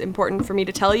that's important for me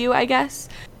to tell you, I guess."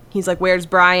 He's like, "Where's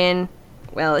Brian?"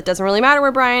 "Well, it doesn't really matter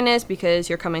where Brian is because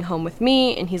you're coming home with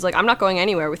me." And he's like, "I'm not going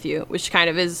anywhere with you," which kind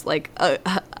of is like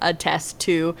a test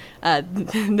to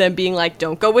them being like,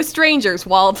 "Don't go with strangers,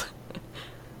 Walt."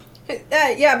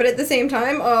 Yeah, but at the same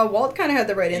time, Walt kind of had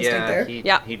the right instinct there.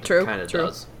 He true, kind of true.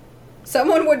 does.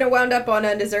 Someone wouldn't have wound up on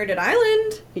a deserted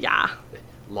island. Yeah.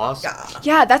 Lost.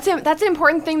 Yeah, that's an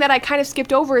important thing that I kind of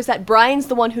skipped over is that Brian's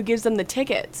the one who gives them the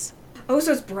tickets. Oh,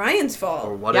 so it's Brian's fault.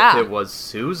 Or what Yeah. if it was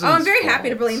Susan's Oh, I'm very fault? happy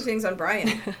to blame things on Brian.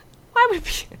 Why would it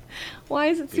be? Why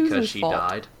is it Susan's Because she fault?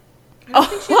 died. I don't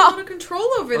think she had a lot of control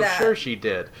over Oh, that. sure she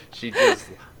did. She just...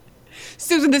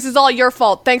 Susan, this is all your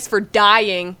fault. Thanks for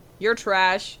dying. You're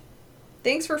trash.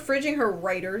 Thanks for fridging her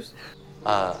writers.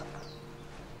 I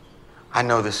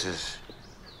know this is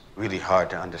really hard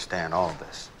to understand, all of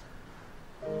this.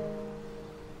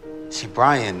 See,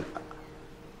 Brian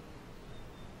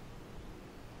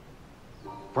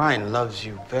loves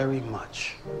you very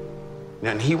much. You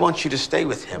know, and he wants you to stay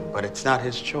with him, but it's not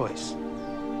his choice.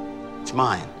 It's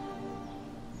mine.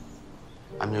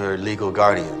 I'm your legal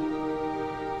guardian.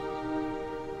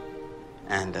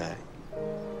 And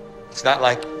it's not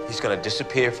like he's gonna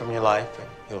disappear from your life.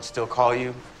 He'll still call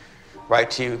you,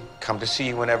 write to you, come to see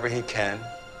you whenever he can.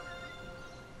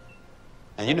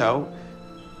 And you know,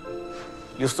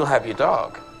 you'll still have your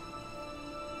dog.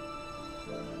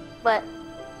 But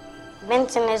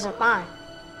Vincent isn't mine.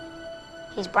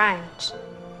 He's Brian's.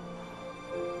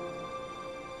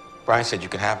 Brian said you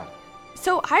could have him.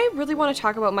 So I really want to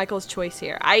talk about Michael's choice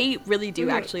here. I really do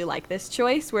actually like this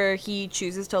choice where he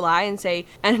chooses to lie and say,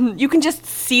 and you can just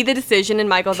see the decision in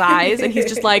Michael's eyes, and he's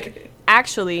just like,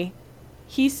 actually,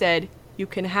 he said you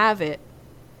can have it.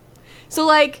 So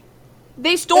like,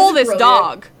 they stole This this is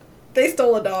dog. They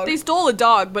stole a dog. They stole a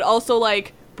dog, but also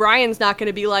like, Brian's not going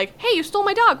to be like, "Hey, you stole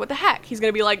my dog. What the heck?" He's going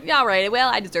to be like, "Yeah, all right. Well,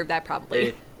 I deserve that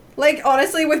probably." Like,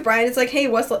 honestly, with Brian, it's like, hey,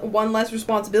 what's one less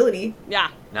responsibility? Yeah.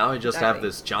 Now I just have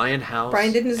this giant house.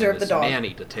 Brian didn't deserve and the this dog.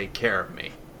 nanny to take care of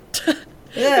me. You think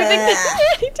the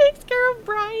nanny takes care of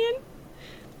Brian?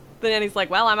 The nanny's like,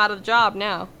 "Well, I'm out of the job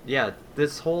now." Yeah,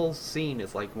 this whole scene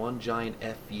is like one giant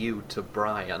FU to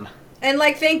Brian. And,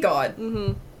 like, thank God.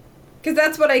 Mm-hmm. Because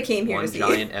that's what I came here One to see.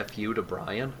 giant FU to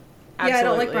Brian. Yeah, I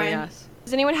don't like Absolutely, Brian. yes.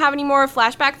 Does anyone have any more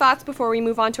flashback thoughts before we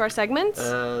move on to our segments?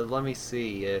 Let me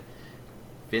see.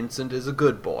 Vincent is a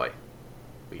good boy.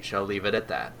 We shall leave it at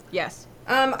that. Yes.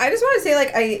 I just want to say,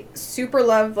 like, I super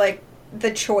love, like,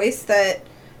 the choice that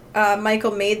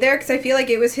Michael made there, because I feel like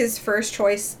it was his first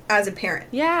choice as a parent.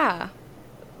 Yeah.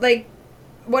 Like,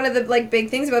 one of the, like, big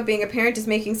things about being a parent is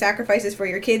making sacrifices for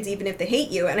your kids, even if they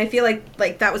hate you. And I feel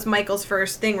like that was Michael's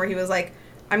first thing, where he was like,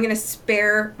 I'm going to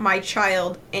spare my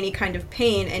child any kind of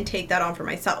pain and take that on for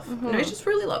myself. And I just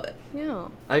really love it. Yeah.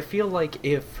 I feel like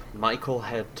if Michael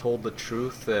had told the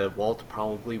truth, Walt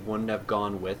probably wouldn't have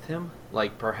gone with him.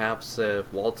 Like, perhaps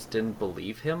Walt didn't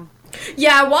believe him.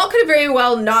 Yeah, Walt could have very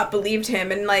well not believed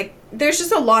him, and, like, there's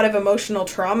just a lot of emotional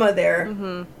trauma there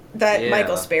that Yeah.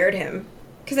 Michael spared him.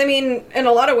 Because, I mean, in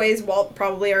a lot of ways, Walt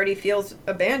probably already feels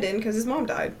abandoned because his mom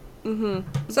died.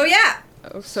 So, yeah.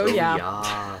 Oh, so yeah.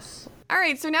 Yes. All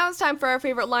right, so now it's time for our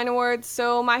favorite line awards.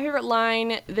 So my favorite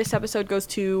line this episode goes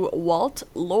to Walt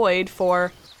Lloyd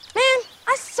for, Man,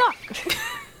 I suck.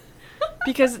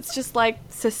 because it's just like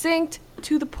succinct,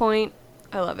 to the point.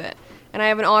 I love it. And I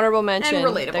have an honorable mention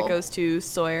that goes to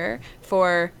Sawyer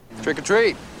for trick or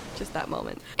treat. Just that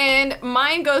moment. And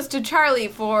mine goes to Charlie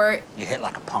for You hit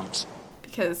like a punk.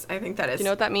 because I think that is. Do you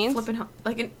know what that means? Flipping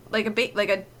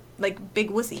like big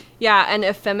wussy. Yeah, an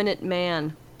effeminate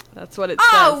man. That's what it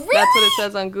Oh, says. really? That's what it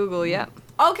says on Google. Yeah.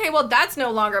 Okay, well that's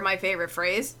no longer my favorite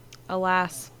phrase.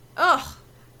 Alas. Ugh,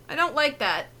 I don't like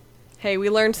that. Hey,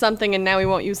 we learned something and now we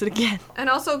won't use it again. And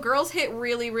also, girls hit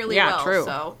really, really Yeah, well. true.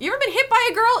 So, you ever been hit by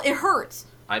a girl? It hurts.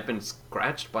 I've been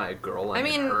scratched by a girl and I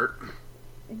mean- it hurt.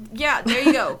 Yeah, there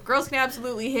you go. Girls can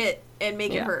absolutely hit and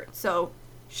make it Yeah. hurt. So,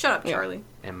 shut up, Charlie.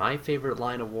 And my favorite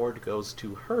line award goes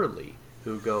to Hurley,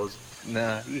 who goes,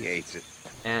 Nah, he hates it.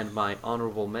 and my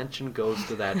honorable mention goes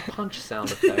to that punch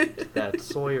sound effect that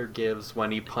Sawyer gives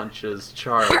when he punches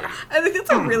Charlie. I think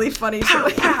that's a really funny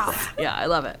choice. Yeah, I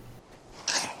love it.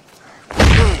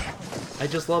 I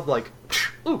just love like,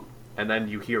 ooh, and then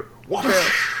you hear,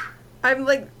 whoosh. I'm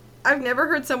like, I've never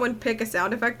heard someone pick a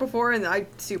sound effect before, and I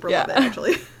super Yeah. love that,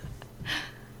 actually.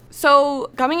 So,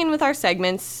 coming in with our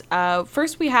segments,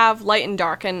 first we have Light and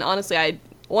Dark, and honestly, I,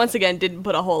 once again, didn't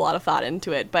put a whole lot of thought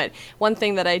into it, but one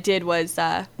thing that I did was,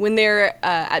 when they're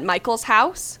at Michael's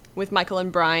house with Michael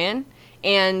and Brian,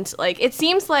 and, like, it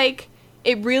seems like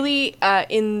it really,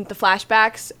 in the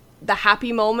flashbacks, the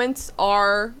happy moments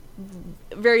are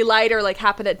very light or, like,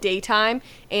 happen at daytime,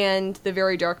 and the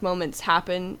very dark moments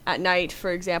happen at night.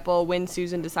 For example, when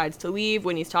Susan decides to leave,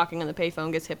 when he's talking on the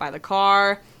payphone, gets hit by the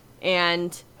car,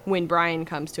 and when Brian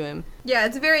comes to him. Yeah,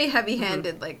 it's very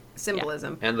heavy-handed, like,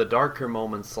 symbolism. And the darker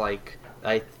moments, like,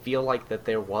 I feel like that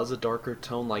there was a darker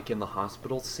tone, like in the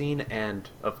hospital scene, and,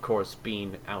 of course,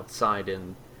 being outside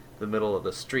in the middle of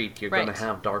the street, you're Right. gonna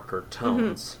have darker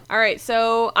tones. All right,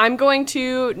 so I'm going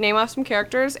to name off some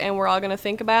characters, and we're all going to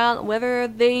think about whether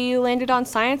they landed on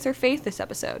science or faith this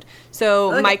episode.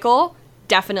 So, Okay. Michael,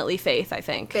 definitely faith, I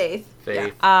think. Faith.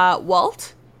 Faith.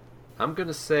 Walt? I'm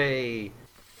gonna say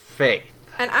faith.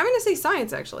 And I'm going to say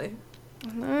science, actually.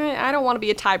 I don't want to be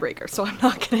a tiebreaker, so I'm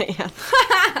not going to answer.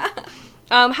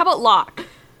 How about Locke?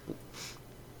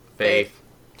 Faith.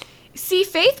 See,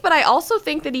 faith, but I also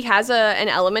think that he has an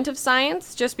element of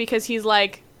science, just because he's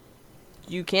like,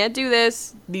 you can't do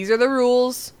this, these are the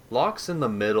rules. Locke's in the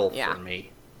middle Yeah. for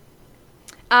me.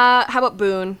 How about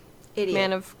Boone? Idiot.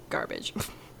 Man of garbage.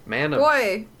 Man of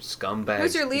Boy. scumbags.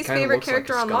 Who's your He least kinda favorite looks like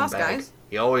character a on Lost, scumbag. guys?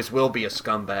 He always will be a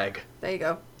scumbag. There you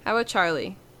go. How about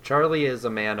Charlie? Charlie is a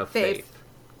man of Faith. faith.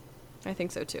 I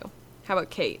think so too. How about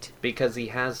Kate? Because he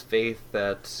has faith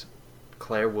that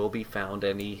Claire will be found,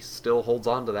 and he still holds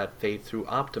on to that faith through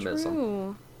optimism.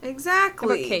 Ooh. Exactly.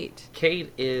 How about Kate?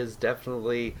 Kate is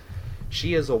definitely,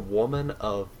 she is a woman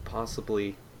of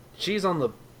possibly, she's on the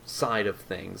side of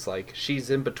things, like she's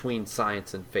in between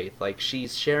science and faith, like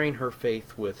she's sharing her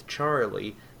faith with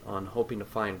Charlie on hoping to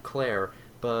find Claire,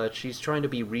 but she's trying to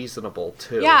be reasonable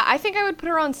too. Yeah, I think I would put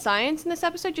her on science in this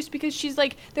episode just because she's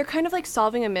like, they're kind of like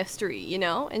solving a mystery, you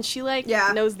know? And she like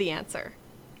knows the answer.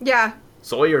 Yeah.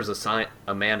 Sawyer's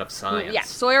a man of science. Yeah,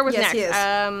 Sawyer was Yes, next. he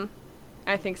is.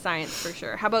 I think science for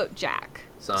sure. How about Jack?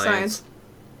 Science.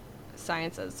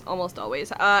 Science as almost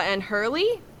always. And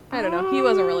Hurley? I don't know. He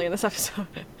wasn't really in this episode.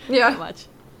 Yeah. That much.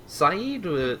 Saeed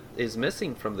is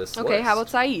missing from this list. Okay, how about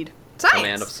Saeed? Science. A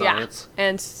man of science. Yeah.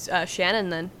 And Shannon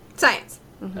then. Science.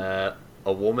 A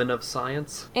woman of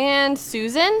science. And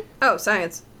Susan? Oh,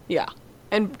 science. Yeah.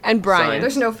 And Brian. Science.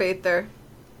 There's no faith there.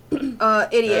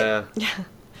 Idiot.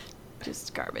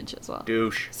 Just garbage as well.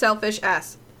 Douche. Selfish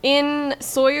ass. In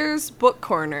Sawyer's book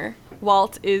corner,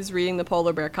 Walt is reading the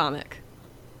Polar Bear comic.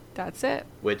 That's it.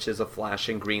 Which is a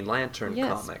flashing Green Lantern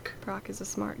Yes. comic. Brock is a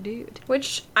smart dude.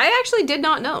 Which I actually did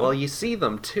not know. Well, you see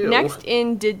them too. Next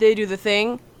in Did They Do the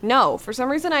Thing? No. For some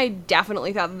reason, I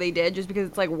definitely thought that they did, just because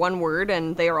it's like one word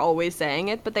and they are always saying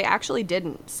it, but they actually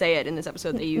didn't say it in this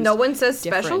episode. They used No one says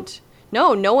special? different.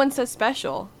 No one says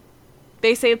special.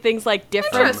 They say things like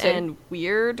different Interesting. and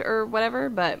weird or whatever,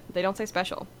 but they don't say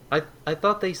special. I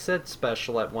thought they said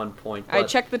special at one point. I but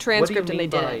checked the what do you transcript and they mean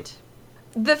by- didn't.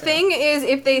 The thing is,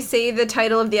 if they say the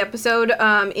title of the episode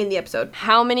in the episode.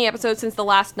 How many episodes since the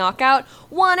last knockout?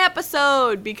 1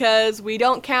 episode, because we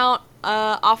don't count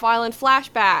off-island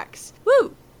flashbacks.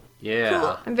 Woo! Yeah.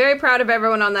 Cool. I'm very proud of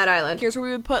everyone on that island. Here's where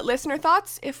we would put listener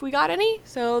thoughts, if we got any.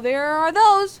 So there are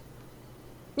those.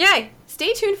 Yay!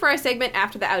 Stay tuned for our segment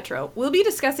after the outro. We'll be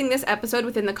discussing this episode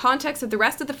within the context of the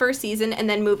rest of the first season and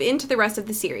then move into the rest of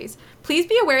the series. Please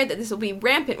be aware that this will be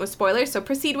rampant with spoilers, so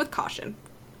proceed with caution.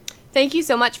 Thank you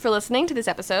so much for listening to this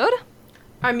episode.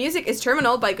 Our music is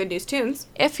Terminal by Good News Tunes.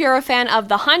 If you're a fan of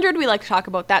The 100, we like to talk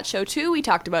about that show too. We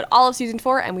talked about all of Season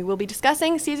 4, and we will be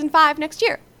discussing Season 5 next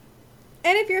year.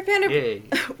 And if you're a fan of... Yay.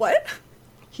 What?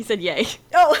 He said yay.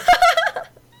 Oh.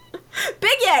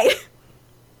 Big yay!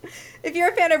 If you're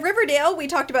a fan of Riverdale, we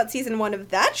talked about Season 1 of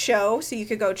that show, so you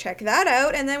could go check that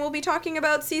out, and then we'll be talking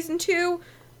about Season 2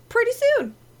 pretty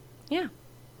soon. Yeah.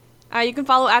 You can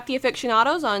follow at The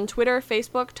Afictionados on Twitter,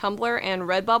 Facebook, Tumblr, and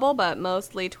Redbubble, but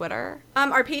mostly Twitter.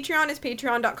 Our Patreon is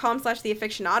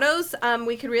patreon.com/theafictionados.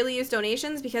 We could really use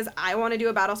donations because I want to do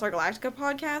a Battlestar Galactica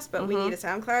podcast, but we need a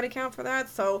SoundCloud account for that.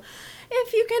 So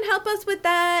if you can help us with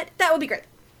that, that would be great.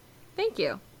 Thank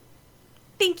you.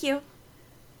 Thank you.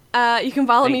 You can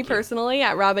follow Thank me you. personally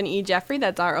at Robin E. Jeffrey.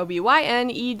 That's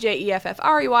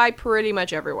ROBYNEJEFFREY, pretty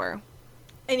much everywhere.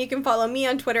 And you can follow me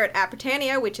on Twitter at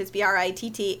Britannia, which is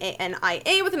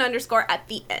BRITTANIA with an underscore at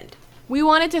the end. We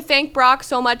wanted to thank Brock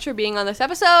so much for being on this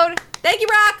episode. Thank you,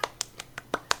 Brock!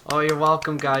 Oh, you're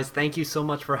welcome, guys. Thank you so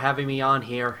much for having me on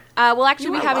here. We'll actually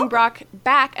You be are having welcome. Brock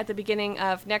back at the beginning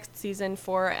of next season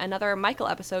for another Michael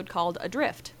episode called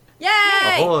Adrift.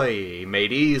 Yay! Ahoy,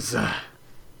 mateys.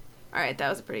 Alright, that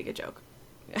was a pretty good joke.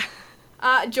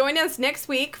 Join us next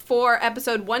week for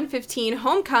episode 115,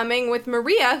 Homecoming, with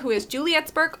Maria, who is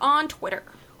Juliet's Burke on Twitter.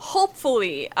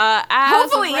 Hopefully.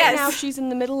 Hopefully, of right yes. now she's in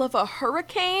the middle of a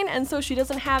hurricane, and so she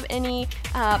doesn't have any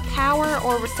power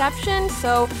or reception.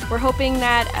 So we're hoping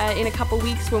that in a couple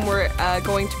weeks when we're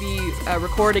going to be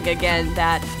recording again,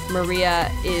 that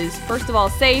Maria is, first of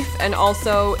all, safe and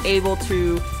also able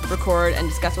to record and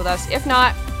discuss with us. If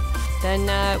not, then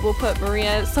we'll put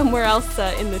Maria somewhere else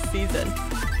in this season.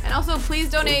 And also, please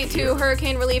donate to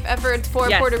hurricane relief efforts for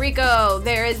Yes. Puerto Rico.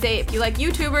 There is if you like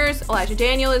YouTubers, Elijah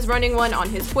Daniel is running one on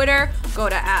his Twitter. Go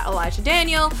to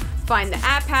 @ElijahDaniel, find the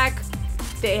 @pack.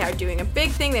 They are doing a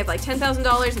big thing. They have like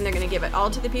 $10,000, and they're going to give it all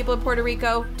to the people of Puerto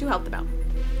Rico to help them out.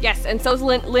 Yes, and so's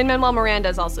Lin-Manuel Miranda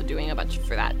is also doing a bunch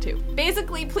for that, too.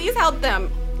 Basically, please help them.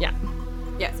 Yeah.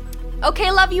 Yes. Okay,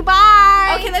 love you,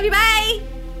 bye! Okay, love you, bye!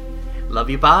 Love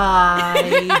you,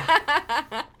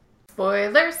 bye.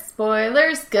 Spoilers,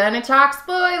 spoilers, gonna talk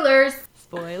spoilers.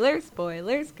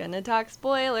 Spoilers, gonna talk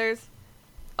spoilers.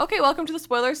 Okay, welcome to the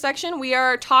spoilers section. We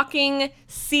are talking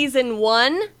season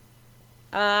 1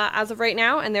 as of right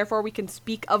now, and therefore we can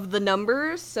speak of the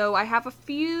numbers. So I have a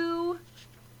few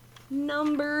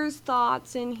numbers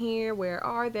thoughts in here. Where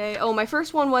are they? Oh, my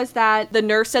first one was that the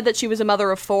nurse said that she was a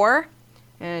mother of 4.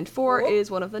 And 4 is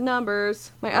one of the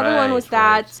numbers. My other one was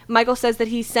that Michael says that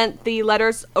he sent the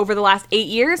letters over the last 8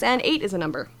 years, and 8 is a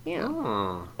number. Yeah.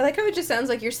 Oh. I like how it just sounds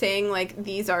like you're saying, like,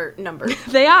 these are numbers.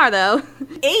 They are, though.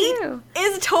 8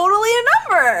 is totally a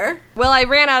number! Well, I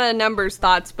ran out of numbers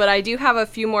thoughts, but I do have a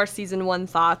few more season 1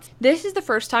 thoughts. This is the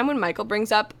first time when Michael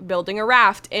brings up building a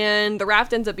raft, and the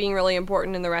raft ends up being really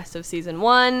important in the rest of season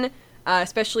 1,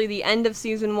 especially the end of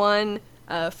season 1.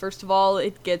 First of all,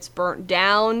 it gets burnt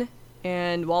down,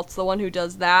 and Walt's the one who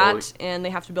does that, and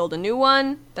they have to build a new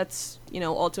one that's,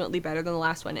 ultimately better than the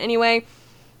last one anyway.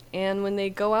 And when they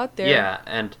go out there, Yeah,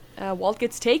 and Walt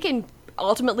gets taken,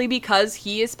 ultimately because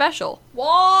he is special.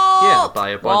 Walt! yeah, by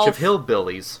a bunch of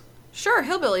hillbillies. Sure,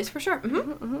 hillbillies, for sure.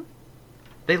 Mm-hmm.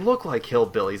 They look like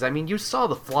hillbillies. I mean, you saw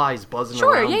the flies buzzing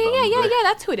Sure, around them. yeah,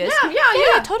 that's who it is.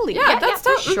 Yeah, totally. Yeah, that's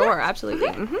for to- sure, absolutely.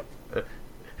 Mm-hmm.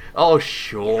 Oh,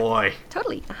 sure.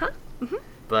 Totally,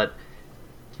 But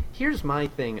here's my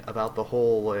thing about the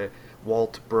whole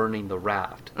Walt burning the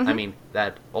raft. I mean,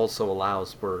 that also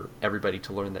allows for everybody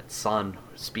to learn that Son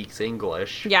speaks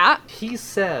English. Yeah. He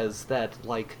says that,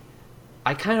 like,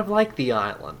 I kind of like the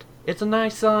island. It's a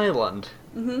nice island.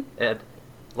 Mm-hmm. And,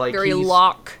 like, Very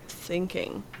Locke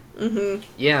thinking. Mm-hmm.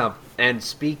 Yeah, and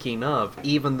speaking of,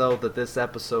 even though that this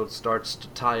episode starts to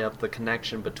tie up the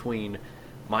connection between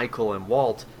Michael and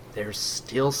Walt, there's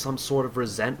still some sort of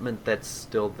resentment that's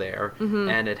still there,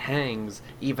 and it hangs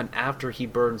even after he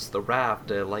burns the raft.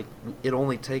 Like, it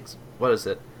only takes, what is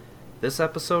it, this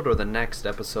episode or the next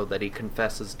episode that he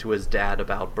confesses to his dad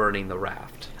about burning the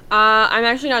raft? I'm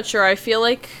actually not sure. I feel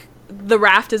like the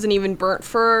raft isn't even burnt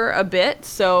for a bit,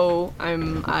 so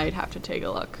I'd have to take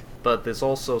a look. But this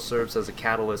also serves as a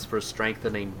catalyst for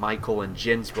strengthening Michael and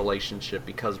Jin's relationship,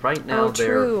 because right now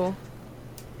they're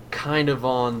kind of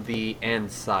on the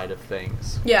end side of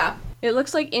things. Yeah. It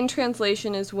looks like in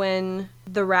translation is when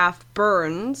the raft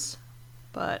burns,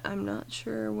 but I'm not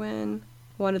sure when.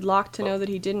 Wanted Locke to know that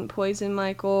he didn't poison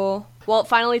Michael. Walt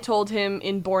finally told him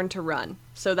in Born to Run.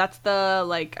 So that's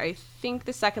I think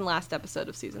the second last episode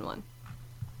of season 1.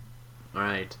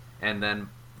 Alright, and then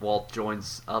Walt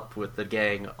joins up with the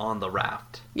gang on the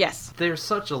raft. Yes. There's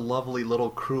such a lovely little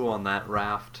crew on that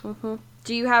raft. Mm-hmm.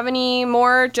 Do you have any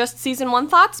more just season 1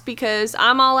 thoughts? Because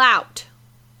I'm all out.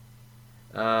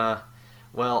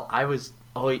 Well, I was...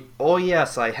 Oh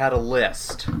yes, I had a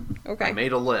list. Okay. I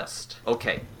made a list.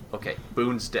 Okay.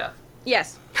 Boone's death.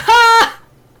 Yes. Ha!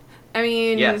 I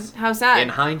mean, Yes. how sad. In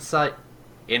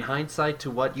hindsight to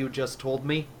what you just told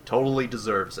me, totally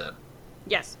deserves it.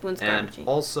 Yes, Boone's And garbage.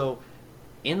 also,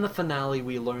 in the finale,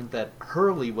 we learned that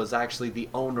Hurley was actually the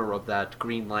owner of that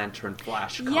Green Lantern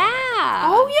Flash comic. Yeah.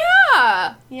 Oh,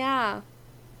 yeah. Yeah.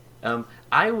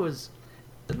 I was...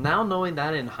 Now knowing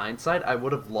that in hindsight, I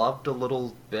would have loved a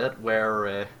little bit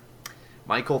where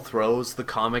Michael throws the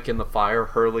comic in the fire.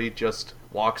 Hurley just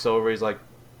walks over. He's like,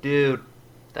 dude,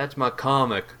 that's my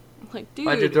comic. Like, dude,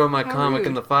 Why'd you throw my how comic rude.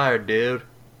 in the fire, dude?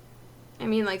 I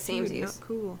mean, like, Dude, samesies. not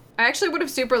cool. I actually would have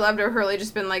super loved if Hurley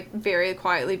just been, like, very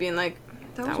quietly being like,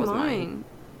 that was mine.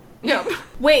 Yep.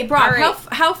 Wait, Brock, All right.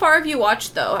 how far have you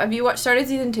watched, though? Have you started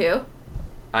season 2?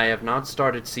 I have not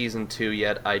started season 2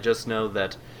 yet. I just know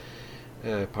that,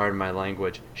 pardon my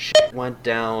language, shit went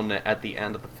down at the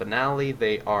end of the finale.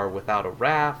 They are without a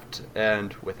raft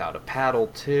and without a paddle,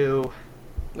 too.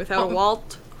 Without a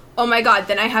Walt. Oh my god,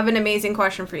 then I have an amazing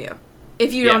question for you.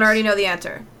 If you don't Yes. already know the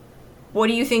answer. What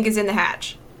do you think is in the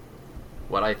hatch?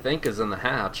 What I think is in the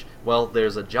hatch, well,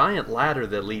 there's a giant ladder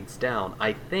that leads down.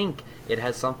 I think it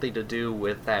has something to do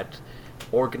with that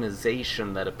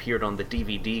organization that appeared on the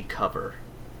DVD cover.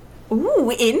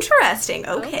 Ooh, interesting.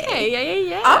 Okay.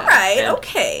 Yeah. All right, And-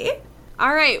 okay.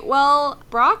 All right, well,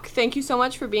 Brock, thank you so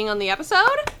much for being on the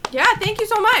episode. Yeah, thank you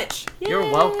so much. You're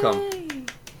welcome.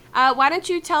 Why don't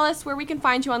you tell us where we can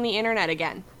find you on the internet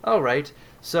again? Alright,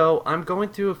 so I'm going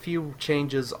through a few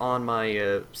changes on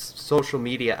my social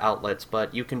media outlets,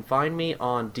 but you can find me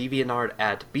on DeviantArt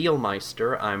at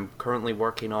Beelmeister. I'm currently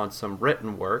working on some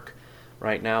written work.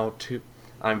 Right now,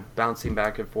 I'm bouncing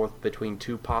back and forth between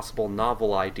 2 possible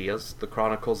novel ideas, The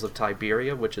Chronicles of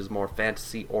Tiberia, which is more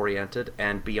fantasy-oriented,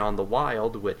 and Beyond the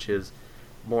Wild, which is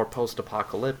more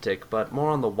post-apocalyptic, but more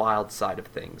on the wild side of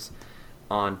things.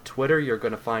 On Twitter, you're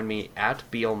going to find me at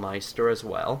Beelmeister as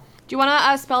well. Do you want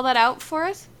to spell that out for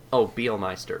us? Oh,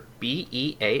 Beelmeister.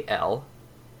 Bealmeister.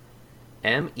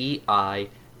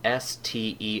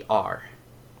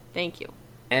 Thank you.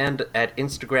 And at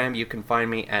Instagram, you can find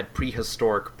me at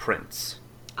Prehistoric Prince.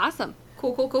 Awesome.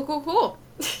 Cool.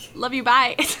 Love you,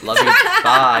 bye. Love you.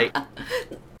 Bye.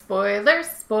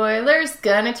 Spoilers,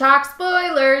 gonna talk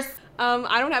spoilers.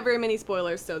 I don't have very many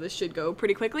spoilers, so this should go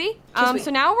pretty quickly. Sweet. So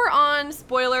now we're on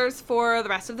spoilers for the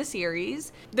rest of the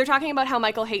series. They're talking about how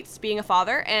Michael hates being a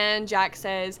father, and Jack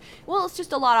says, well, it's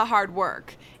just a lot of hard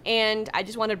work. And I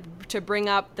just wanted to bring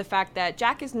up the fact that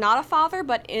Jack is not a father,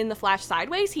 but in The Flash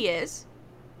Sideways, he is.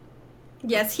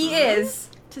 Yes, he is.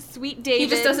 To sweet David. He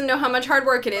just doesn't know how much hard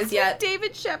work it is yet.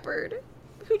 David Shepard,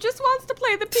 who just wants to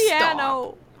play the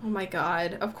piano. Oh my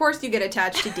god. Of course you get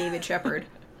attached to David Shepard.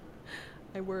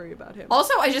 I worry about him.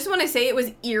 Also, I just want to say it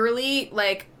was eerily,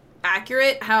 like,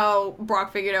 accurate how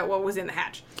Brock figured out what was in the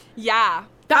hatch. Yeah.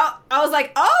 I was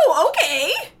like, oh,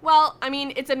 okay. Well, I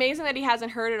mean, it's amazing that he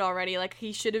hasn't heard it already. Like,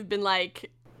 he should have been like,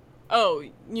 oh,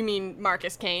 you mean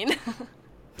Marcus Kane?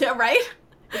 Yeah, right?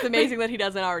 It's amazing that he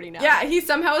doesn't already know. Yeah, he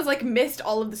somehow has, like, missed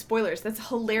all of the spoilers. That's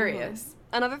hilarious.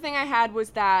 Another thing I had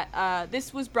was that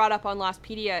this was brought up on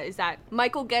Lostpedia, is that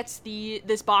Michael gets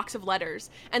this box of letters,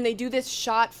 and they do this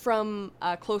shot from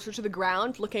closer to the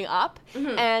ground, looking up,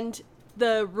 and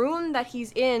the room that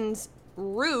he's in's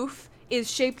roof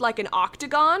is shaped like an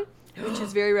octagon, which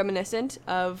is very reminiscent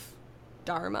of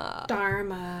Dharma.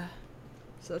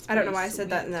 So that's I don't know pretty why I said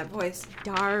that in that voice.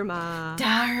 Dharma.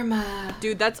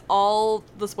 Dude, that's all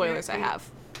the spoilers I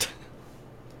have.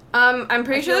 I'm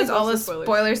pretty sure feel that's like all the most of the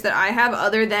spoilers that I have,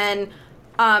 other than,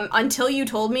 until you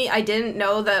told me, I didn't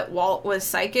know that Walt was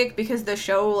psychic because the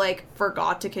show, like,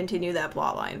 forgot to continue that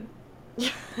plotline.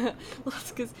 Well,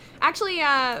 that's because actually,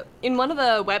 in one of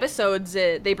the webisodes,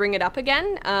 they bring it up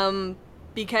again,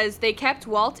 because they kept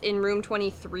Walt in room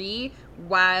 23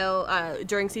 while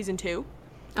during season 2.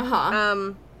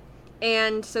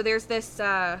 And so there's this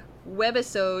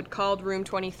webisode called Room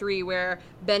 23 where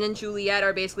Ben and Juliet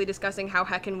are basically discussing how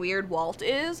heckin' weird Walt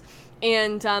is.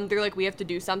 And they're like, we have to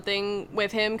do something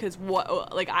with him because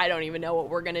I don't even know what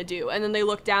we're going to do. And then they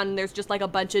look down and there's just like a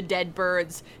bunch of dead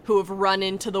birds who have run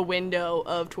into the window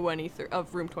of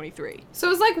Room 23.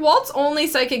 So is, like, Walt's only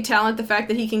psychic talent the fact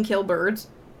that he can kill birds?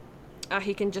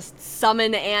 He can just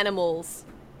summon animals.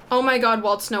 Oh my god,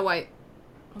 Walt's Snow White.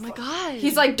 Oh my god.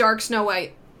 He's like Dark Snow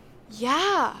White.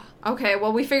 Yeah. Okay,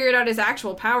 well, we figured out his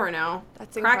actual power now.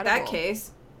 That's Crack incredible. that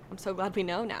case. I'm so glad we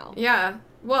know now. Yeah.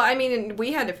 Well, I mean,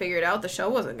 we had to figure it out. The show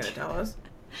wasn't going to tell us.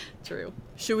 True.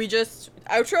 Should we just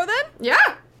outro then?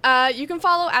 Yeah. You can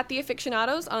follow at The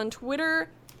Afictionados on Twitter,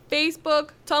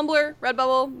 Facebook, Tumblr,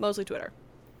 Redbubble, mostly Twitter.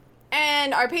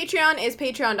 And our Patreon is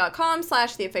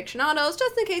patreon.com/theafictionados,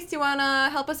 just in case you want to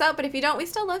help us out. But if you don't, we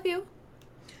still love you.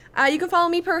 You can follow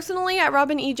me personally at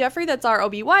Robin E. Jeffrey. That's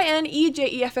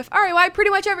ROBYNEJEFFREY, pretty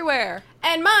much everywhere.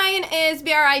 And mine is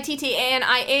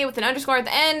BRITTANIA with an underscore at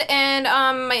the end. And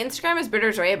my Instagram is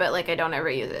BrittersRay, but like I don't ever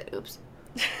use it. Oops.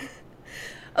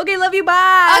 Okay, love you,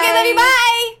 bye. Okay, love you,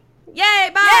 bye. Yay,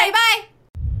 bye. Yay, bye.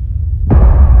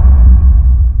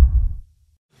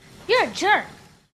 You're a jerk.